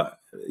 But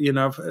you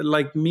know,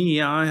 like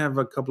me, I have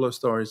a couple of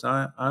stories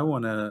I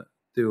want to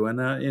do, and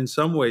in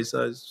some ways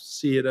I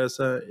see it as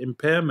an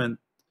impairment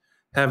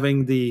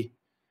having the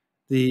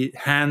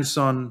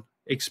hands-on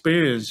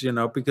experience, you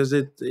know, because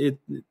it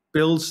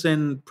builds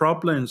in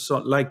problems. So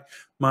like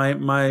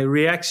my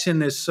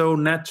reaction is so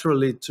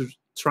naturally to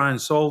try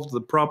and solve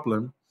the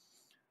problem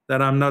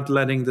that I'm not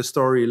letting the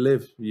story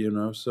live, you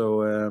know.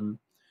 So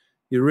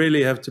you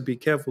really have to be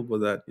careful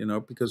with that, you know,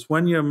 because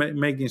when you're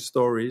making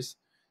stories,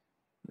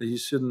 you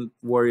shouldn't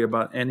worry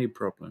about any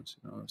problems.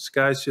 You know,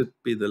 sky should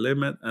be the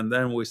limit, and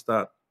then we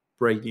start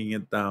breaking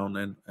it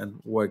down and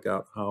work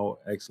out how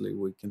actually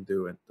we can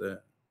do it.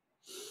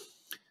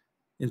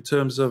 In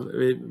terms of,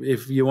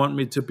 if you want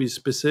me to be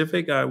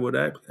specific, I would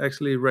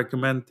actually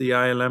recommend the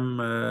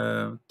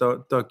ILM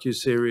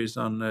docu-series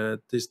on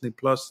Disney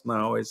Plus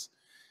now. It's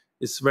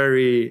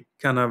very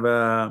kind of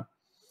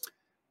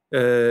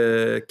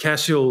a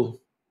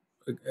casual,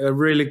 a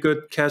really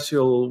good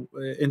casual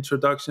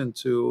introduction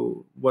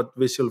to what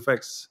visual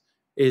effects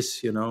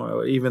is, you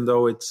know, even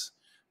though it's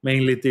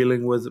mainly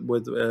dealing with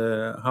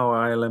how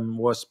ILM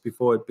was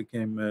before it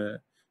became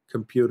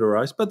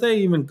computerized, but they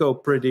even go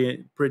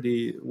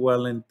pretty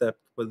well in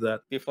depth with that.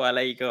 Before I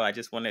let you go, I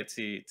just wanted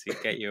to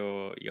get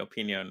your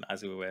opinion,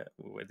 as we were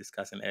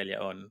discussing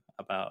earlier on,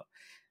 about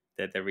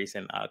the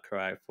recent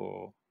outcry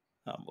for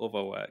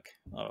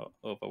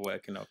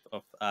overworking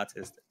of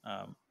artists.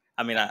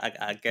 I mean,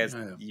 I guess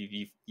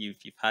you've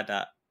had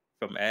that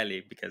from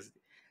early, because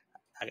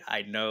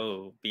I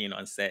know being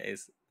on set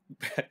is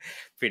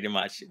pretty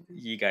much,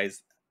 you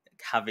guys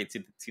have it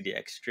to the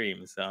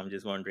extreme. So I'm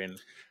just wondering.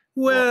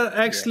 Well,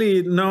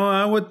 actually, no,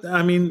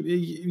 I mean,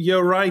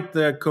 you're right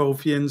there,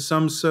 Kofi, in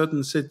some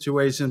certain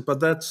situations, but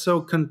that's so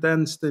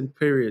condensed in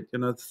period. You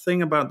know, the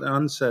thing about the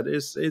onset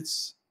is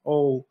it's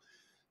all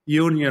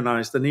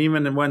unionized. And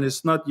even when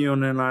it's not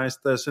unionized,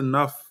 there's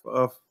enough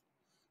of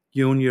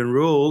union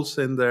rules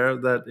in there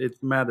that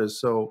it matters.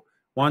 So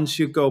once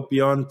you go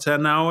beyond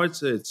 10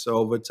 hours, it's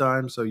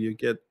overtime. So you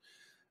get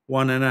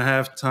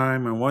 1.5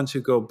 time. And once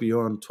you go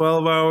beyond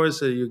 12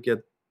 hours, you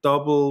get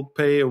double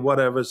pay or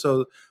whatever.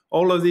 So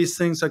all of these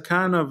things are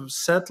kind of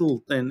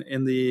settled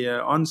in the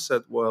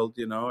onset world,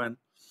 you know. And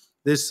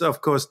this,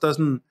 of course,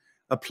 doesn't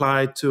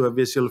apply to a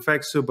visual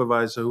effects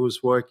supervisor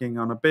who's working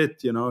on a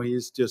bit, you know.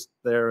 He's just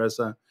there as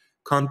a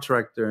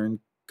contractor, and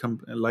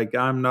like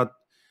I'm not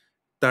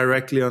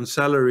directly on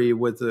salary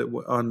with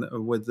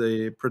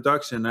the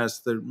production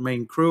as the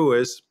main crew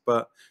is,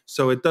 but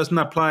so it doesn't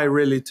apply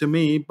really to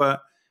me.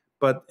 But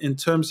in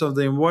terms of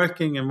the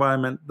working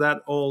environment,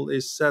 that all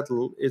is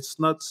settled. It's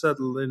not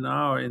settled in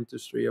our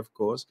industry, of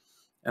course.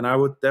 And I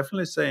would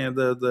definitely say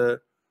the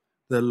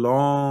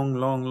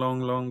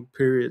long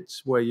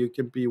periods where you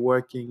can be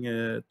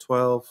working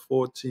 12,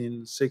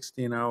 14,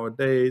 16-hour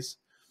days,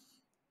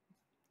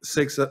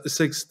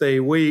 6-day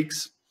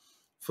weeks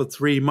for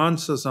 3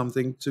 months or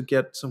something to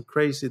get some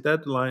crazy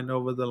deadline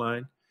over the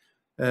line.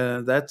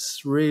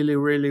 That's really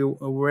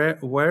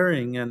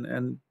wearing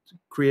and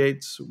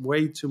creates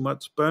way too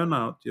much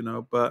burnout, you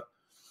know. But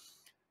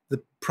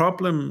the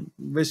problem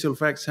visual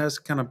effects has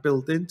kind of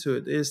built into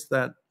it is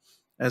that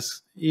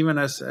as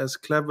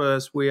clever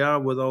as we are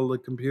with all the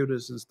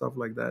computers and stuff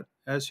like that,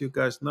 as you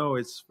guys know,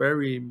 it's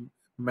very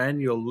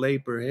manual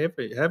labor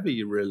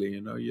heavy really,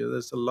 you know.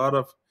 There's a lot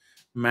of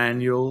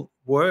manual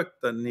work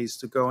that needs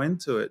to go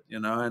into it, you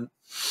know.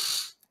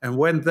 And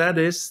when that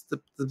is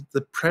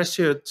the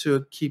pressure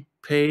to keep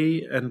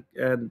pay and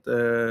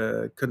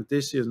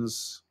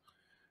conditions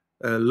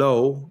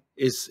low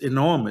is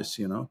enormous,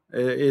 you know.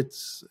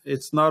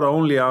 It's not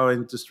only our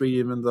industry,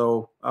 even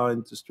though our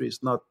industry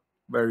is not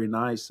very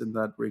nice in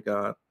that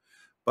regard,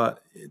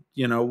 but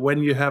you know, when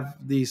you have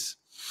these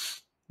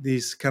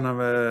kind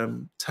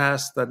of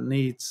tasks that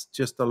needs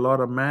just a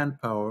lot of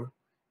manpower,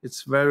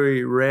 it's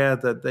very rare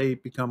that they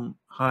become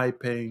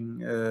high-paying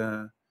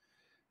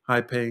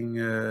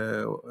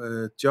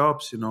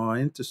jobs, or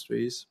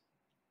industries.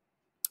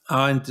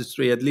 Our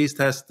industry at least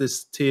has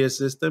this tier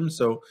system,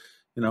 so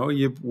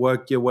you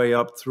work your way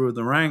up through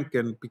the rank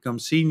and become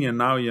senior.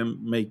 Now you're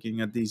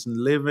making a decent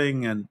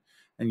living, and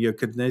your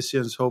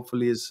conditions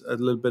hopefully is a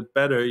little bit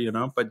better,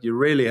 but you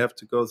really have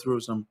to go through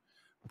some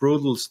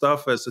brutal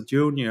stuff as a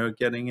junior,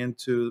 getting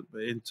into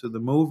the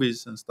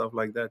movies and stuff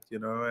like that,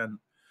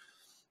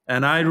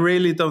 and I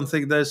really don't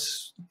think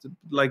there's,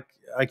 like,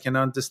 I can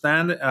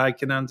understand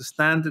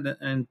it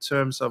in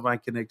terms of I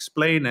can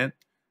explain it,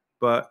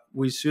 but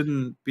we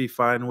shouldn't be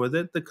fine with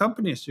it. The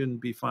companies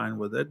shouldn't be fine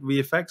with it.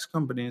 VFX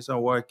companies are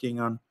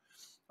working on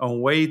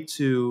way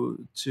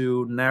to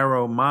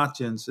narrow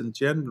margins in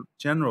general.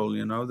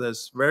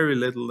 There's very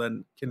little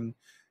that can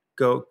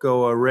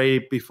go array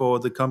before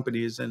the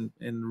company is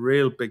in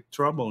real big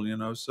trouble.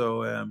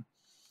 So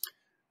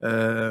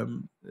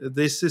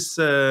this is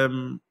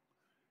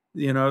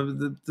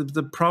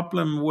the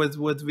problem with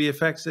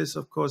VFX is,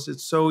 of course,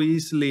 it's so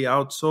easily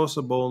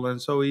outsourceable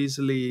and so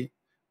easily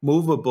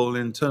movable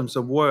in terms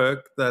of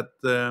work that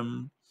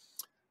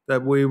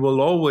we will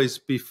always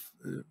be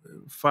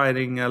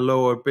fighting a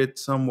lower bid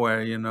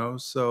somewhere,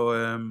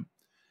 So,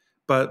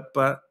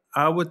 but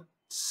I would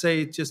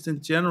say, just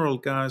in general,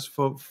 guys,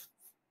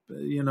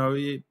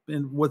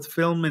 with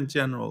film in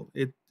general,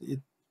 if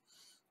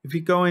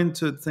you go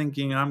into it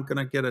thinking I'm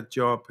gonna get a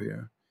job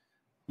here,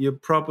 you're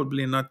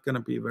probably not going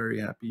to be very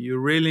happy. You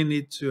really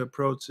need to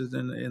approach it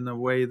in a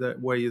way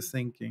where you're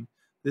thinking,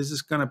 this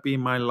is going to be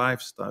my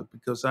lifestyle,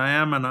 because I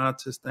am an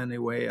artist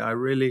anyway. I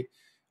really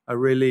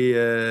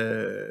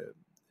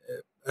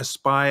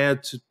aspire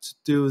to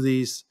do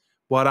these,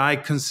 what I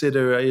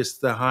consider is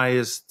the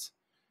highest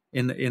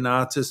in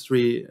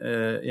artistry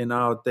in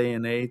our day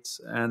and age,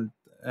 and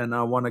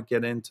I want to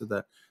get into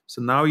that.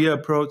 So now you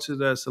approach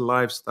it as a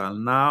lifestyle.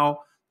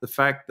 Now the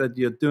fact that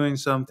you're doing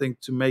something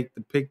to make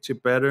the picture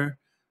better,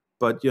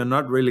 but you're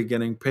not really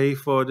getting paid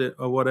for it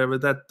or whatever,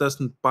 that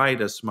doesn't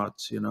bite as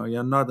much,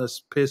 You're not as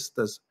pissed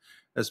as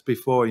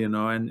before,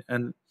 and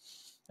then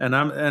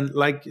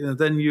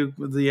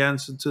the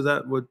answer to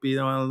that would be,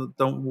 well,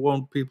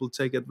 won't people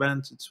take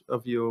advantage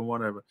of you or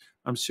whatever?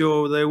 I'm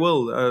sure they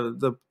will.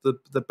 The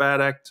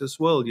bad actors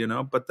will,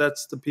 but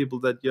that's the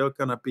people that you're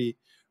gonna be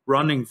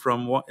running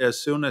from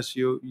as soon as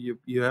you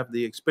have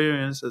the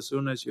experience. As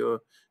soon as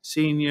you're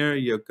senior,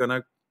 you're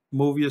gonna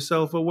move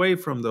yourself away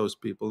from those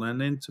people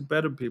and into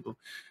better people,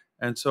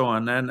 and so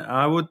on. And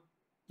I would,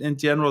 in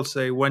general,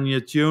 say, when you're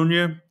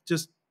junior,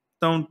 just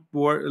don't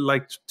worry.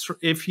 Like,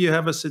 if you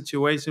have a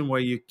situation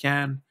where you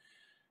can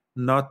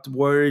not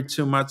worry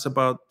too much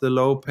about the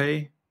low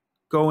pay,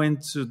 go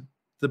into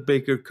the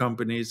bigger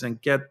companies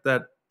and get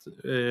that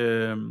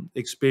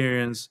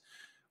experience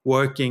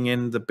working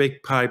in the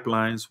big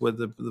pipelines with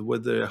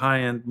the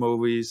high-end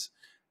movies,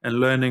 and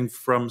learning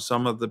from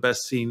some of the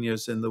best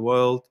seniors in the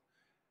world,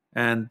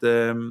 and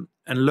learn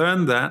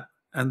that.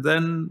 And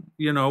then,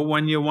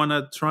 when you want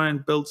to try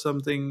and build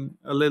something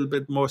a little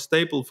bit more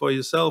stable for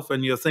yourself,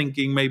 and you're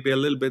thinking maybe a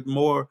little bit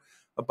more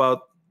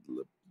about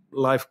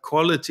life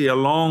quality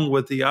along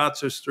with the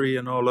artistry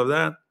and all of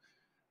that,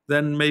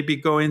 then maybe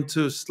go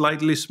into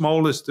slightly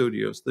smaller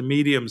studios, the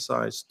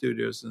medium-sized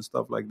studios and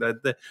stuff like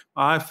that.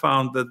 I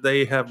found that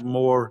they have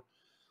more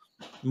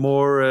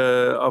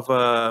of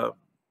a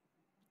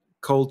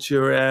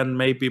culture and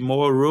maybe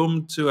more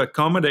room to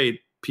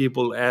accommodate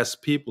people as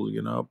people,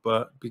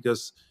 but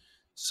because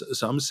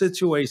some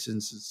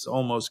situations it's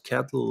almost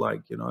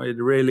cattle-like, it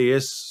really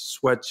is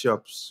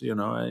sweatshops,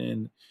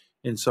 in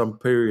some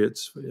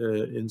periods,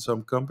 in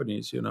some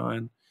companies,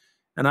 and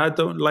I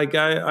don't like,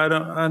 I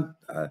don't,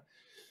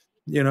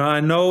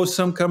 I know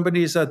some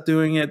companies are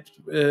doing it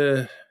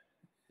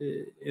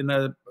in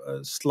a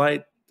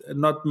slight,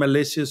 not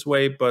malicious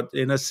way, but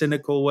in a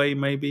cynical way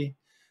maybe.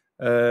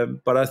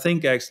 But I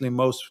think actually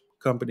most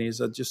companies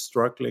are just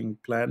struggling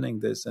planning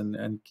this,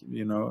 and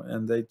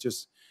they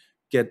just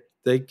get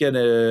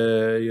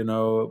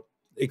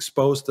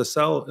exposed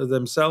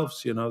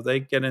themselves. They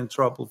get in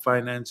trouble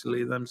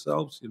financially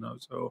themselves.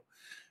 So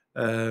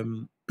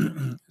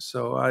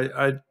so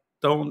I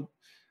don't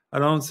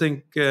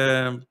think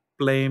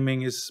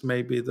blaming is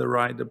maybe the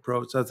right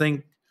approach. I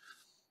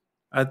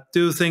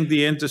do think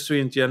the industry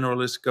in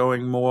general is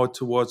going more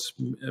towards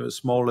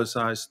smaller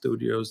size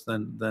studios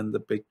than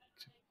the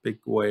big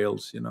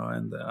whales,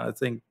 and I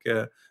think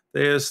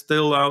they are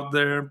still out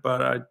there,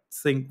 but I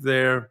think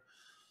their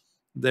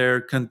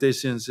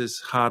conditions is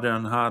harder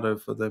and harder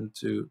for them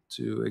to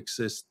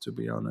exist, to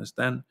be honest.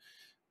 And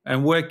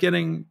we're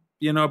getting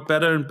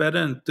better and better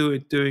and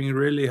doing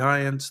really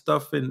high-end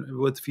stuff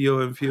with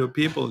fewer and fewer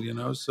people,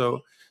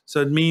 so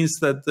it means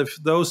that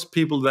those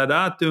people that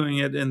are doing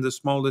it in the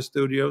smaller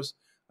studios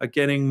are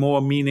getting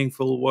more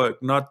meaningful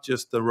work, not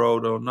just the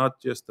road or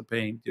not just the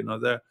paint.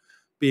 They're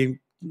being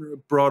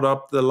brought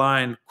up the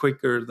line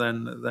quicker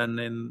than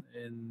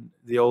in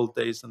the old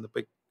days in the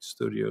big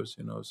studios.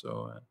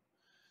 So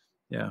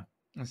yeah.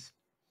 Yes.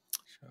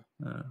 Sure.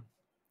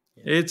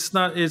 It's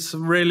not. It's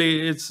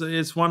really.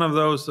 It's one of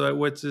those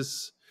which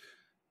is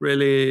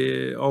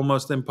really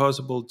almost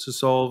impossible to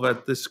solve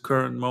at this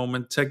current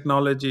moment.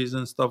 Technologies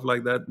and stuff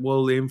like that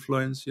will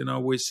influence.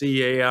 We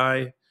see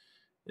AI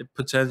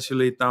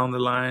potentially down the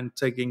line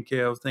taking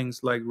care of things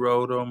like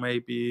roto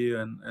maybe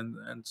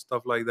and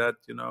stuff like that.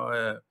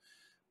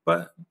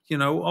 But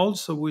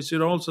also we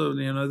should also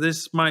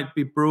this might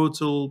be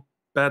brutal,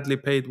 badly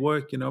paid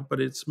work.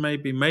 But it's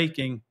maybe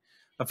making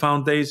a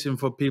foundation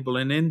for people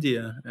in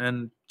India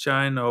and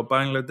China or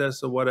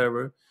Bangladesh or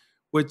whatever,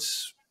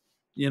 which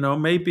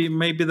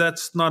maybe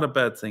that's not a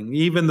bad thing,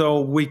 even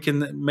though we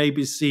can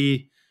maybe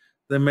see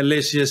the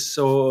malicious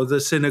or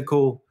the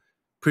cynical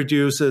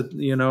producer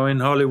in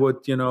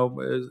Hollywood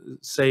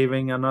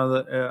saving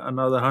another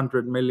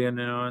 100 million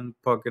and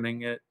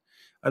pocketing it.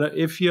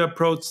 If you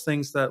approach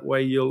things that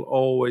way, you'll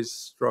always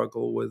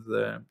struggle with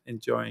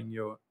enjoying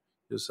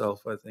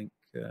yourself, I think,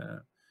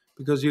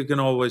 because you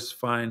can always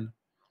find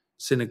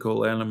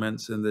cynical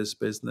elements in this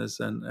business.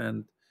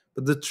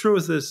 But the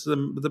truth is,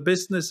 the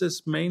business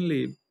is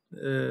mainly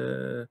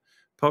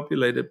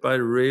populated by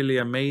really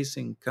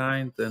amazing,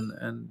 kind,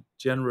 and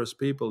generous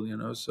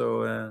people.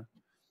 So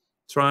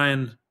try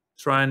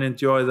and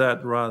enjoy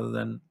that rather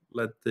than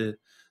let the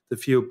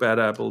few bad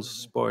apples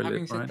spoil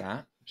Having it. said Right?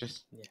 that,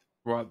 just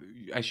well,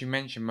 as you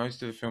mentioned,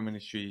 most of the film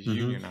industry is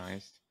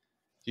unionized.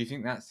 Do you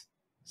think that's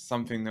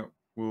something that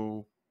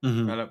will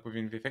develop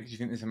within VFX? Do you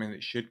think there's something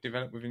that should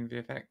develop within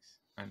VFX?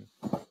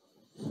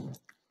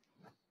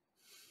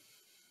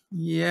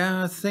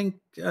 Yeah, I think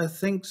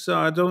so.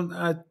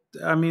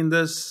 I mean,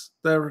 there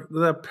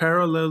are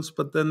parallels,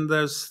 but then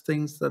there's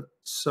things that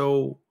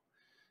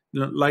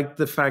like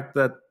the fact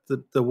that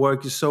the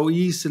work is so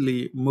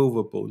easily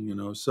movable.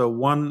 So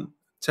one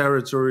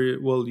territory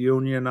will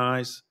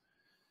unionize,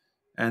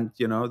 and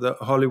the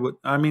Hollywood.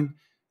 I mean,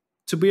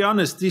 to be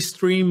honest, these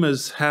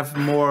streamers have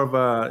more of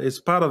it's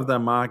part of their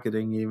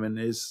marketing even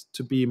is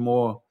to be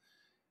more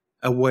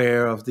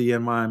aware of the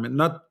environment,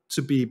 not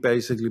to be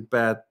basically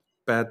bad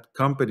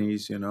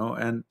companies,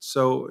 and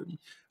so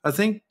I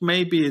think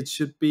maybe it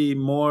should be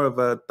more of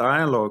a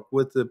dialogue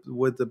with the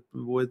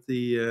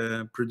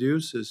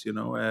producers,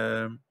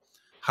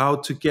 how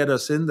to get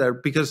us in there,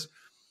 because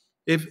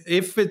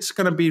if it's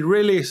going to be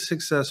really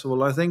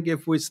successful, I think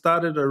if we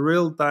started a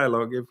real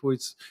dialogue,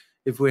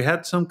 if we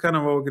had some kind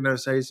of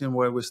organization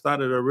where we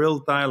started a real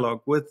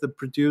dialogue with the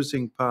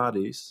producing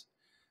parties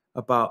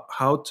about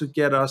how to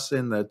get us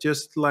in there,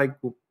 just like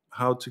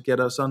how to get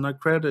us on a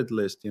credit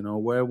list,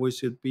 where we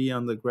should be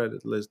on the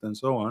credit list and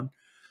so on.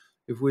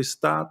 If we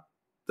start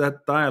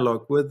that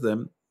dialogue with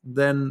them,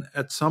 then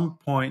at some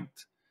point,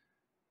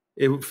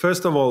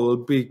 first of all,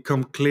 it'll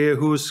become clear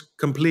who's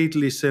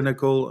completely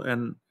cynical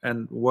and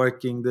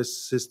working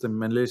this system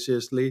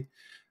maliciously.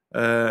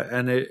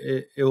 And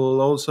it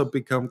will also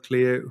become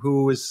clear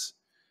who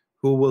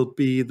will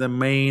be the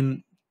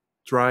main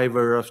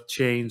driver of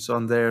change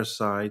on their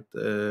side.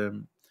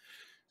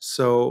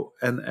 So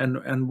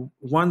and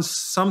once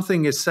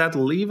something is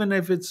settled, even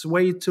if it's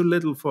way too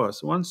little for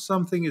us, once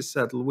something is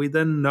settled, we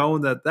then know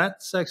that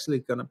that's actually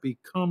going to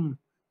become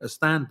a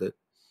standard,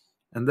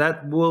 and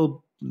that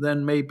will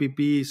then maybe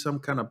be some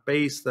kind of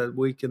base that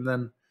we can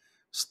then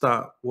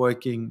start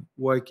working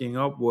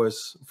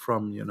upwards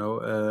from.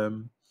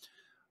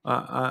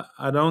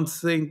 I don't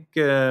think.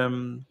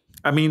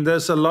 I mean,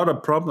 there's a lot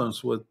of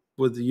problems with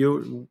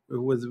unions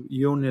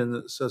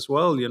as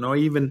well.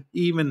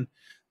 Even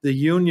the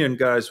union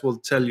guys will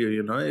tell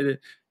you.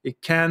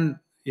 It can.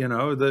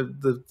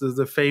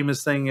 The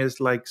famous thing is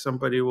like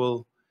somebody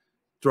will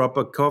drop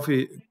a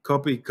copy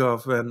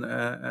cup and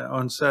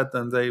on set,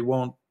 and they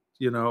won't.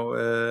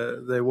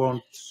 They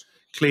won't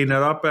clean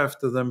it up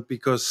after them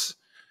because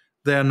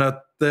they're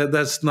not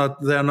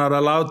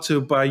allowed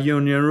to by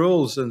union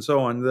rules and so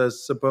on.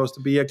 There's supposed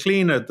to be a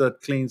cleaner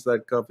that cleans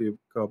that coffee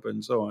cup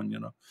and so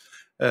on.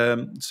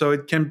 So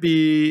it can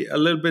be a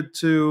little bit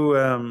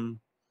too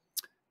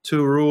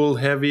rule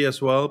heavy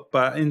as well,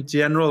 but in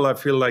general I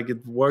feel like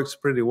it works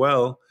pretty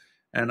well,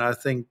 and I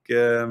think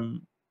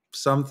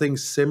something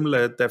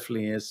similar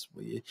definitely is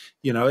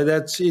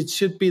it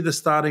should be the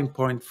starting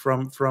point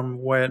from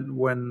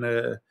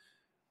when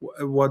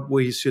what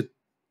we should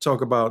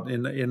talk about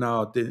in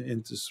our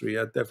industry.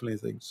 I definitely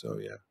think so.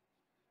 Yeah,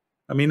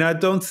 I mean, I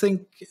don't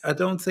think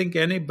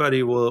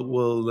anybody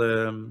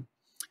will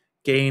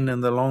gain in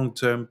the long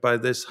term by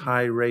this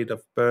high rate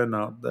of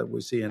burnout that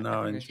we see in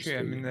our industry. True.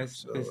 I mean,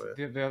 there's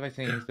the other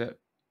thing is that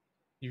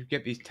you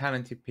get these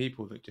talented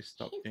people that just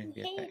stop doing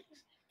VFX,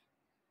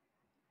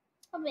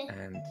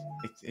 and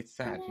it's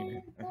sad.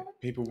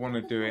 People want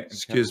to do it.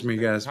 Excuse me,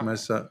 guys. My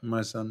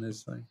son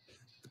is like,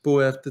 "Bo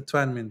efter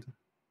 2 minuter."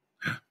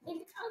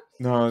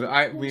 No,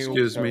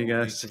 excuse me,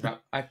 guys.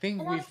 I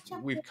think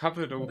we've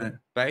covered all the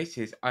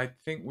bases. I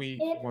think we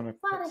want to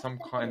put some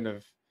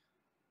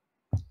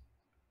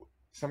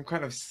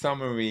kind of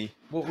summary.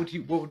 What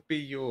would be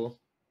your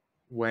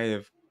way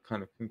of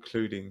kind of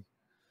concluding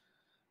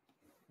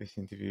this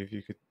interview? If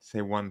you could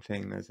say one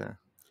thing,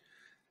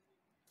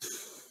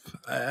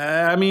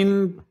 I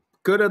mean,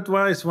 good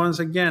advice once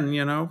again.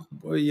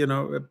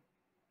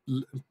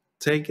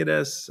 Take it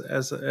as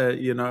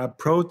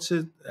approach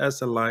it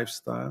as a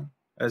lifestyle,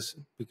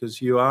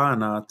 because you are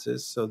an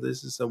artist. So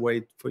this is a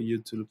way for you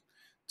to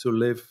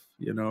live,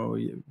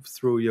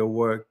 through your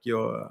work,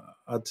 your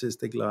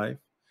artistic life.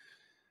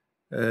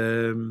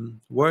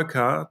 Work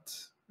hard,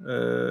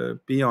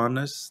 be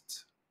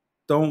honest.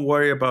 Don't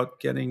worry about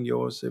getting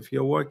yours. If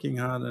you're working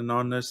hard and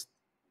honest,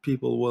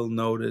 people will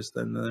notice,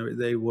 and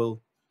they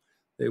will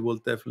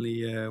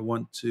definitely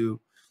want to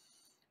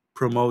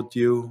promote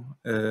you,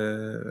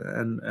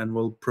 and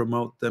will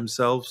promote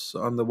themselves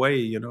on the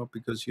way,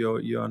 because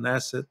you're an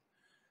asset.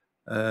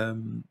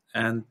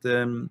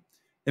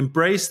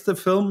 Embrace the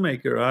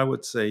filmmaker, I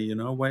would say.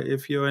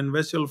 If you're in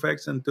visual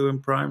effects and doing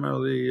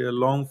primarily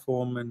long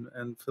form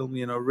and film,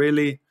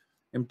 really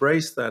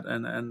embrace that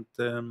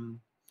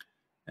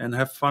and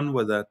have fun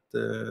with that.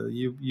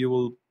 You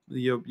will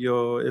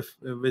your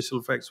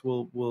visual effects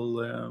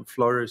will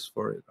flourish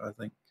for it, I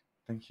think.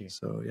 Thank you.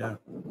 So yeah.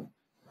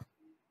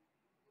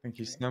 Thank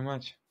you so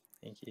much.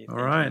 Thank you. All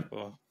Thank right.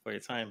 you for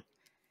your time.